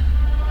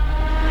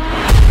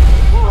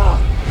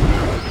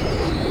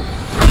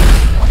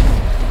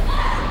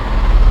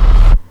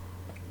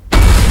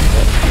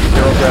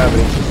 Zero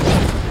gravity.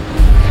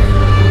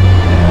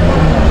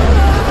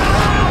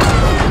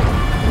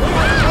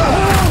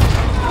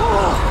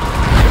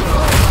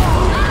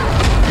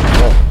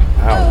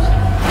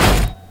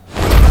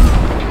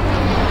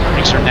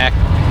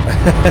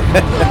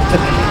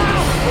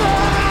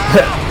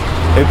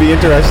 It'd be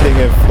interesting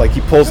if, like,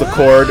 he pulls the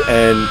cord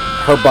and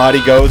her body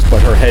goes,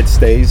 but her head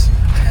stays.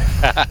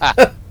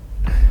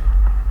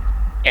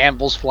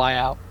 Anvils fly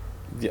out.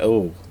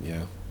 Oh,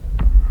 yeah.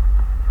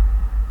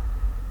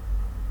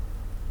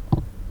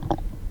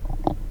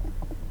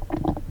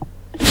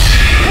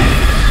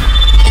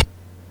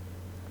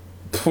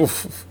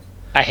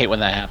 I hate when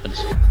that happens.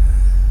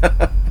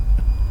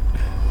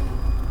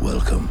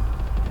 Welcome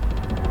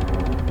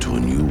to a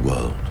new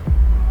world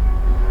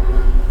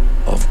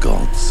of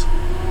gods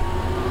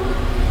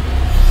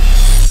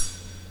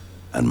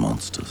and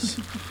monsters.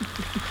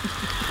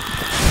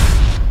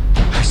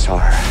 I saw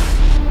her.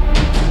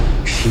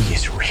 She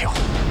is real.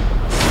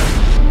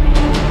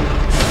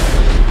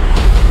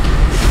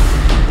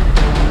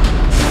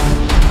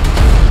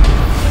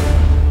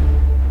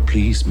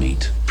 Please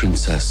meet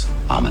Princess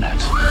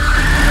Amunet.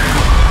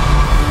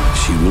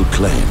 She will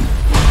claim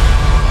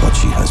what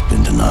she has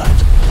been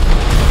denied.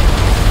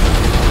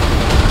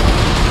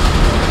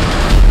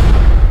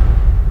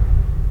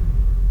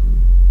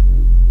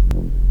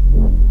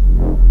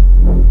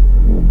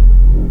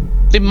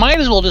 They might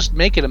as well just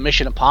make it a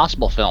Mission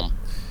Impossible film.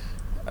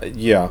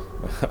 Yeah.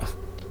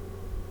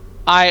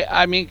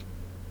 I mean,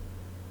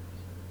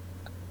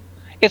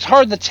 it's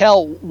hard to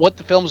tell what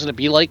the film's going to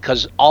be like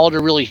because all they're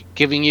really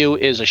giving you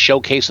is a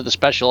showcase of the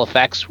special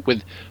effects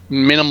with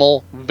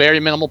minimal,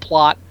 very minimal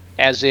plot,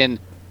 as in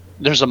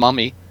there's a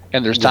mummy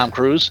and there's Tom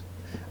Cruise.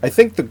 I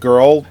think the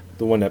girl,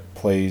 the one that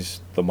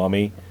plays the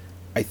mummy,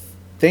 I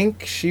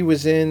think she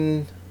was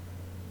in...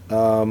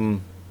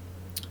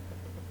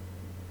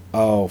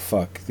 Oh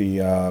fuck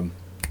the I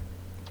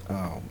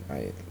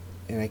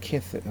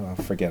can't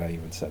forget I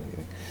even said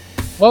anything.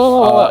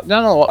 Whoa.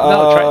 No,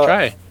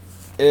 try.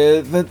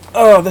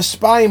 The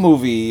spy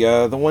movie,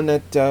 the one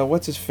that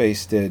what's his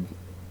face did.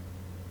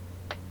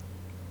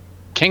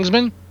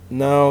 Kingsman?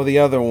 No, the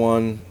other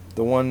one,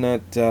 the one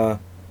that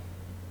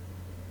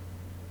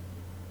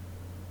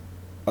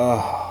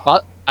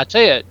I I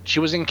tell you, she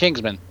was in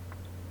Kingsman,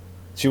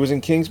 She was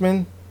in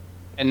Kingsman?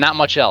 and not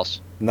much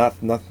else.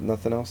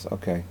 Nothing else?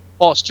 Okay.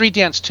 Well, Street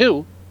Dance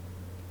 2,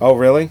 Oh,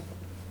 really?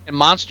 and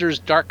Monsters: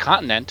 Dark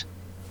Continent,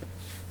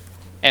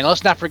 and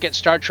let's not forget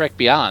Star Trek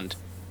Beyond.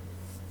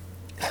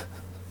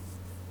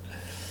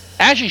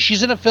 Actually,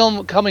 she's in a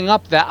film coming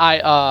up that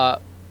I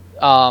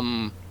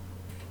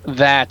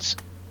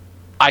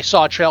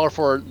saw a trailer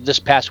for this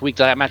past week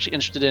that I'm actually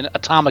interested in.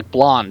 Atomic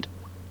Blonde.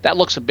 That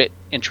looks a bit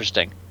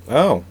interesting.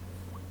 Oh.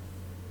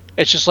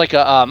 It's just like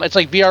it's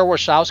like VR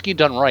Warshawski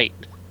done right.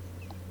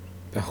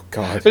 Oh,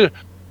 God.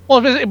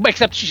 Well,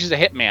 except she's a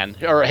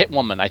hitman or a hit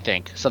woman, I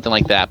think, something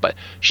like that. But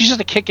she's just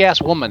a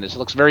kick-ass woman. It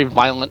looks very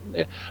violent.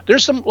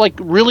 There's some like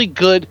really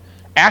good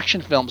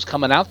action films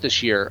coming out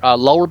this year,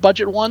 lower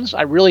budget ones.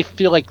 I really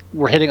feel like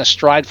we're hitting a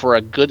stride for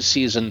a good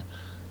season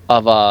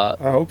of I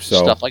hope so.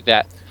 stuff like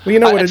that. Well, you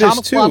know what it is,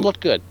 Atomic too? Blonde looked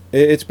good.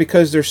 It's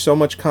because there's so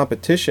much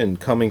competition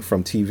coming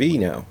from TV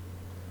now.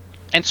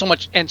 And so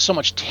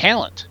much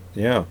talent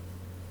Yeah.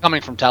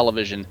 coming from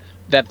television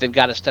that they've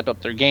got to step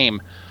up their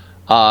game.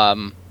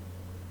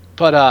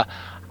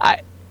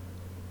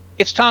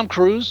 It's Tom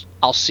Cruise.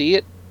 I'll see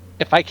it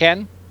if I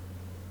can,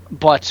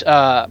 but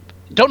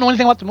don't know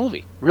anything about the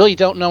movie. Really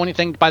don't know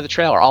anything by the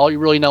trailer. All you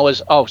really know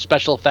is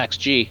special effects.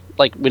 Gee,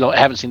 like we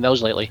haven't seen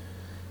those lately.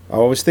 I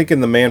was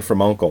thinking The Man from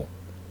U.N.C.L.E.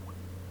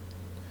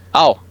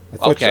 Oh,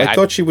 I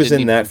thought she was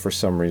in that for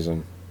some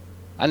reason.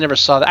 I never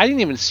saw that. I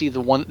didn't even see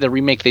the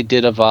remake they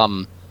did of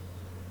the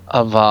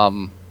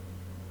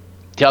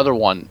other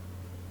one,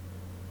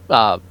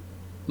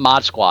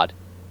 Mod Squad.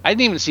 I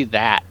didn't even see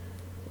that.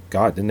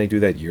 God, didn't they do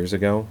that years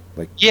ago?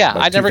 Yeah,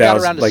 I never got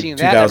around to seeing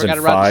that. I never got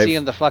around to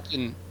seeing the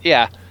fucking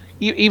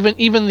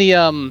even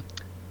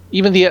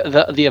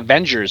the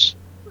Avengers.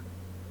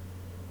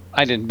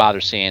 I didn't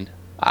bother seeing.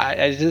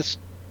 I just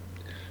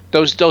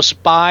those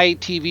spy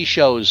TV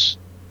shows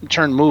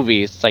turn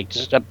movies. It's like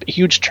just a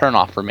huge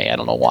turnoff for me. I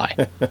don't know why.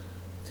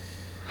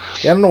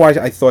 Yeah, I don't know why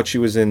I thought she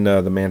was in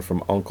The Man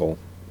from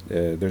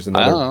U.N.C.L.E. There's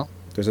another. I don't know.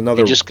 There's another.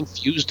 You're just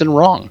confused and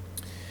wrong.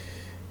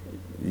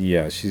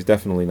 Yeah, she's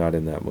definitely not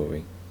in that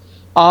movie.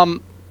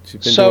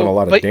 She's been So, doing a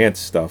lot of but- dance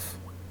stuff.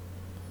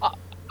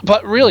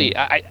 But really,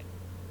 I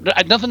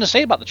had nothing to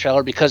say about the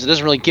trailer because it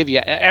doesn't really give you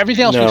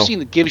everything else No. we've seen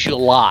that gives you a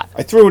lot.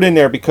 I threw it in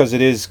there because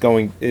it is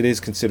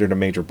considered a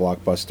major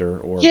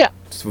blockbuster, or Yeah.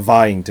 it's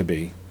vying to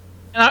be.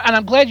 And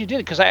I'm glad you did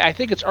it because I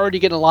think it's already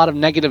getting a lot of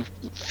negative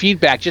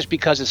feedback just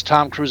because it's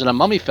Tom Cruise in a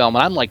mummy film,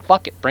 and I'm like,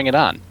 fuck it, bring it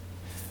on.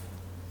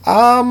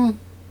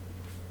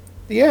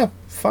 Yeah,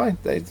 fine.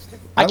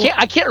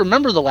 I can't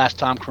remember the last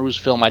Tom Cruise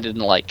film I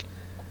didn't like.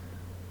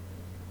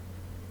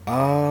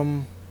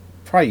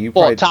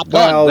 Probably Top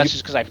Gun. well, That's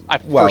just because I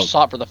well- first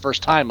saw it for the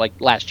first time like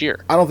last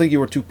year. I don't think you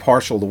were too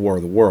partial to War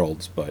of the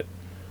Worlds, but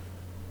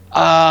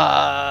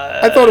I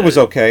I thought it was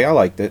okay. I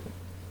liked it.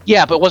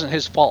 Yeah, but it wasn't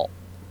his fault.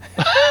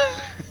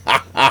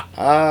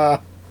 I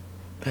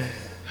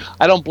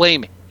don't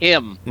blame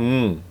him.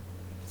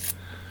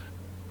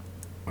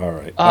 All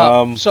right.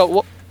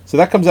 So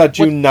that comes out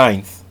June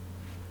 9th.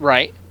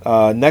 Right.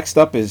 Next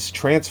up is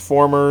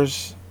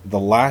Transformers: The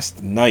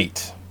Last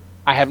Night.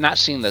 I have not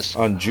seen this.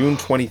 On June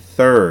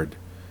 23rd.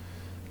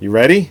 You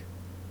ready?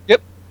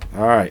 Yep.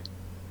 All right.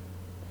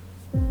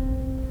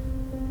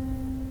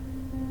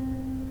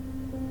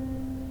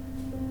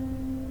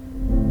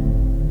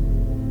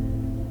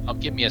 Oh,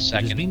 give me a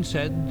second. It has been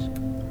said.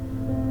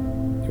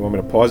 You want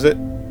me to pause it?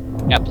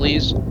 Yeah,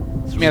 please.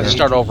 We have to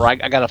start over. I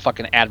got a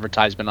fucking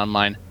advertisement on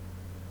mine.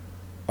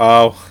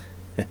 Oh.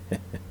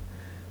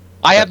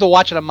 I have to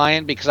watch it on my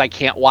end because I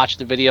can't watch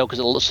the video because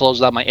it slows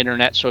down my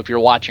internet. So if you're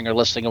watching or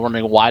listening and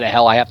wondering why the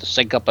hell I have to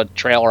sync up a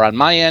trailer on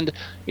my end,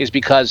 is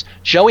because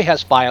Joey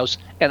has FiOS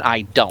and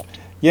I don't.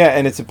 Yeah,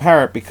 and it's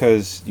apparent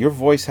because your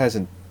voice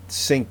hasn't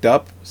synced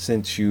up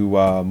since you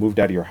moved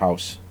out of your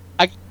house.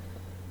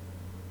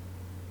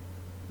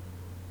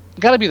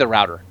 Got to be the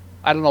router.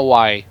 I don't know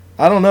why.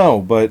 I don't know,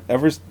 but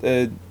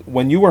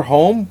when you were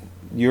home,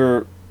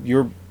 your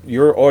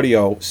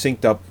audio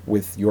synced up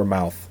with your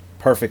mouth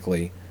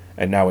perfectly,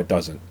 and now it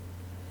doesn't.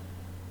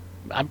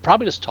 I'm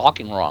probably just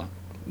talking wrong.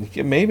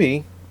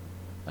 Maybe,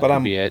 but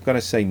I'm be it. going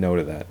to say no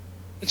to that.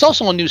 It's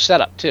also a new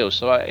setup too,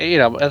 so I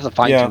have to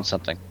fine-tune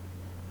something.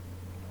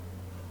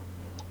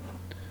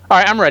 All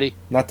right, I'm ready.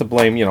 Not to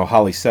blame,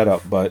 Holly's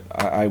setup, but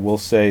I will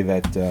say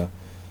that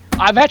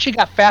I've actually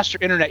got faster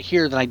internet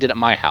here than I did at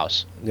my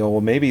house.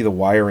 well, maybe the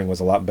wiring was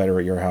a lot better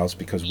at your house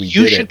because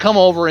You should come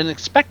over and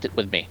inspect it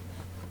with me.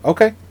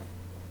 Okay.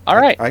 All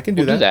right. I can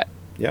do We'll that.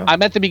 Yeah.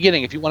 I'm at the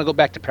beginning if you want to go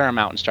back to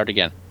Paramount and start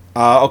again.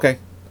 Okay.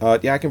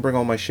 Yeah, I can bring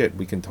all my shit.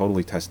 We can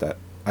totally test that.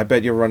 I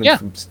bet you're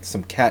running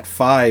some Cat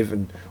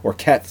 5 or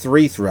Cat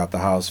 3 throughout the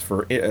house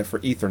for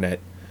Ethernet.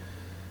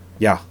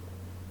 Yeah.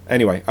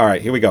 Anyway, all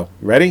right, here we go.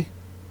 Ready?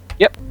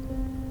 Yep.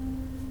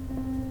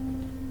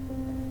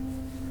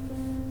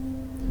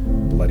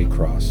 Bloody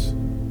Cross.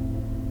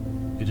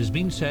 It has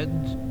been said.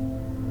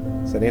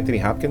 Is that Anthony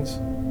Hopkins?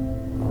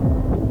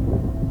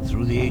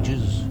 Through the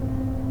ages.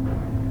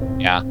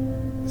 Yeah.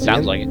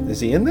 Sounds like it. Is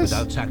he in this?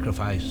 Without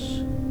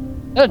sacrifice.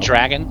 A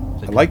dragon.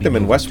 I like them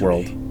in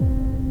Westworld.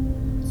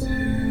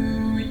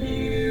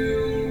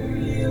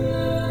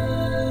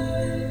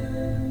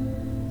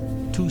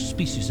 Two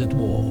species at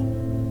war.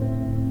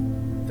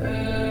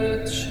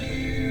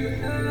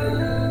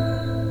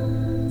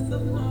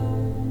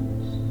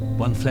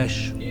 One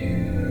flesh.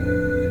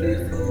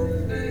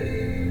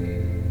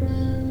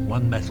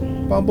 One metal.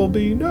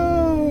 Bumblebee,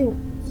 no!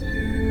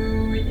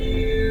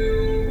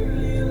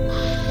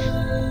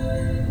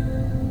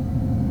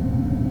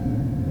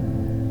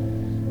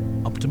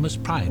 Optimus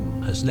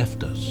Prime has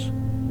left us.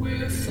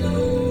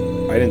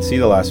 I didn't see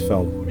the last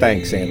film.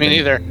 Thanks, Anthony. Me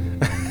neither.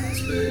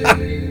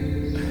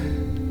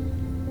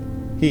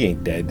 He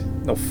ain't dead.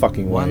 No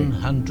fucking way.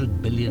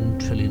 100 billion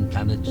trillion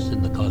planets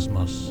in the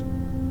cosmos.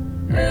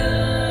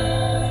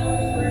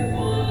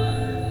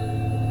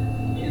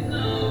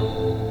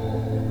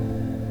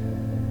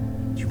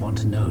 You want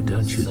to know,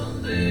 don't you?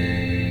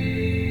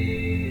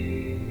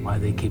 Why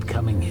they keep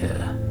coming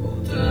here.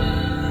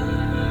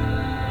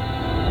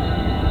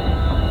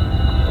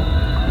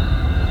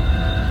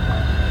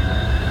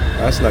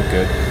 That's not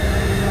good.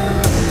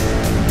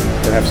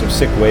 Gonna have some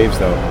sick waves,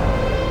 though.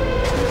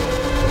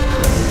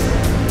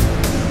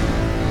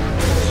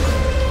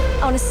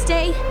 I want to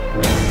stay,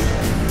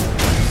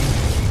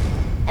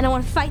 and I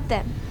want to fight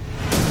them.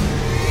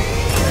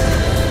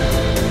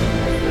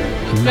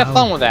 Have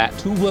fun with that.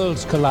 Two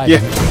worlds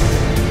colliding. Yeah.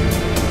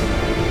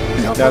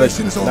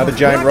 Not a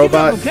giant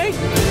robot. Okay?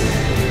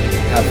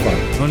 Have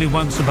fun. Only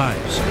one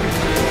survives.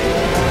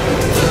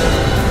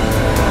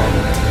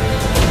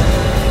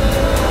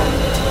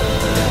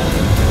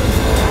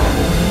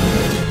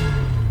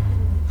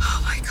 Oh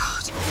my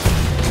God.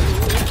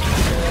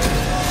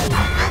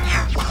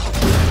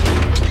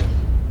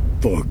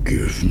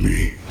 Forgive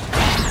me.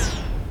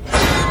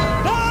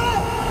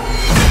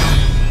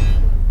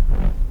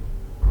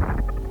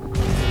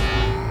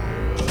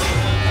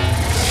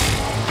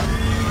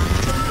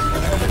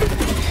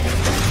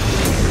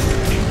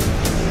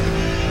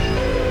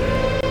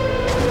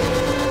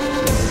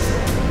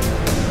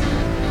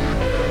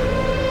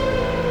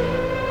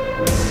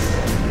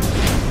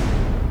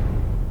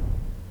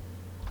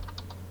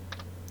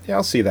 Yeah,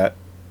 I'll see that.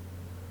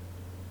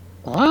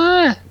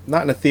 What?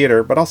 Not in a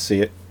theater, but I'll see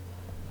it.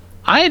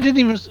 I didn't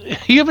even.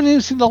 You haven't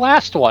even seen the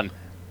last one.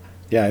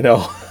 Yeah, I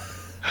know.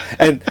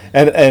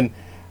 and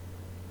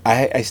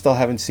I still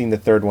haven't seen the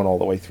third one all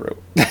the way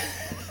through.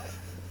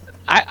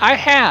 I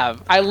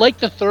have. I like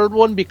the third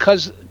one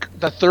because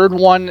the third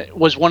one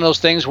was one of those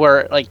things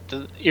where like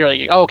you're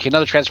like, oh, okay,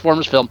 another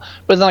Transformers film,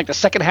 but then like the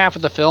second half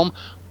of the film,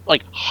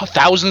 like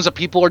thousands of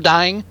people are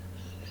dying.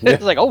 Yeah.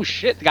 It's like, oh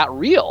shit, it got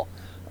real.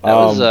 That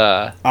was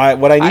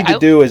what I need to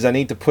do is I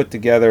need to put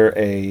together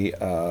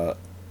a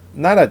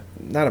not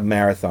a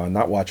marathon,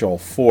 not watch all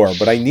four,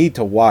 but I need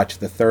to watch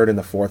the third and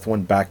the fourth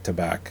one back to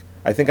back.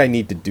 I think I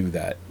need to do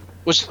that.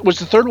 Was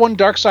the third one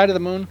Dark Side of the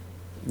Moon?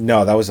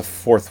 No, that was the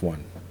fourth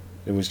one.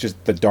 It was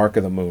just the Dark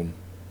of the Moon.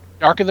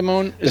 Dark of the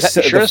Moon?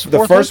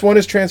 The first one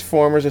is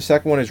Transformers. The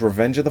second one is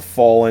Revenge of the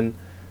Fallen.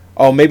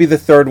 Oh, maybe the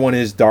third one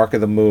is Dark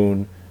of the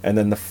Moon, and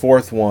then the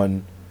fourth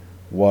one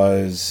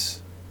was.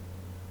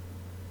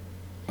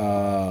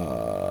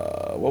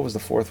 What was the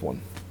fourth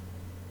one?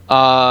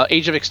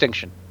 Age of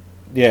Extinction.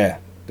 Yeah,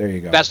 there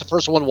you go. That's the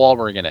first one with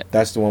Wahlberg in it.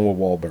 That's the one with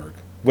Wahlberg.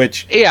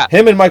 Which, yeah.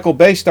 Him and Michael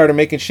Bay started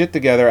making shit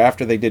together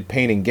after they did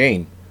Pain and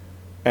Gain.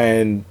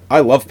 And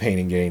I love Pain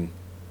and Gain.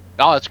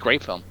 Oh, that's a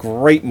great film.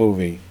 Great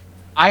movie.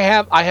 I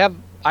have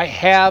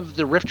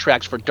the riff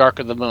tracks for Dark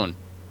of the Moon,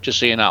 just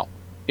so you know,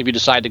 if you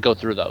decide to go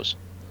through those.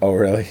 Oh,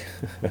 really?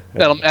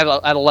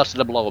 that'll lessen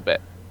the blow a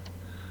bit.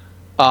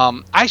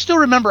 I still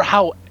remember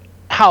how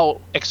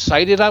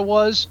excited I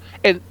was,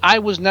 and I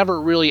was never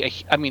really a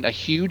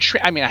huge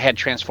I had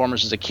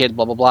Transformers as a kid,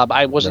 blah blah blah, but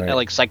I wasn't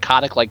like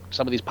psychotic like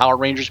some of these Power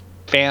Rangers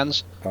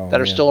fans that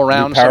are still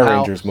around. The Power somehow.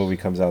 Rangers movie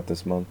comes out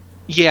this month.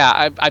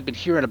 Yeah, I've been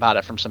hearing about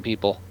it from some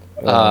people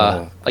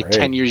like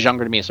 10 years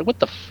younger than me. I said, what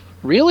the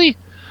really?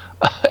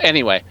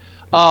 Anyway,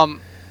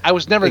 I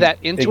was never that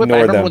into it, but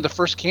I remember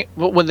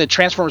when the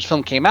Transformers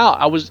film came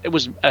out, it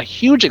was a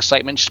huge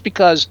excitement just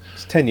because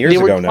it's 10 years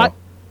ago now.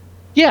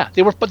 Yeah,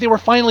 they were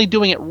finally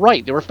doing it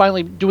right. They were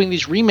finally doing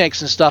these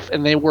remakes and stuff,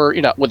 and they were,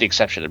 with the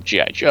exception of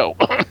G.I. Joe,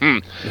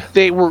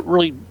 they were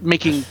really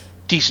making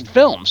decent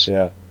films.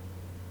 Yeah.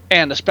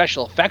 And the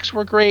special effects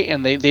were great,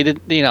 and they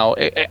did,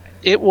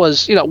 it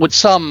was, with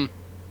some,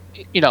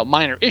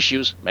 minor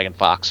issues, Megan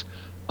Fox,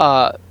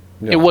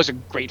 it was a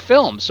great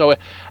film. So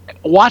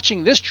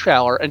watching this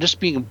trailer and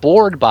just being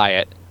bored by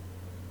it,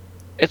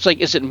 it's like,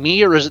 is it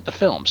me or is it the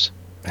films?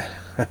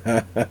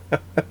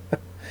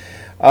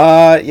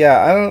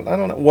 Yeah, I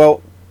don't know.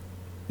 Well,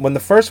 when the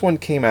first one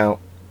came out,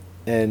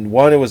 and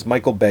one, it was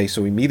Michael Bay,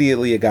 so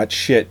immediately it got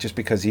shit just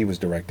because he was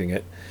directing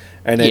it.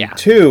 And then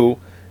two,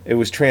 it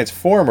was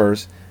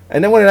Transformers.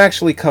 And then when it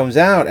actually comes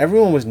out,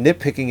 everyone was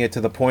nitpicking it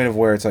to the point of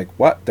where it's like,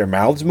 what? Their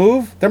mouths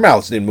move? Their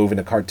mouths didn't move in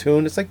a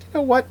cartoon. It's like, you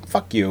know what?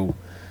 Fuck you.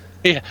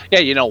 Yeah,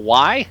 you know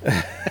why?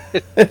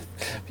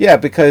 Yeah,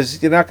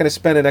 because you're not going to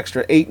spend an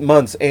extra 8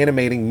 months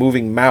animating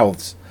moving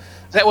mouths.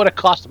 That would have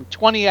cost them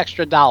 $20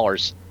 extra.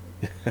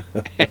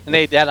 And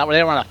they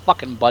were on a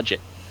fucking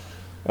budget.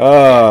 So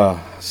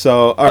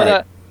all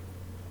right.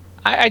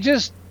 I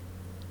just,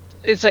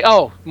 it's like,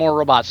 oh, more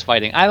robots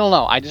fighting. I don't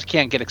know. I just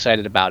can't get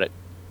excited about it.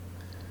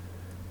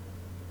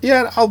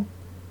 Yeah,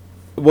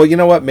 well, you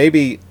know what?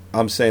 Maybe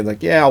I'm saying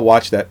like, yeah, I'll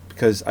watch that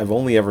because I've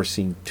only ever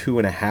seen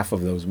 2.5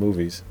 of those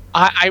movies.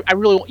 I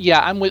really,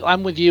 yeah, I'm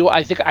with you.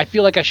 I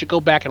feel like I should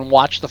go back and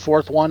watch the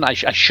fourth one. I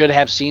should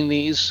have seen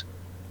these.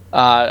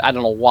 I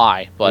don't know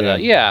why,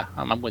 but yeah,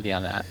 I'm with you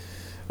on that.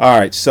 All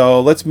right, so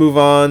let's move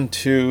on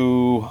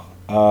to.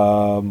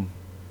 And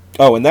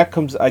that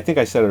comes. I think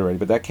I said it already,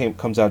 but that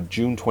comes out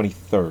June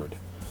 23rd.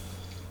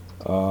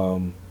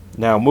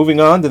 Now moving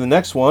on to the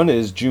next one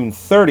is June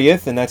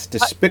 30th, and that's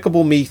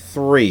Despicable Me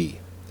 3.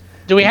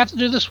 Do we have to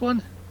do this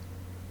one?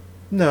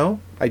 No,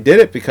 I did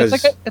it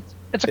because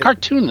it's a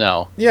cartoon,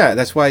 though. Yeah,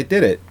 that's why I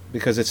did it,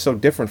 because it's so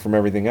different from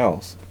everything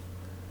else.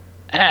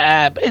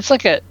 But it's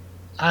like I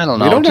don't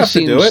know. You don't have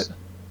to do it.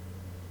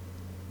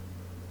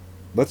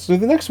 Let's do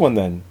the next one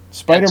then.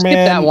 Spider-Man. Skip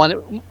that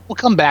one. We'll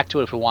come back to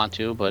it if we want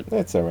to, but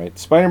that's all right.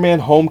 Spider-Man: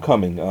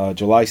 Homecoming,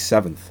 July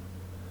 7th.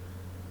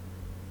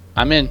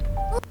 I'm in.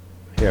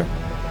 Here.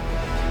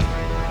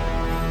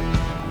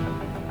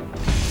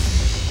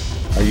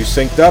 Are you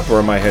synced up, or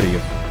am I ahead of you?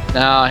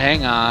 No,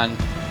 hang on.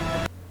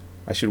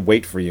 I should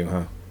wait for you,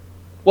 huh?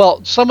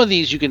 Well, some of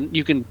these you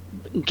can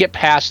get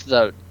past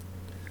the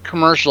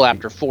commercial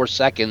after 4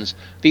 seconds.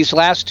 These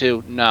last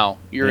two, no.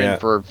 You're in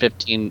for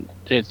 15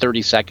 to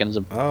 30 seconds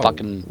of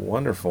fucking...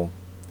 wonderful.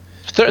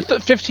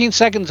 15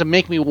 seconds to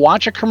make me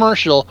watch a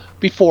commercial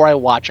before I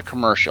watch a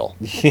commercial.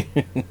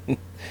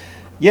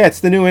 Yeah, it's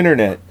the new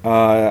internet.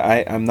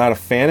 I'm not a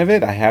fan of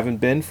it. I haven't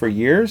been for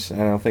years, and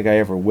I don't think I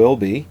ever will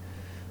be.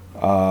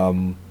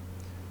 The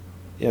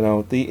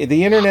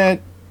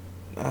internet...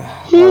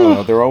 I don't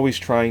know, they're always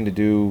trying to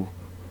do...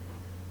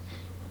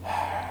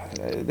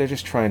 They're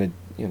just trying to,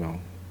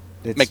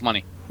 make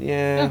money.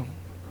 Yeah.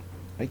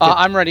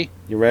 I'm ready.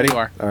 You ready? You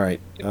are. All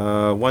right.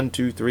 1,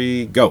 2,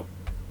 3, go.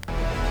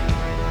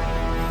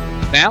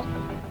 Now?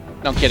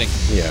 No, I'm kidding.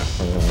 Yeah.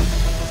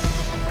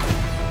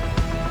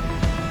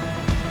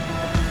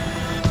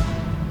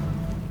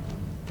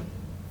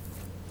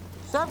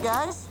 Sup,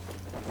 guys?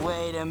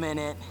 Wait a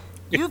minute.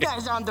 You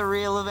guys aren't the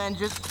real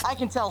Avengers. I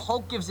can tell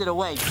Hulk gives it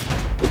away.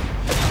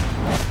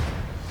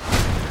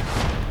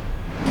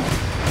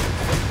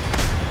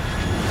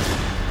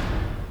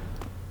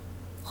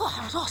 Oh,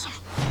 that was awesome.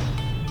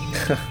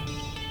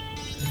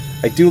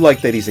 I do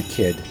like that he's a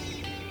kid.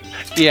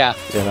 Yeah.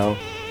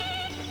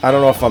 I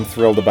don't know if I'm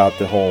thrilled about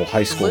the whole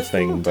high school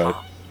thing, but...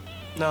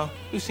 No,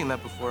 we've seen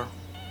that before.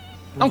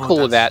 I'm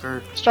cool with that.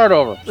 Start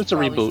over. It's a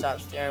reboot.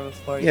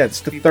 Yeah,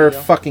 it's the third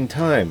fucking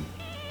time.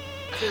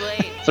 Too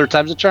late. Third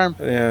time's a charm.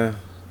 Yeah.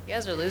 You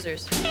guys are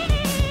losers.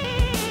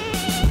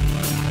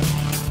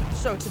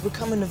 So, to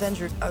become an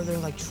Avenger, are there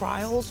like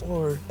trials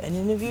or an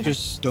interview?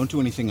 Just don't do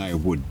anything I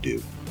would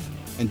do.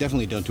 And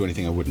definitely don't do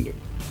anything I wouldn't do.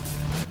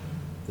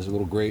 There's a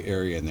little gray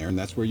area in there, and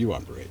that's where you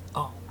operate.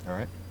 Oh, all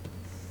right.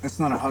 That's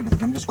not a hug.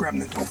 I'm just grabbing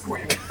the door for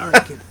you. All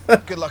right, kid.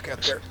 Good luck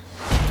out there.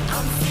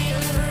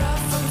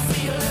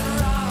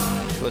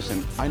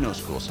 Listen, I know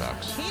school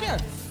sucks. Peter,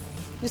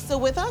 you still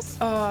with us?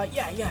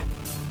 Yeah.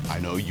 I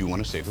know you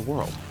want to save the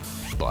world,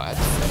 but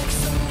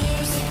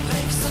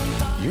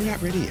you're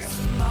not ready yet.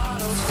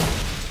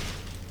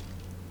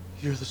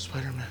 You're the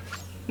Spider-Man.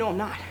 No,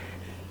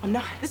 I'm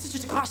not. This is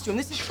just a costume.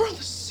 This is from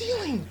the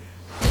ceiling.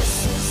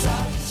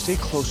 Stay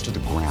close to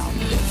the ground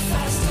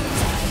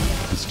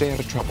and stay out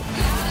of trouble.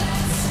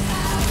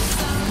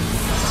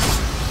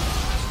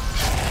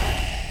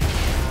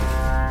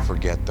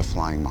 Forget the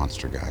flying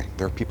monster guy.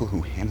 There are people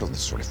who handle this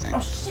sort of thing.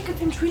 I'm sick of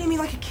him treating me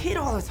like a kid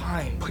all the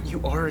time. But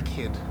you are a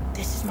kid.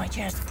 This is my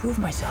chance to prove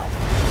myself.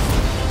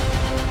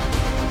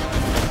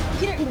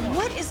 Peter,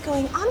 what is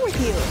going on with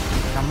you?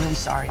 I'm really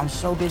sorry. I'm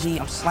so busy.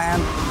 I'm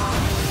slammed.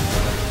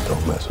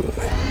 Don't mess with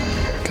me,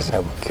 because I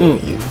will kill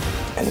you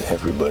and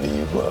everybody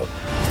you love.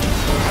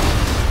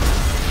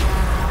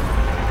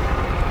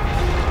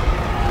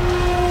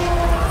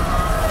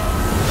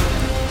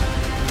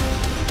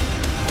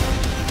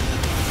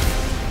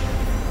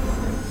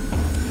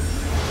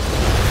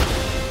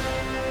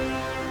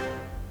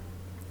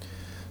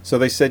 So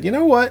they said, you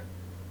know what?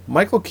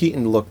 Michael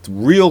Keaton looked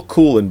real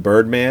cool in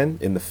Birdman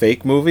in the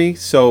fake movie,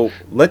 so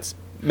let's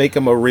make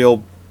him a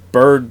real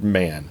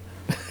Birdman.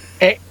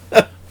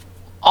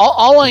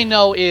 All I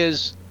know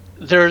is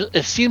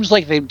it seems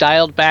like they've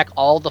dialed back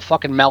all the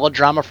fucking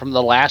melodrama from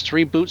the last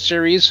reboot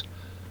series.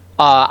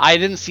 I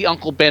didn't see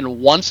Uncle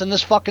Ben once in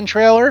this fucking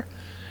trailer.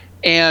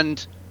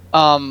 And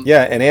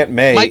yeah, and Aunt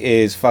May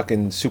is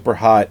fucking super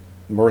hot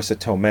Marissa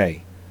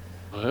Tomei.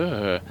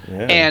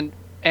 Yeah.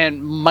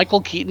 And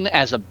Michael Keaton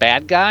as a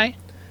bad guy,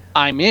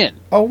 I'm in.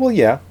 Oh well,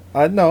 yeah.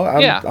 I'm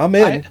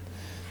in.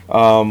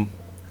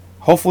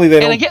 Hopefully they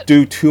don't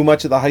do too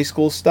much of the high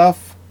school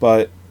stuff,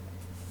 but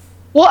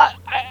well,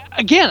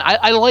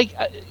 I like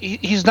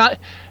he's not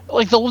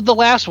like the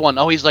last one.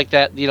 Oh, he's like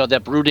that,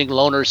 that brooding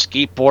loner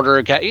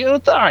skateboarder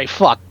guy. All right,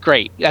 fuck,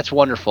 great, that's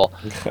wonderful.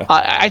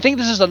 I think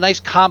this is a nice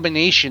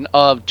combination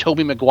of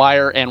Tobey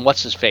Maguire and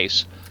what's his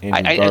face.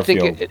 I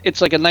think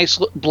it's like a nice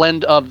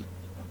blend of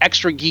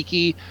extra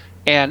geeky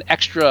and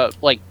extra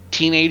like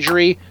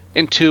teenagery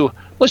into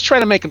let's try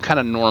to make him kind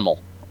of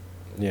normal.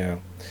 Yeah.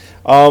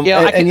 And you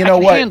know I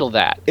can what? handle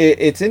that.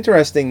 It's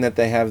interesting that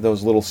they have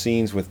those little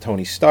scenes with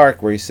Tony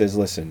Stark where he says,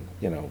 "Listen,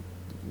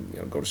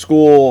 go to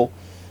school.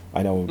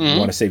 I know you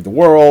want to save the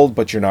world,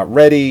 but you're not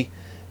ready."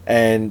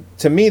 And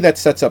to me, that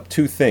sets up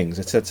two things.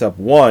 It sets up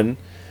one,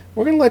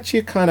 we're going to let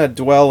you kind of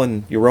dwell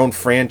in your own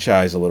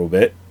franchise a little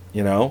bit.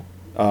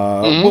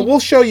 We'll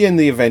show you in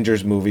the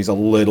Avengers movies a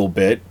little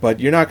bit, but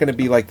you're not going to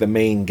be like the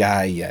main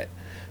guy yet.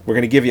 We're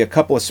going to give you a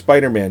couple of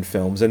Spider-Man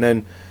films, and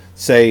then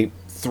say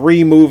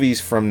 2 movies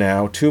from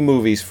now,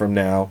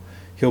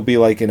 he'll be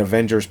like in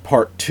Avengers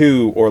Part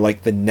 2 or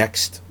like the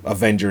next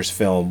Avengers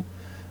film,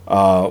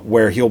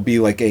 where he'll be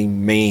like a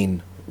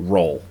main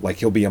role, like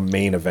he'll be a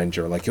main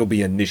Avenger, like he'll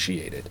be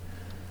initiated.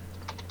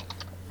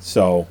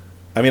 So,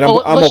 I mean,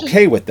 I'm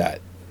okay with that.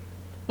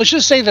 Let's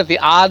just say that the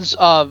odds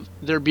of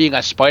there being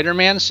a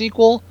Spider-Man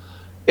sequel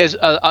is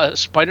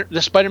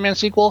the Spider-Man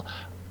sequel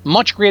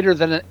much greater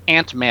than an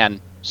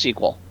Ant-Man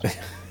sequel.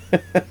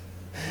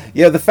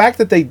 Yeah, the fact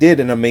that they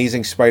did an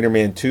Amazing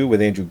Spider-Man 2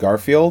 with Andrew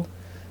Garfield,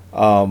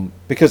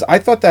 because I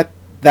thought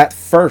that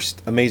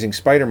first Amazing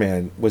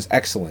Spider-Man was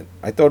excellent.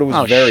 I thought it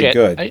was very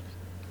good.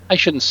 I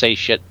shouldn't say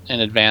shit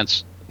in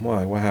advance.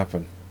 Why? What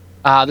happened?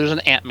 There's an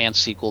Ant-Man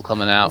sequel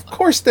coming out. Of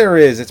course there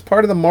is. It's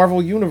part of the Marvel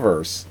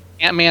Universe.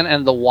 Ant-Man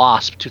and the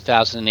Wasp,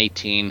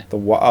 2018.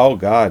 Oh,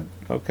 God.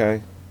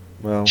 Okay.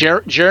 Well,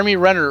 Jeremy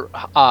Renner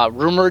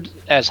rumored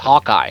as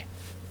Hawkeye.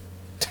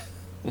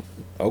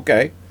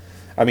 Okay.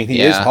 I mean,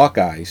 he is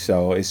Hawkeye,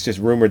 so it's just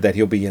rumored that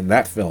he'll be in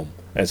that film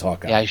as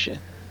Hawkeye. I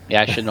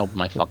shouldn't open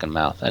my fucking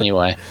mouth.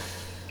 Anyway.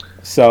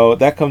 So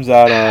that comes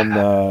out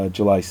on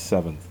July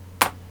 7th.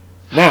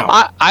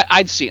 Now,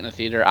 I'd see it in the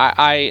theater.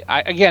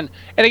 Again,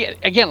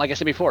 like I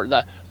said before,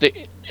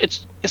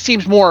 it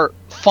seems more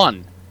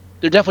fun.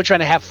 They're definitely trying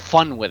to have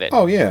fun with it.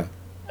 Oh yeah.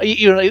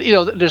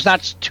 There's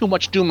not too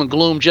much doom and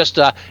gloom. Just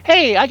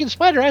hey, I can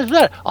spider.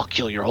 I'll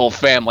kill your whole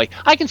family.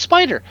 I can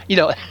spider.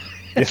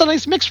 It's a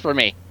nice mix for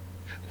me.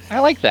 I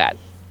like that.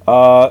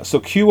 So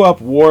cue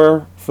up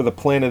War for the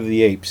Planet of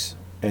the Apes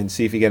and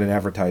see if you get an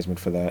advertisement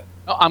for that.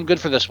 Oh, I'm good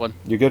for this one.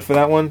 You're good for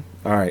that one?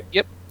 All right.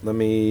 Yep.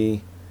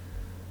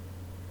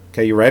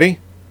 Okay, you ready?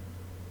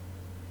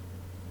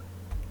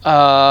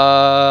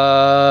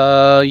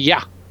 Yeah.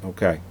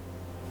 Okay.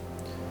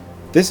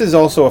 This is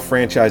also a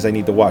franchise I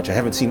need to watch. I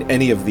haven't seen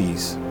any of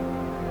these.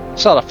 I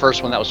saw the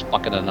first one. That was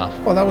fucking enough.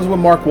 Well, that was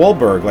with Mark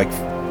Wahlberg, like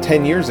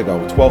 10 years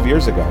ago, 12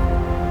 years ago.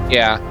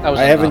 Yeah, that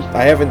was.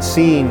 I haven't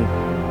seen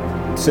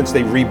since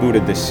they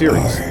rebooted this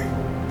series. I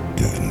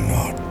did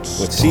not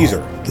with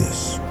Caesar.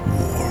 This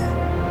war.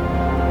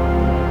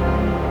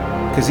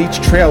 Because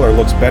each trailer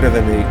looks better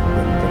than the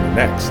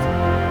next.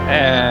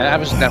 I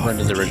was never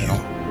into the original.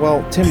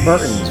 Well, Tim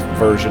Burton's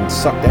version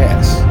sucked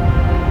ass.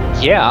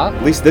 Yeah.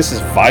 At least this is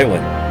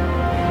violent.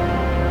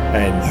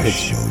 And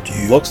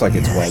it looks like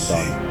it's well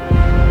done.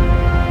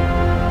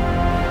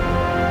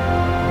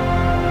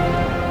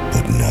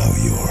 But now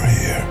you're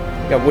here.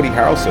 Yeah, Woody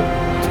Harrelson.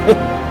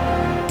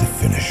 To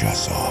finish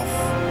us off.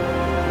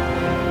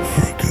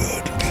 For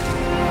good.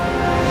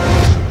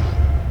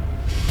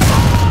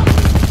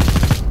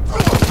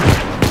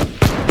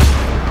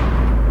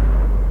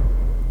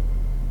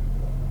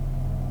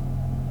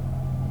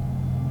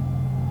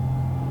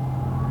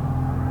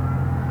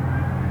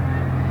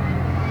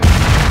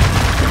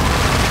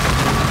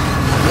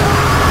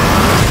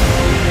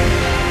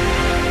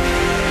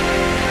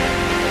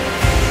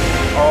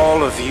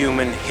 All of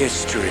human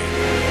history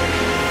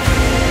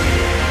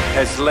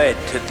has led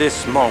to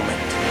this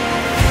moment.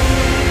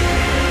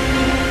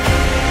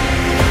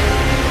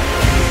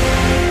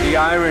 The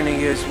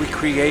irony is we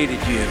created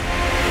you.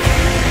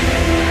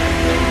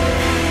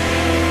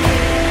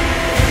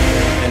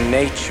 And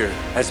nature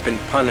has been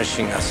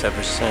punishing us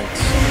ever since.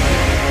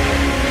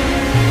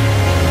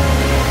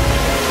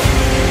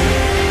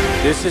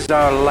 This is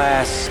our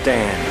last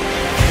stand.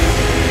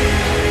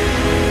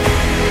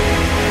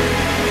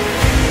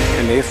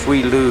 And if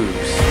we lose,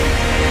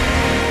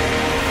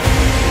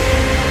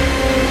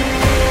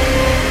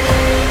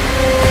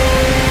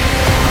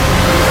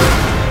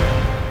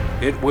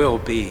 it will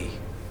be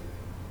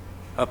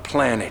a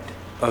planet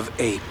of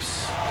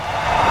apes.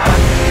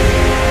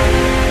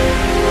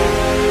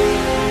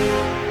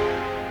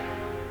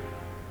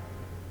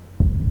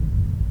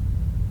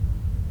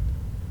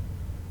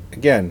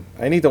 Again,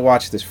 I need to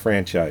watch this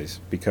franchise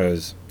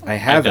because I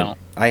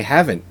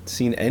haven't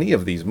seen any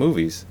of these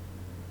movies.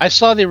 I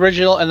saw the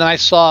original, and then I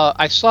saw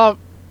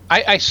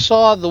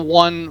the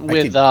one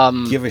with.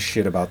 Give a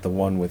shit about the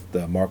one with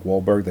Mark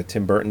Wahlberg that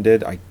Tim Burton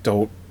did. I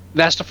don't.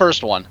 That's the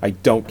first one. I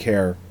don't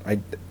care.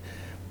 I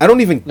don't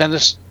even. Then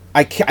this.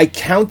 I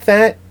count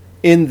that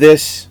in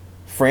this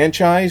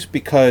franchise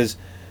because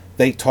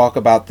they talk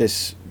about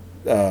this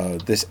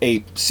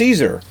ape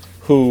Caesar,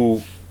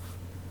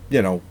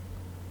 who,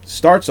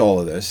 starts all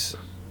of this,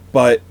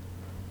 and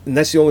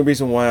that's the only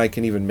reason why I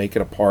can even make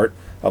it a part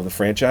of the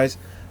franchise.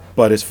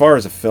 But as far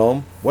as a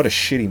film, what a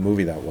shitty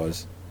movie that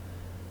was.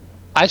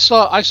 I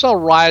saw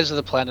Rise of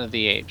the Planet of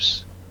the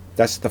Apes.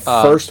 That's the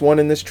first one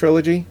in this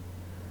trilogy?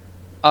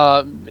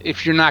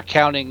 If you're not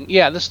counting,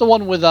 this is the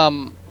one with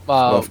James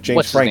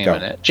what's Franco.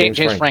 his name in it? James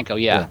Franco,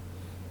 yeah.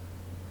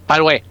 By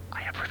the way,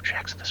 I have riff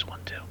tracks of this one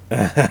too.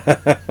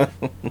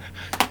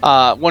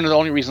 One of the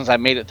only reasons I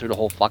made it through the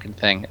whole fucking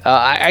thing.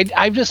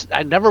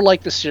 I never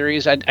liked the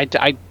series.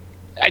 I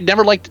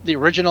never liked the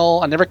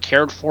original. I never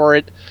cared for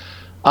it.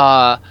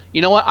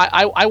 You know what?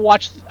 I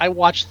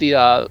watched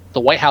the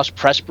White House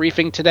press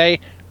briefing today.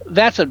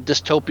 That's a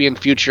dystopian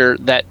future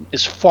that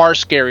is far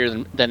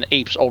scarier than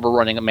apes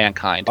overrunning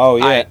mankind. Oh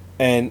yeah,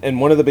 and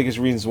one of the biggest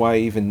reasons why I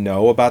even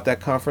know about that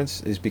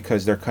conference is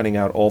because they're cutting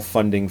out all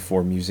funding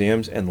for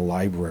museums and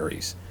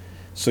libraries.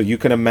 So you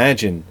can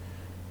imagine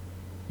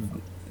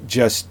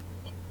just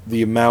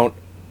the amount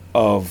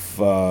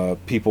of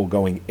people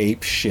going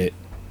ape shit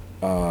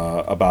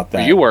about that.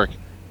 Where you work?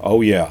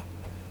 Oh yeah,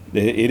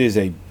 it is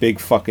a big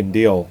fucking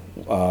deal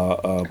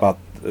about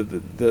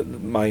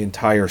my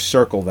entire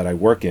circle that I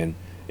work in.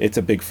 It's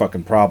a big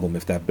fucking problem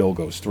if that bill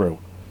goes through.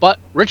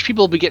 But rich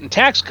people will be getting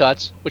tax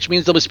cuts, which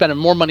means they'll be spending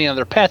more money on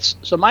their pets.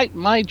 So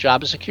my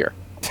job is secure.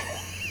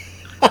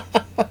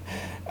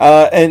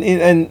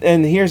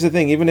 And here's the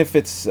thing: even if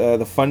it's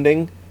the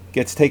funding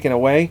gets taken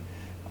away,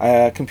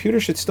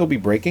 computers should still be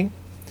breaking,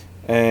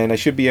 and I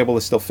should be able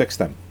to still fix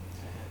them.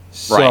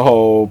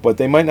 So, but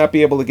they might not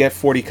be able to get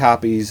 40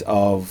 copies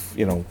of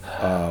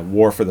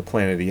War for the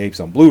Planet of the Apes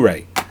on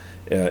Blu-ray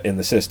in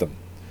the system.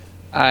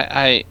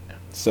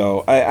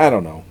 So I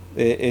don't know.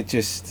 It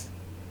just.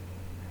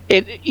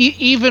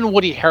 Even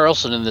Woody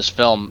Harrelson in this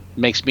film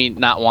makes me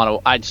not want to.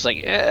 I just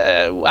like.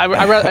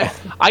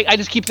 I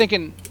just keep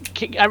thinking.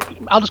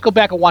 I'll just go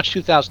back and watch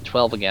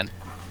 2012 again.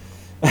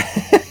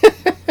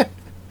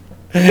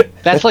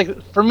 That's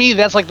like, for me,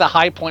 that's like the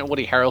high point of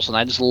Woody Harrelson.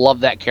 I just love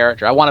that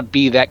character. I want to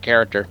be that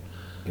character.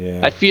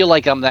 Yeah. I feel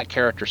like I'm that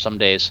character some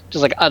days.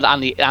 Just like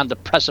on the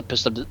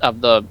precipice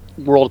of the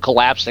world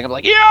collapsing. I'm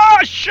like, yeah,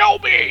 show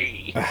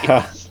me.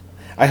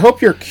 I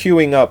hope you're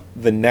queuing up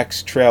the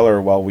next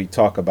trailer while we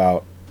talk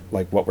about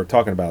like what we're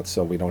talking about,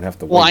 so we don't have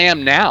to wait. Well, I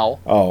am now.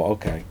 Oh,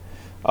 okay.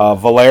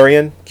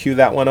 Valerian, cue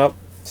that one up.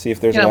 See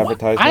if there's an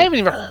advertisement. I haven't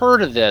even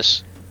heard of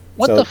this.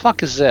 What the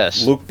fuck is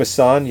this? Luc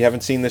Besson, you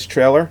haven't seen this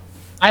trailer?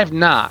 I have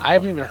not. I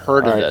haven't even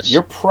heard of this.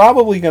 You're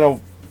probably going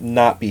to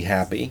not be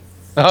happy.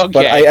 Okay.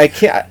 But I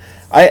can't...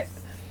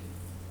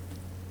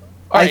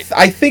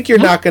 I think you're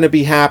not going to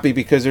be happy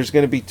because there's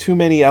going to be too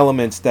many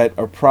elements that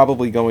are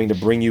probably going to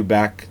bring you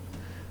back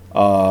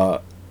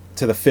to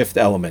the Fifth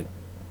Element.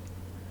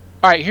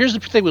 All right, here's the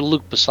thing with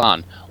Luc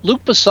Besson.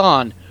 Luc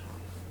Besson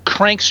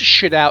cranks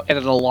shit out at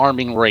an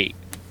alarming rate.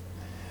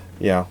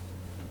 Yeah.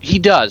 He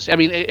does. I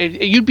mean,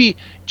 you'd be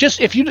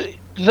just if you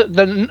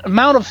the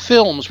amount of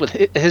films with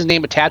his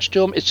name attached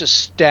to him is just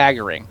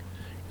staggering,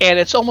 and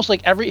it's almost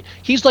like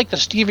he's like the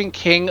Stephen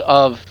King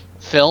of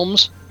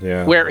films.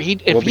 Yeah. Where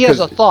if he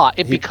has a thought,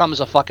 it becomes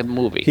a fucking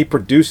movie. He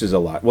produces a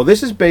lot. Well,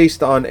 this is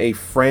based on a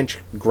French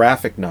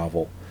graphic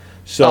novel,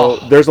 so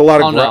there's a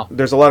lot of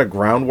there's a lot of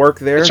groundwork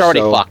there. It's already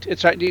fucked.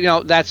 It's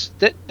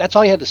that's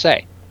all you had to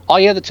say. All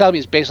you had to tell me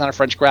is based on a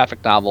French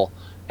graphic novel.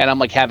 And I'm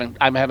having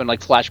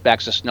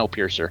flashbacks to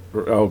Snowpiercer.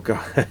 Oh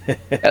god!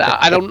 And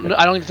I don't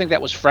even think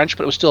that was French,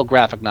 but it was still a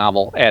graphic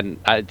novel. And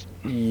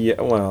yeah.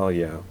 All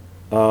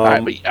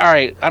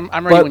right.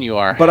 I'm ready when you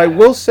are. But I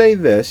will say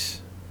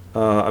this: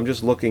 I'm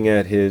just looking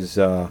at his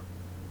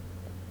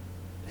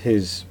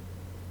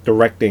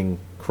directing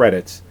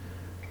credits.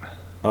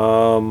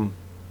 The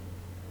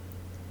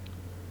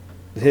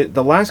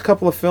last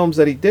couple of films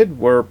that he did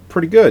were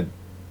pretty good,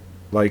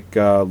 like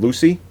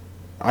Lucy.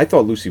 I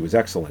thought Lucy was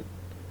excellent.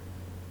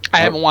 I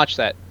haven't watched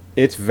that.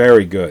 It's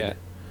very good. Yeah.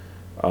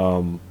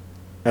 And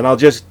I'll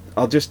just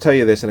tell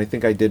you this, and I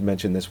think I did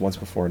mention this once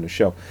before in the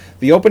show.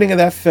 The opening of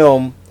that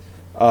film,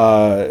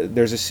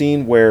 there's a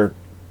scene where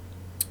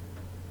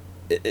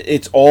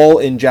it's all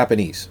in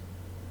Japanese,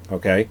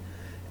 okay?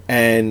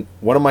 And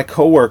one of my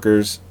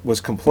coworkers was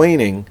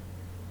complaining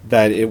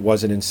that it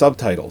wasn't in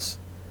subtitles.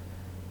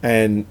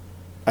 And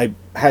I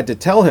had to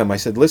tell him, I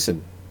said,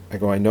 listen,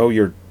 I know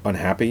you're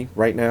unhappy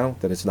right now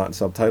that it's not in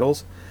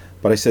subtitles.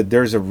 But I said,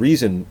 there's a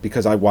reason,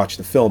 because I watched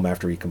the film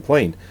after he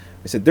complained.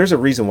 I said, there's a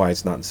reason why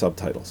it's not in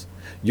subtitles.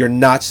 You're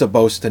not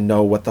supposed to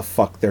know what the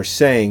fuck they're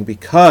saying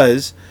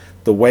because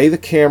the way the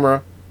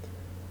camera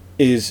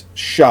is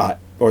shot,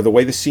 or the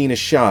way the scene is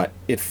shot,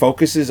 it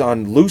focuses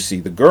on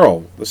Lucy, the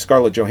girl, the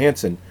Scarlett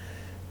Johansson,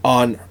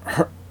 on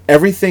her,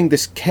 everything,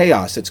 this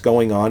chaos that's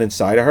going on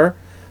inside of her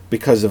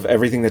because of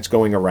everything that's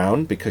going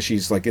around, because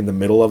she's like in the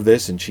middle of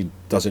this and she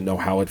doesn't know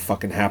how it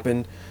fucking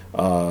happened,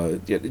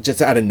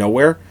 just out of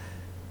nowhere.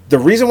 The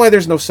reason why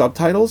there's no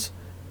subtitles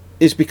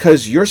is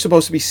because you're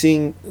supposed to be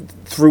seeing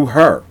through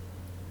her.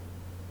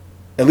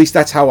 At least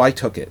that's how I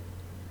took it.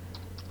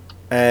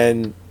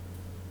 And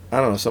I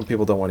don't know, some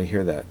people don't want to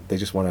hear that. They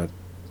just want to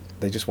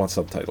They just want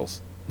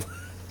subtitles.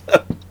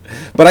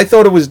 But I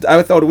thought it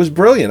was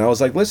brilliant. I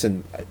was like,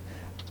 listen,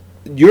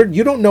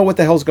 you don't know what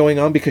the hell's going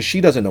on because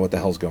she doesn't know what the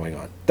hell's going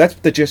on. That's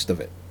the gist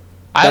of it.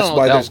 I don't know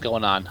what the hell's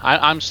going on.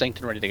 I'm synced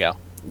and ready to go.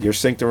 You're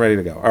synced and ready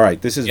to go. All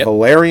right, this is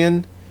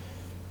Valerian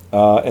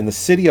and the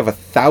City of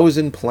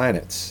 1,000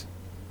 Planets.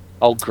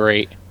 Oh,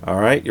 great. All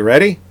right, you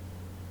ready?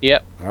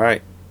 Yep. All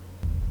right.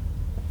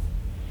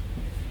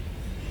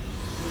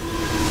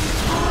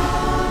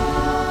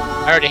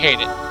 I already hate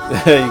it.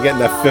 You're getting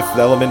that Fifth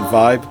Element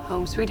vibe?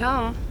 Home sweet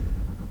home.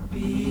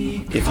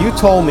 If you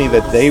told me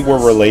that they were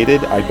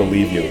related, I'd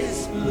believe you.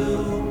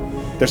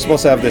 They're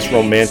supposed to have this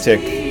romantic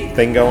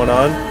thing going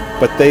on,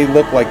 but they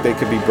look like they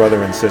could be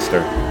brother and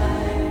sister.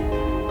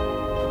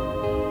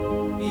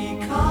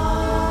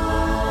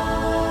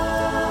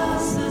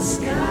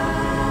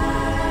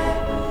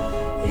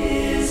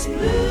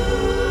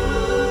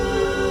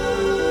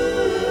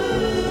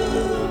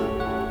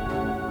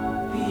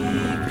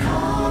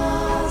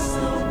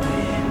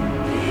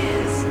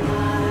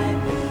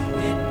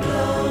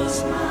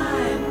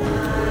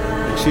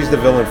 She's the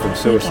villain from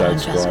Suicide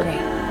Squad.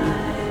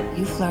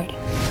 You flirt.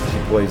 She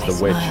plays the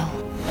witch.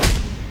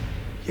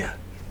 Yeah,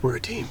 we're a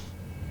team.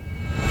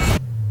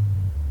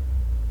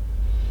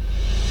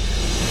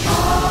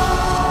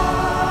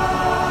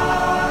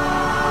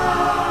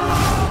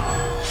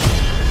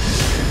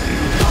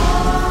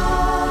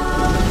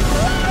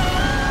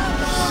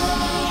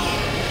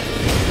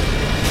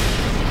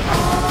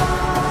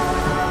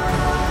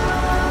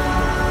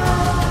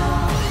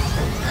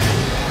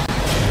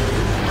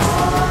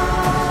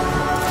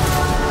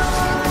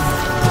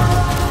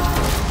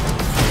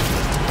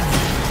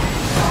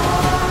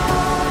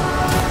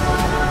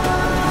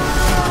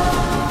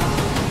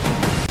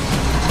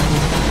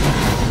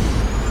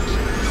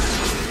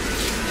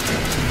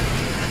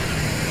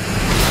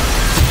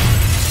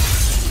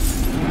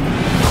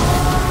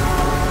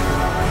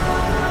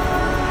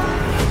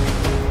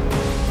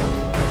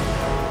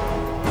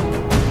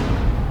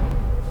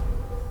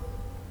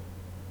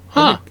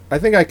 I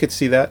think I could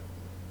see that.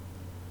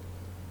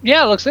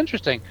 Yeah, it looks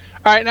interesting.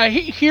 All right, now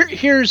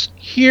here's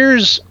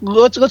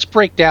let's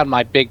break down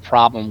my big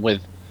problem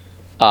with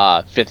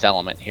Fifth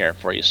Element here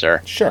for you,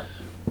 sir. Sure.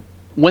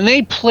 When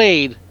they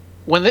played,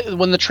 when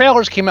the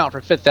trailers came out for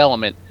Fifth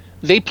Element,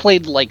 they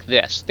played like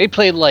this. They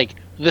played like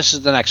this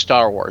is the next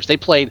Star Wars. They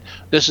played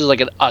this is like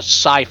a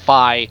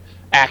sci-fi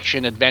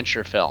action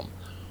adventure film.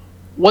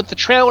 What the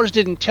trailers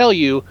didn't tell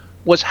you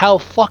was how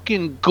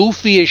fucking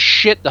goofy as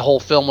shit the whole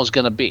film was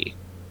going to be.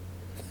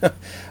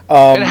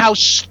 And how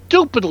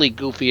stupidly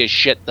goofy as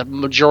shit the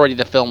majority of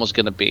the film was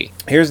going to be.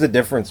 Here's the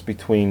difference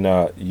between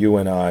you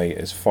and I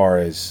as far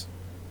as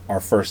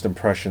our first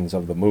impressions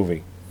of the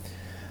movie.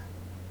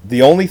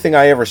 The only thing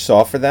I ever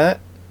saw for that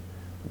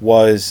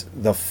was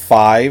the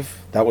 5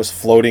 that was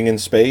floating in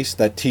space,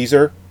 that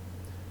teaser.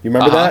 You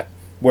remember that?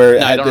 Where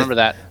no, I don't remember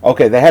that.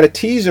 Okay, they had a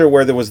teaser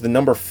where there was the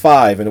number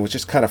 5 and it was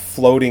just kind of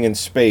floating in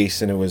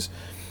space and it was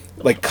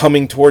like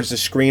coming towards the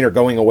screen or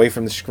going away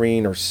from the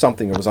screen or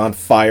something. It was on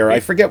fire. I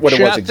forget what it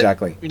was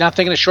exactly. You're not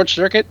thinking of Short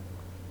Circuit?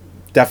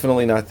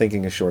 Definitely not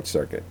thinking of Short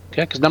Circuit.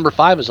 Okay, because number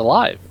 5 is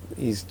alive.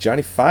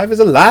 Johnny 5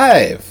 is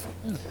alive.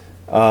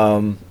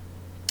 No,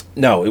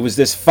 it was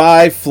this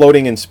 5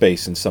 floating in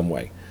space in some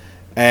way.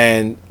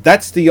 And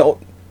that's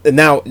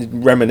now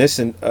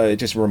reminiscent, it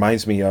just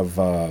reminds me of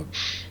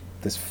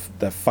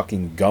that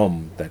fucking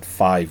gum, that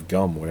 5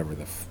 gum, whatever you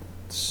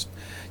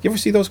ever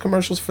see those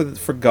commercials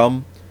for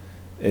gum?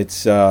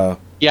 It's yeah, I know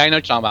what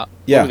you're talking about.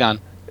 Yeah, moving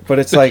on. But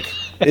it's like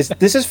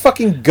this is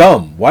fucking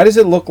gum. Why does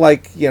it look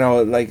like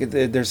like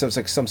there's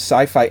like some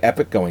sci-fi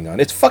epic going on?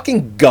 It's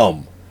fucking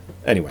gum.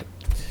 Anyway,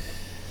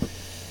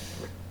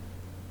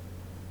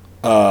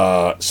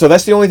 so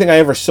that's the only thing I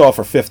ever saw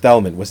for Fifth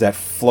Element was that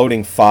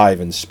floating 5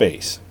 in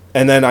space,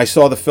 and then I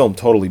saw the film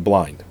totally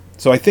blind.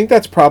 So I think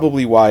that's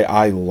probably why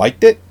I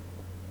liked it,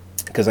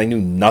 because I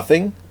knew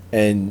nothing.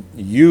 And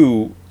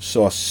you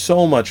saw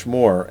so much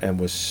more and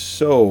was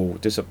so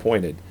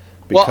disappointed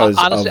because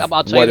honestly,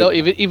 I'll tell you though,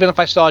 even if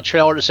I saw a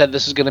trailer that said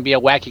this is going to be a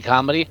wacky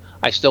comedy,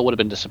 I still would have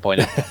been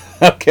disappointed.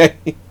 Okay.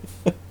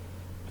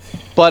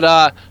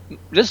 But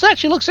this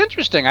actually looks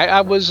interesting.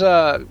 I was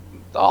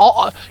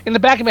all in the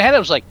back of my head. I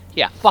was like,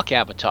 yeah, fuck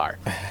Avatar.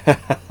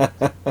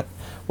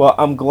 Well,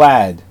 I'm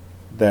glad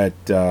that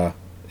it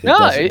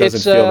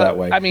doesn't feel that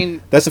way. I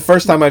mean, that's the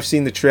first time I've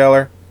seen the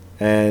trailer,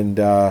 and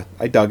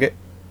I dug it.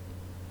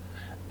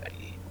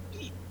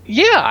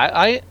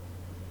 Yeah, it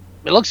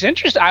looks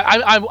interesting.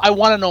 I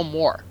want to know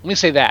more. Let me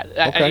say that.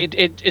 Okay.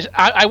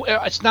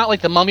 It's not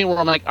like The Mummy where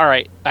I'm like, all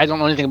right, I don't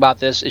know anything about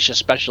this. It's just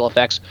special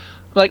effects.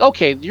 I'm like,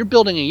 okay, you're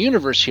building a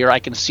universe here. I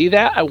can see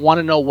that. I want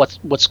to know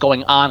what's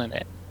going on in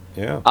it.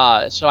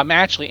 Yeah. So I'm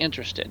actually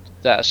interested.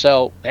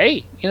 So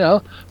hey,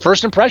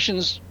 first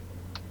impressions.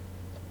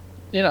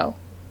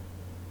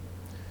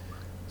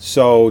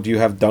 So do you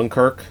have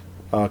Dunkirk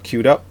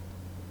queued up?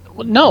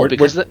 No,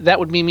 because that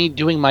would be me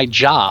doing my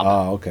job.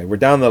 Oh, okay. We're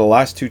down to the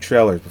last 2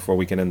 trailers before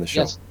we can end the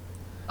show. Yes.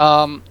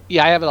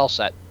 Yeah, I have it all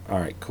set. All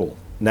right, cool.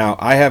 Now,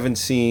 I haven't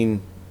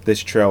seen this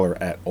trailer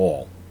at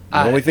all.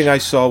 The only thing I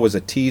saw was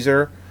a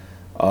teaser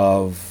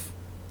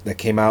that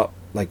came out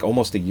like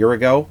almost a year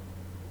ago.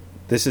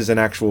 This is an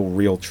actual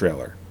real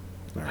trailer.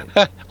 All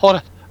right. Hold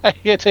on. I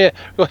got to tell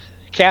you,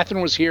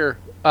 Catherine was here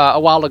a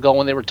while ago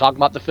when they were talking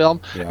about the film.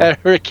 Yeah. And I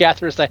heard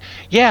Catherine say,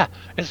 yeah,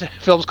 the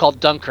film's called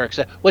Dunkirk. I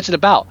said, what's it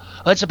about?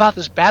 Oh, it's about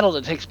this battle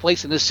that takes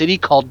place in this city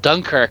called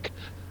Dunkirk.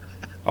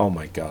 Oh,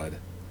 my God.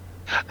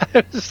 I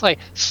was just like,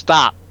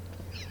 stop.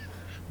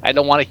 I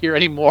don't want to hear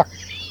any more.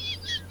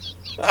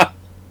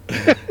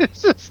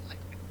 It's just like,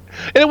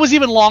 and it was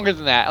even longer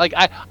than that. Like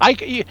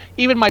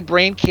even my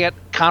brain can't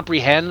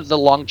comprehend the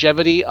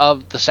longevity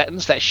of the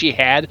sentence that she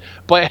had,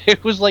 but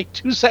it was like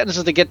 2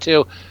 sentences to get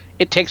to.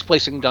 It takes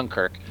place in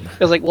Dunkirk. I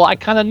was like, well, I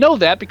kind of know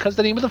that because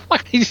the name of the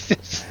fuck.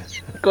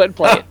 Go ahead and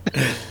play it.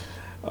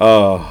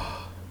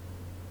 Oh.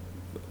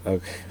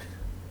 Okay.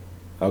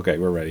 Okay,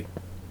 we're ready.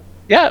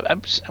 Yeah,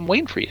 I'm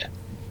waiting for you.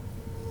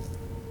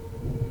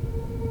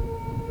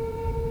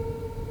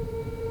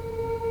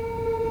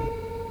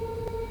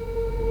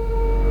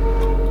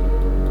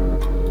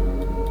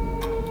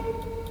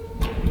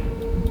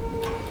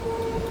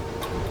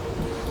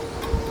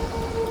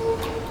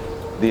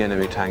 The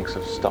enemy tanks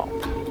have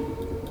stopped.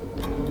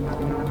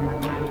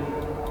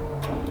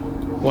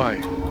 Why?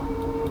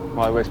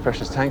 Why waste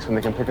precious tanks when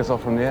they can pick us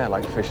off from the air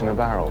like fish in a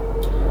barrel?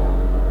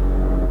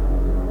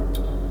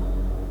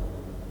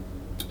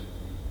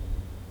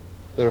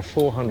 There are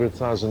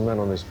 400,000 men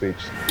on this beach.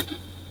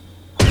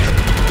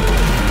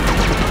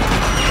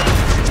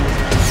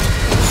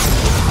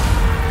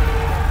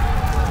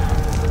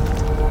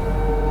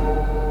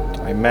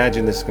 I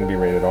imagine this is going to be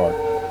rated R.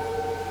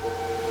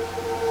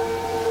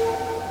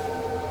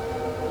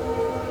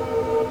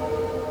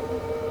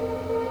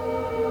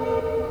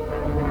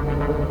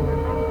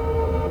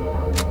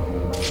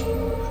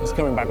 He's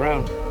coming back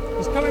round.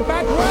 He's coming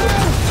back round!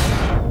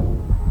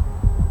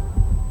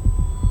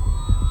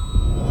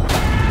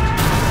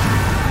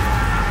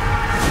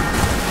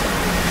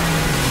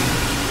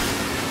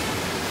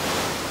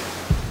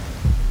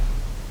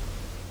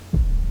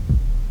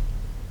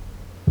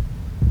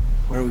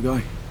 Where are we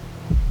going?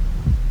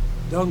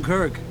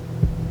 Dunkirk.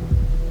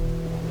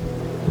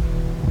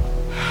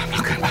 I'm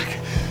not going back.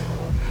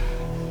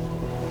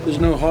 There's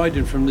no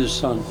hiding from this,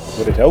 son.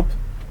 Would it help?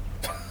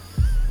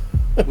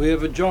 We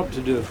have a job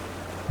to do.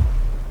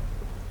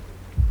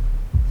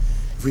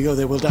 If we go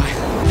there, we'll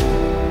die.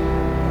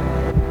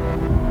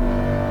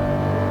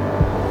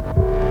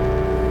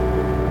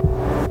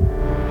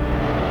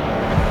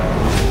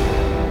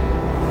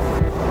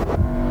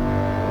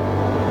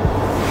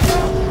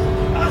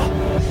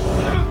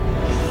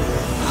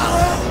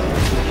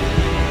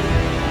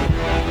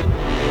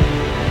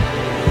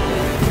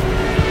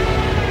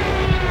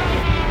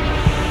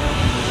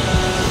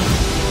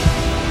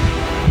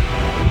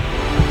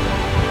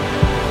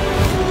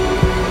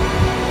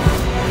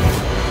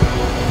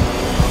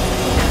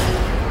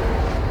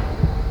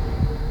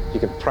 You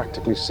can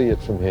practically see it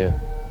from here.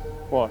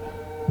 What?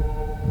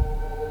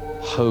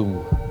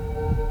 Home.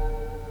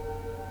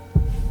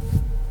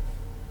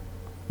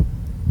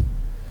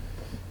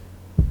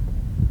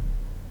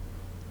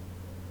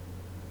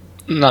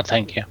 No,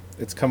 thank you.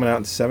 It's coming out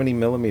in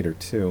 70mm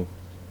too.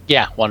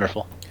 Yeah,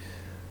 wonderful.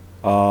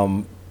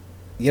 You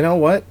know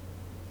what?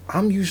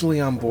 I'm usually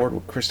on board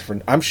with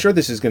Christopher. I'm sure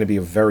this is going to be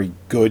a very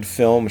good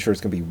film. I'm sure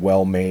it's going to be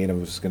well made.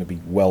 It's going to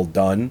be well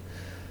done.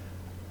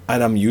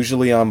 And I'm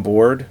usually on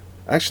board.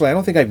 Actually, I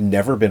don't think I've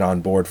never been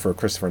on board for a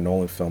Christopher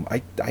Nolan film.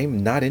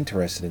 I'm not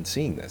interested in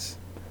seeing this.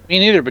 Me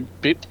neither, but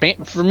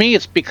for me,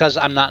 it's because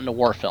I'm not into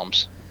war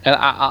films. And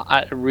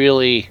I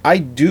really... I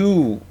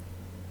do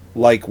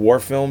like war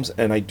films,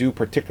 and I do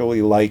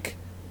particularly like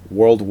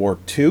World War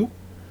II.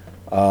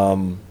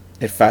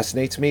 It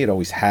fascinates me. It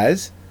always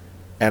has.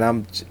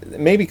 And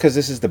maybe because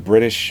this is the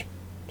British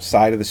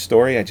side of the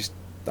story, I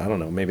don't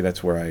know. Maybe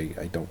that's where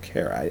I don't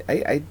care.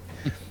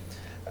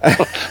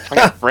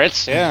 Fucking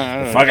Brits,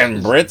 yeah.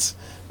 Fucking Brits.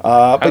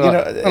 But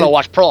I'm gonna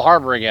watch Pearl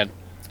Harbor again.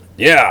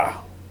 Yeah.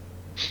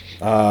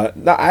 No,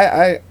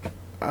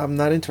 I'm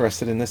not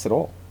interested in this at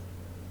all.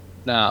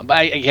 No, but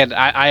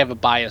I have a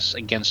bias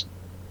against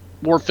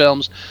war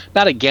films.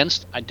 Not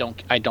against. I don't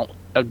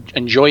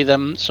enjoy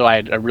them, so I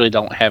really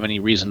don't have any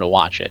reason to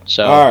watch it.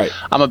 So all right.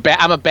 I'm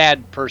a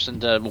bad person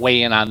to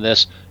weigh in on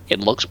this. It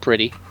looks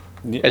pretty,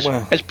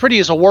 Yeah, as pretty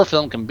as a war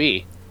film can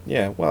be.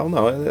 Yeah. Well,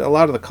 no, a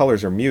lot of the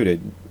colors are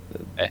muted.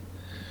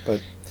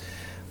 But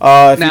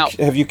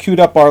have you queued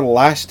up our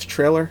last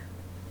trailer?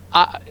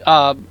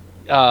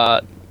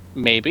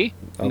 Maybe.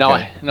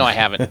 Okay. No, I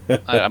haven't.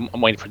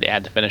 I'm waiting for the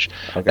ad to finish.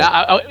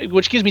 Okay.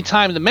 Which gives me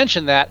time to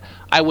mention that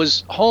I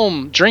was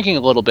home drinking a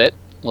little bit,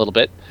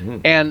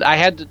 and I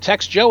had to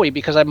text Joey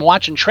because I'm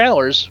watching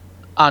trailers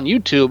on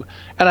YouTube,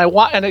 and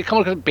I come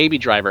across Baby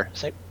Driver. I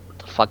say, what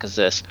the fuck is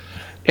this?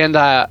 And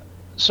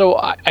so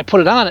I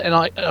put it on,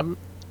 and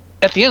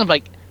at the end I'm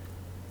like,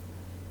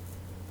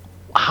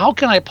 how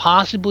can I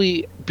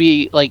possibly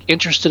be like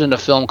interested in a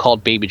film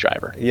called Baby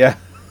Driver? Yeah.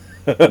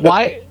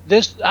 Why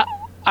this?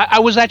 I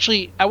was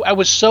actually I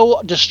was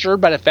so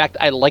disturbed by the fact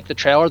I liked the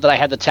trailer that I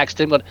had to text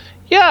him, but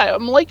yeah,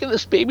 I'm liking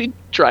this Baby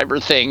Driver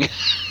thing.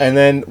 And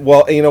then,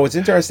 well, you know what's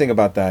interesting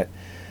about that?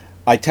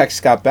 I text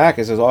Scott back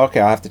and says, oh, "Okay,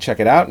 I'll have to check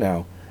it out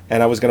now."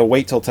 And I was going to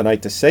wait till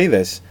tonight to say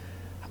this.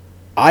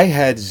 I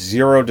had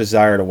zero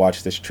desire to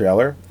watch this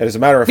trailer. And as a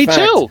matter of Me fact,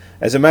 too.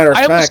 As a matter of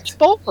I almost fact,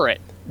 skipped over it.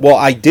 well,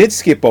 I did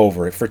skip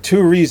over it for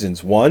two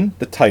reasons. One,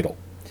 the title.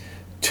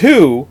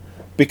 Two,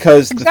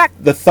 because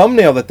the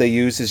thumbnail that they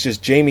use is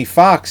just Jamie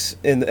Foxx,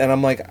 and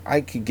I'm like,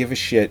 I could give a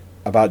shit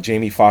about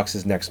Jamie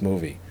Foxx's next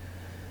movie.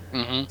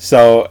 Mm-hmm.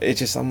 So it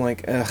just, I'm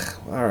like, ugh,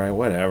 all right,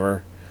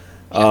 whatever.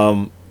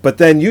 But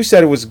then you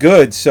said it was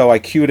good, so I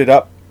queued it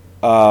up.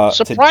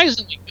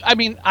 Surprisingly, I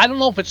mean, I don't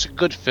know if it's a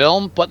good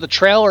film, but the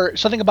trailer,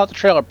 something about the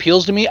trailer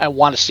appeals to me. I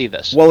want to see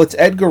this. Well, it's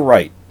Edgar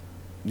Wright.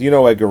 You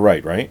know Edgar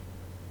Wright, right?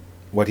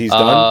 What he's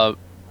done?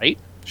 Right.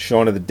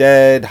 Shaun of the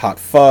Dead, Hot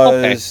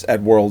Fuzz,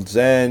 At World's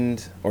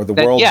End, or The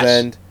World's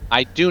End.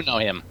 I do know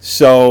him.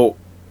 So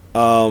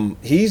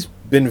he's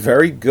been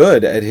very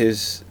good at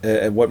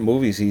at what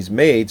movies he's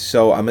made.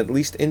 So I'm at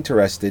least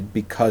interested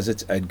because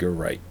it's Edgar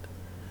Wright.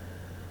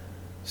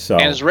 So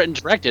And it's written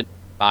and directed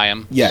by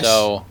him. yes.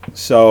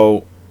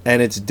 So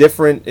And it's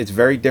different. It's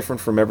very different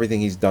from everything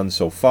he's done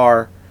so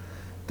far.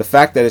 The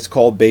fact that it's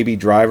called Baby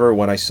Driver,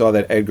 when I saw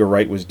that Edgar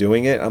Wright was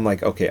doing it, I'm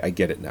like, okay, I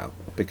get it now.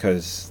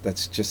 Because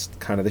that's just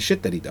kind of the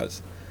shit that he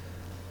does.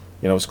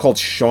 You know, it's called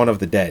Shaun of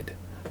the Dead.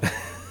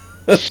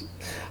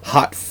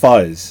 Hot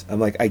Fuzz.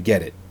 I'm like, I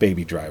get it.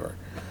 Baby Driver.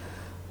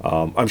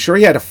 I'm sure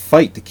he had a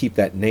fight to keep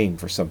that name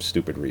for some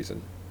stupid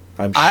reason.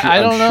 I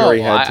don't know. Sure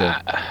he had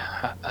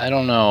to. I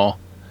don't know.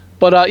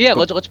 But yeah,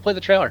 let's play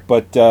the trailer.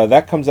 But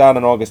that comes out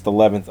on August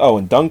 11th. Oh,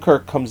 and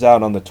Dunkirk comes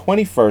out on the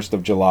 21st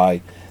of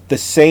July, the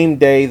same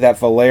day that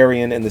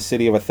Valerian and the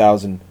City of a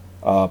Thousand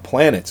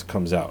Planets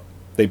comes out.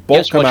 They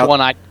both come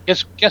out.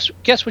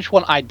 Guess which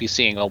one I'd be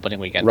seeing opening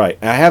weekend. Right.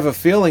 I have a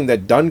feeling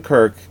that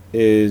Dunkirk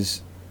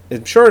is.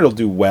 I'm sure it'll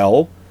do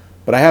well,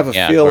 but I have a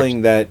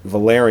feeling that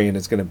Valerian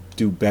is going to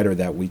do better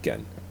that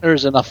weekend.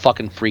 There's enough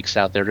fucking freaks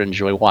out there to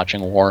enjoy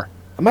watching war.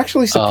 I'm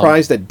actually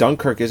surprised that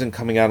Dunkirk isn't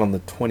coming out on the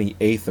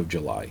 28th of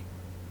July.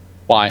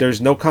 Why?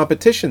 There's no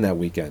competition that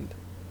weekend.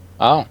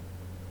 Oh.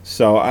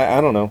 So I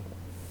don't know.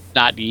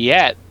 Not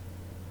yet.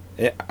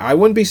 I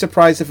wouldn't be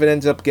surprised if it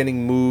ends up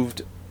getting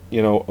moved,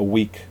 a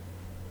week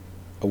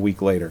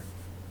later.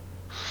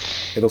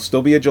 It'll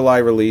still be a July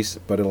release,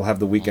 but it'll have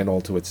the weekend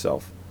all to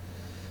itself.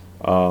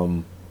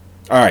 All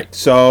right,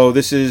 so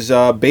this is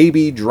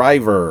Baby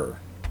Driver.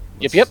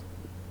 Yep.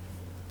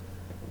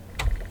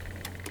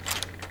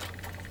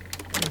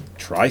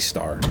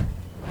 TriStar.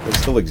 They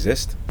still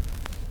exist?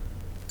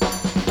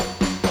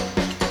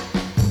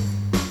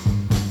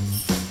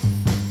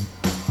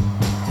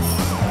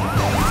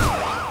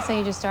 So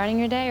you just starting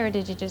your day, or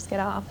did you just get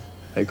off?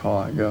 They call,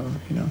 I go,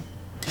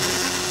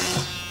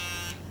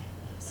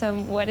 So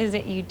what is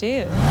it you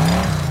do?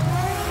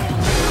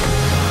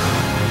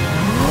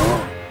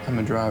 I'm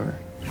a driver.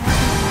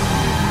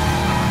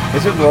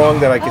 Is it wrong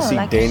that I can see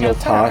like Daniel a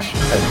chauffeur. Tosh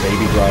as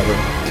Baby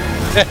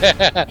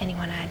Driver?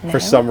 Anyone I'd know? For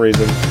some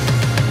reason.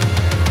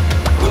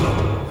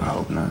 I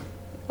hope not.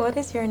 What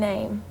is your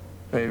name?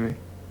 Baby.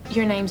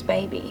 Your name's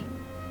Baby.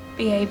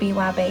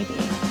 B-A-B-Y, baby.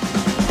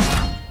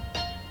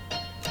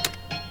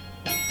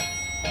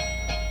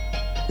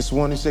 It's the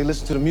one who say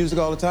listen to the music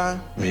all the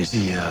time? Is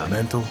he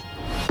mental?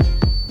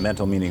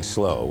 Mental meaning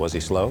slow. Was he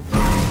slow?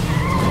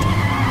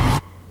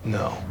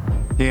 No.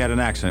 He had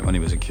an accident when he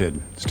was a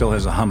kid. Still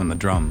has a hum in the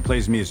drum.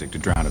 Plays music to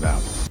drown it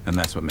out. And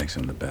that's what makes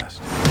him the best.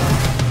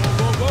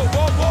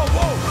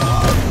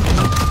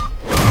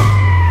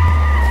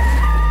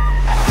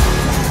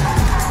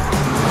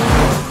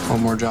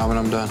 One more job and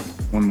I'm done.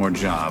 One more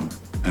job,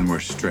 and we're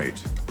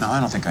straight. Now, I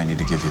don't think I need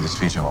to give you the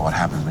speech about what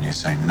happens when you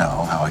say no,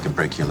 how I could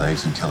break your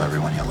legs and kill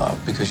everyone you love,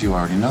 because you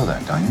already know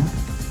that, don't you?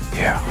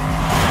 Yeah.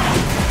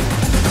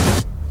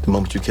 The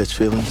moment you catch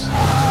feelings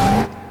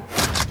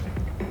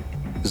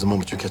is the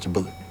moment you catch a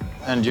bullet.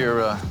 And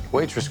your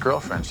waitress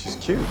girlfriend, she's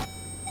cute.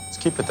 Let's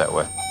keep it that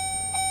way.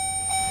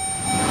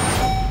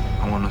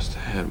 I want us to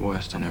head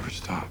west and never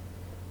stop.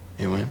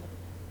 You in?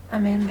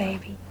 I'm in,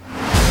 baby.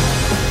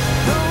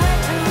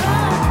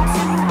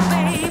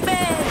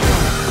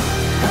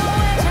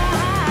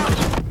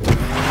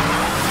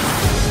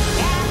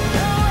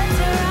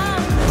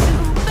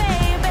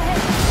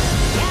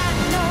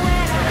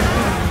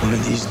 One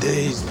of these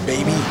days,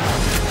 baby,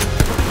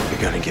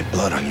 you're gonna get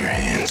blood on your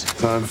hands.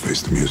 Time to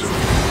face the music.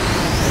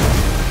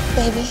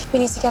 Baby, we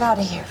need to get out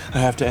of here. I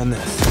have to end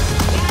this.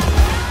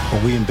 Are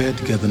we in bed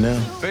together now?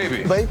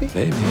 Baby. Baby?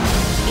 Baby.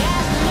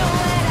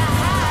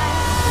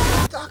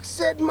 Doc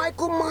said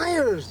Michael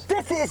Myers.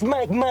 This is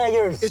Mike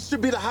Myers. It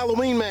should be the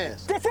Halloween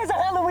mask. This is a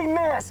Halloween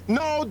mask.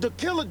 No, the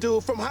killer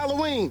dude from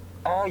Halloween.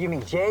 Oh, you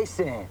mean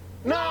Jason?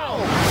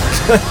 No!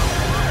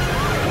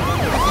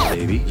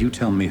 Baby, you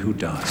tell me who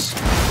does.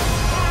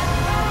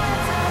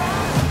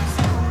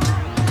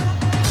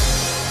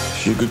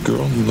 She a good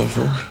girl? You love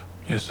her?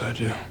 Yes, I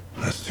do.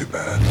 That's too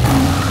bad.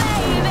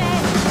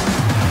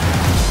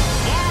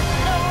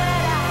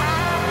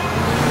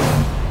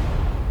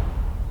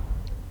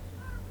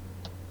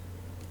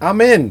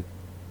 I'm in.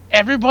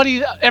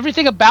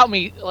 Everything about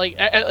me,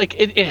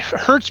 it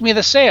hurts me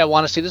to say I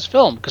want to see this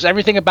film because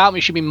everything about me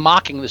should be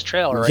mocking this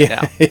trailer right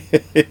now.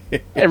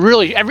 It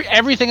really,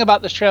 everything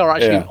about this trailer I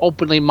should be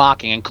openly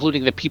mocking,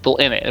 including the people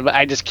in it.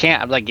 I just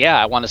can't. I'm like,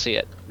 yeah, I want to see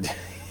it.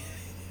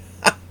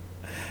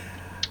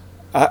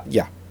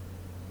 Yeah.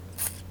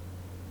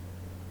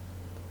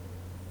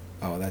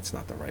 Oh, that's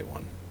not the right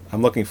one.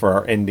 I'm looking for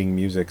our ending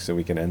music so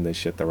we can end this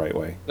shit the right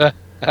way.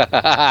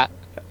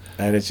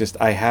 And it's just,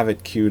 I have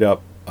it queued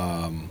up.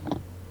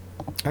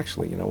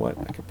 Actually, you know what?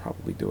 I could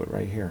probably do it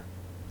right here.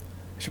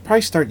 I should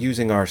probably start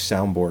using our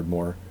soundboard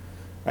more.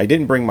 I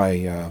didn't bring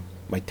my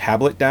my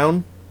tablet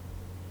down.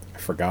 I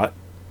forgot.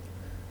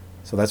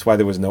 So that's why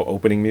there was no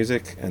opening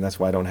music, and that's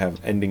why I don't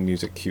have ending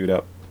music queued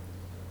up.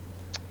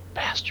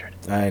 Bastard.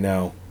 I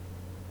know.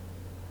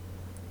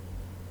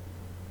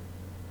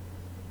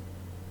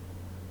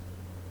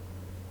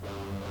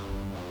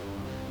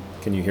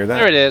 Can you hear that?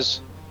 There it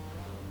is.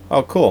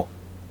 Oh, cool.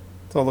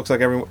 So it looks like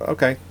everyone...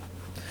 Okay.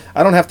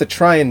 I don't have to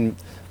try and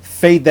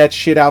fade that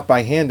shit out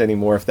by hand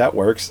anymore if that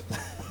works.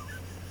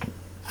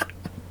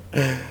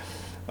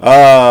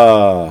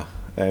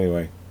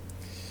 Anyway.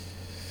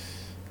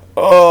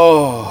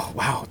 Oh,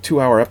 wow.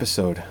 2-hour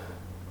episode.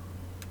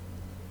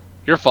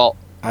 Your fault.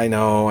 I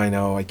know.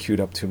 I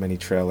queued up too many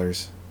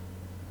trailers.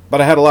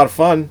 But I had a lot of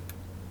fun.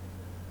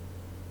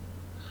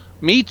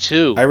 Me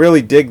too. I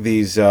really dig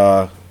these,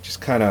 just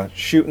kind of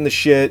shooting the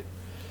shit.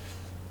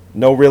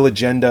 No real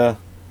agenda.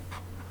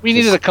 We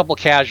needed a couple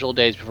casual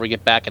days before we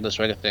get back into the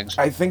swing of things.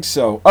 I think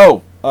so.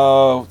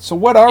 Oh, so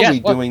what are we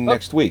doing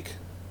next week?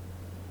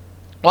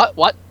 What?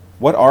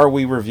 What are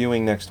we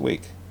reviewing next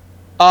week?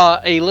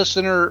 A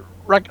listener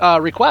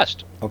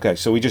request. Okay,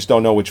 so we just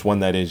don't know which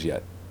one that is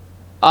yet.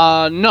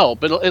 No,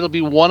 but it'll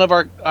be one of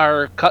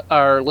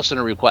our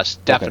listener requests,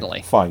 definitely.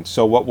 Okay, fine.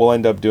 So what we'll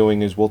end up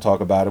doing is we'll talk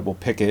about it, we'll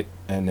pick it,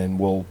 and then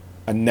we'll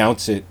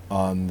announce it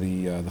on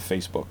the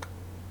Facebook.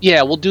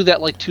 Yeah, we'll do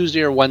that like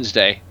Tuesday or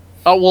Wednesday.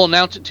 Oh, we'll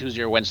announce it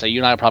Tuesday or Wednesday.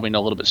 You and I probably know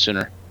a little bit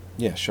sooner.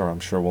 Yeah, sure.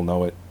 I'm sure we'll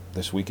know it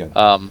this weekend.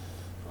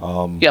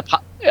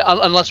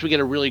 Unless we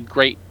get a really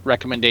great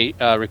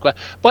request.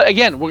 But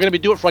again, we're going to be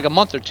doing it for like a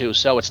month or two,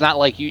 so it's not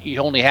like you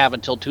only have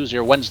until Tuesday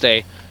or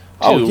Wednesday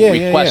to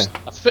request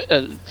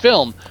a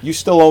film. You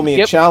still owe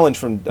me a challenge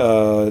from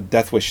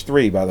Death Wish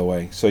 3, by the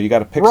way. So you got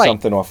to pick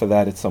something off of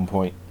that at some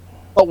point.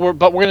 But we're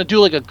going to do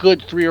like a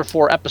good 3 or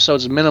 4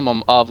 episodes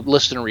minimum of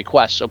listener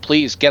requests. So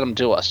please get them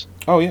to us.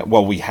 Oh yeah,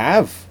 well we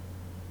have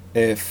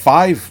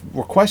 5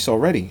 requests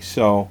already.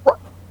 So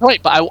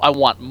right, but I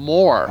want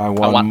more. I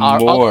want our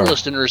more. other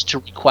listeners to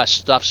request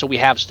stuff so we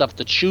have stuff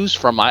to choose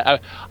from.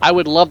 I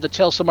would love to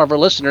tell some of our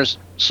listeners,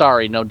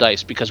 sorry, no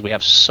dice, because we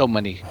have so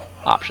many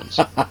options.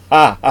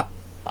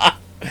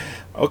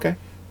 Okay.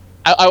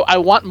 I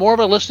want more of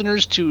our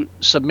listeners to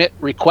submit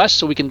requests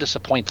so we can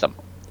disappoint them.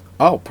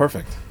 Oh,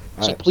 perfect.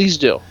 So please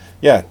do.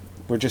 Yeah,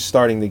 we're just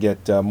starting to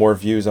get more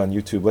views on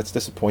YouTube. Let's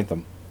disappoint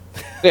them.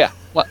 Yeah.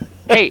 Well,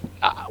 hey,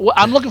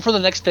 I'm looking for the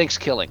next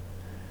Thanksgiving.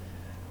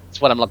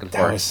 That's what I'm looking for.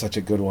 That was such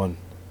a good one.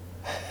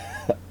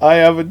 I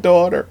have a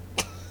daughter.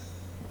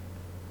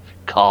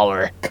 Call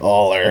her.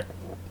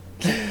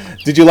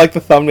 Did you like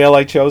the thumbnail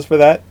I chose for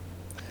that?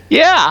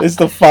 Yeah. It's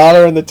the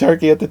father and the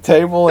turkey at the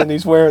table, and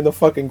he's wearing the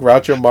fucking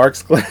Groucho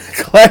Marx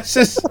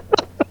glasses.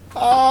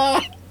 Oh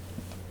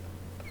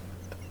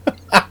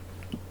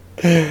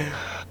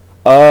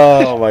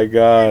my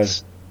god.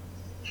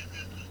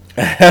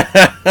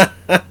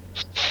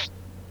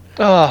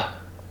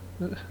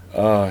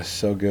 Oh,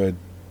 so good.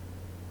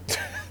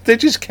 They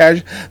just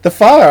casual. The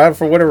father,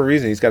 for whatever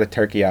reason, he's got a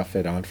turkey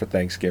outfit on for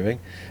Thanksgiving,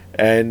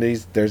 and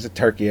there's a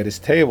turkey at his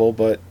table,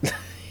 but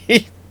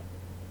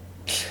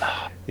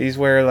he's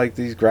wearing like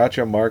these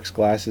Groucho Marx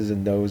glasses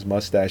and nose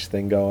mustache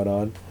thing going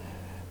on,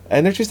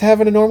 and they're just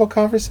having a normal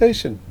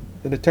conversation.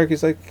 And the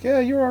turkey's like, "Yeah,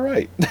 you're all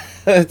right.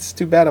 It's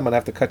too bad I'm gonna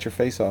have to cut your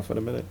face off in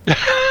a minute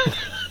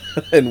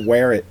and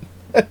wear it."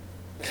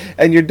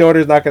 And your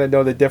daughter's not going to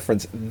know the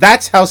difference.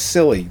 That's how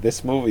silly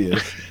this movie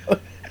is.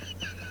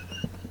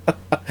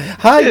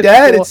 Hi,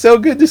 Dad. It's so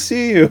good to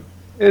see you.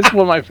 It's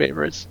one of my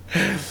favorites.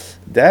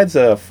 Dad's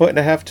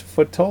 1.5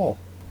 foot tall.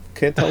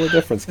 Can't tell the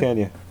difference, can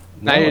you?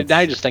 Now you're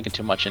just thinking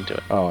too much into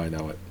it. Oh, I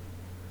know it.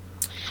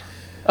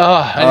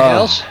 Anything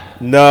else?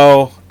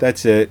 No,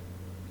 that's it.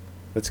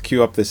 Let's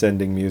cue up this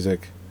ending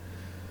music.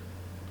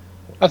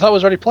 I thought it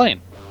was already playing.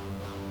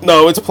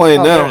 No, it's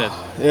playing now. There it is.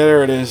 Yeah,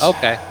 there it is.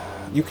 Okay.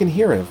 You can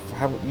hear it.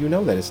 How you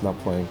know that it's not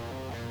playing?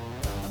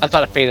 I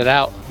thought it faded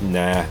out.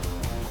 Nah.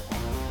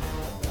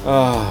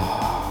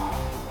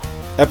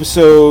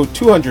 Episode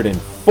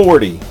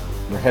 240.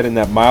 We're heading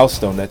that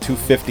milestone, that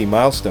 250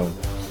 milestone.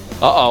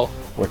 Uh-oh.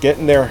 We're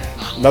getting there.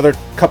 Another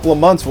couple of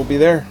months, we'll be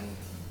there.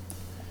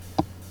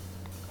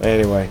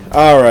 Anyway,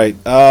 all right.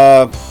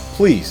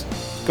 Please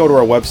go to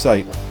our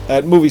website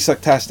at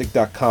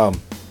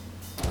moviesucktastic.com.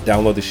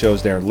 Download the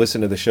shows there.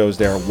 Listen to the shows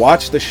there.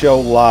 Watch the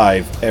show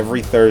live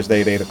every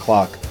Thursday at 8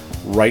 o'clock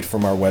right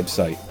from our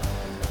website.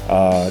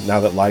 Now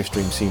that live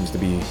stream seems to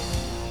be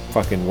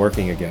fucking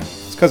working again.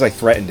 It's because I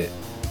threatened it.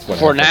 That's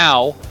For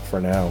now. For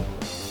now.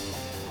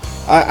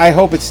 I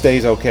hope it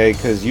stays okay,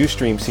 because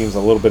Ustream seems a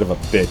little bit of a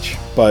bitch,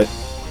 but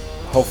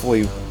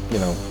hopefully,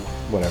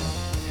 whatever.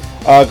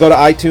 Go to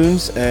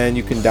iTunes, and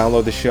you can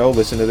download the show,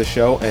 listen to the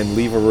show, and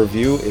leave a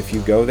review if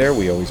you go there.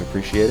 We always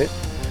appreciate it.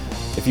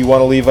 If you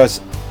want to leave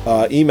us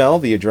email,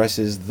 the address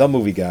is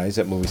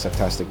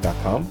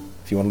themovieguys@moviesucktastic.com.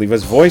 If you want to leave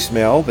us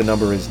voicemail, the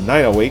number is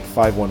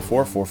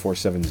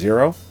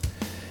 908-514-4470.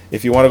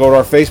 If you want to go to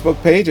our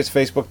Facebook page, it's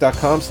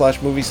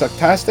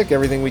facebook.com/moviesucktastic.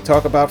 Everything we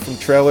talk about, from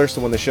trailers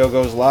to when the show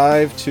goes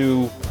live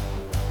to,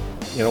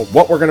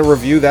 what we're going to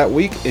review that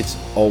week, it's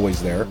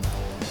always there.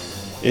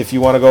 If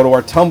you want to go to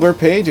our Tumblr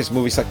page, it's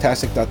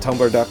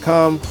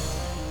moviesucktastic.tumblr.com.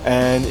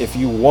 And if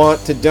you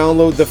want to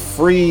download the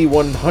free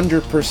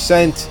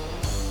 100%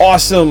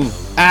 awesome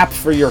app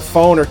for your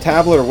phone or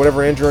tablet or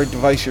whatever Android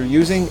device you're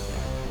using,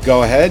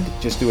 go ahead.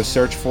 Just do a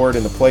search for it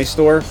in the Play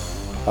Store.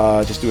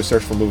 Just do a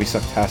search for Movie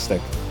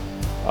Sucktastic.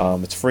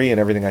 It's free, and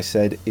everything I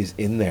said is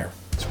in there.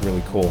 It's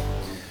really cool.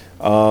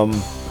 Well,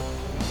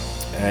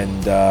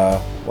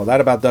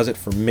 that about does it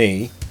for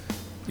me.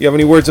 You have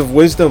any words of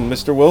wisdom,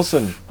 Mr.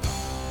 Wilson?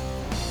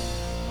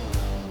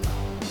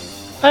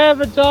 I have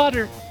a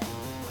daughter.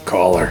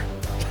 Call her.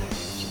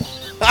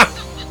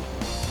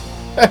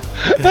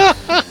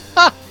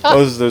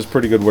 Those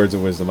pretty good words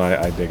of wisdom.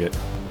 I dig it.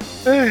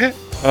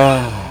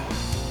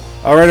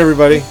 All right,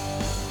 everybody.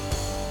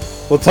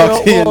 We'll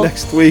talk to you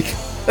next week.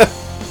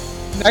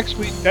 Next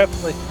week,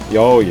 definitely.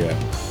 Oh, yeah.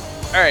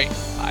 All right.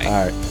 Bye.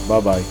 All right.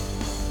 Bye-bye.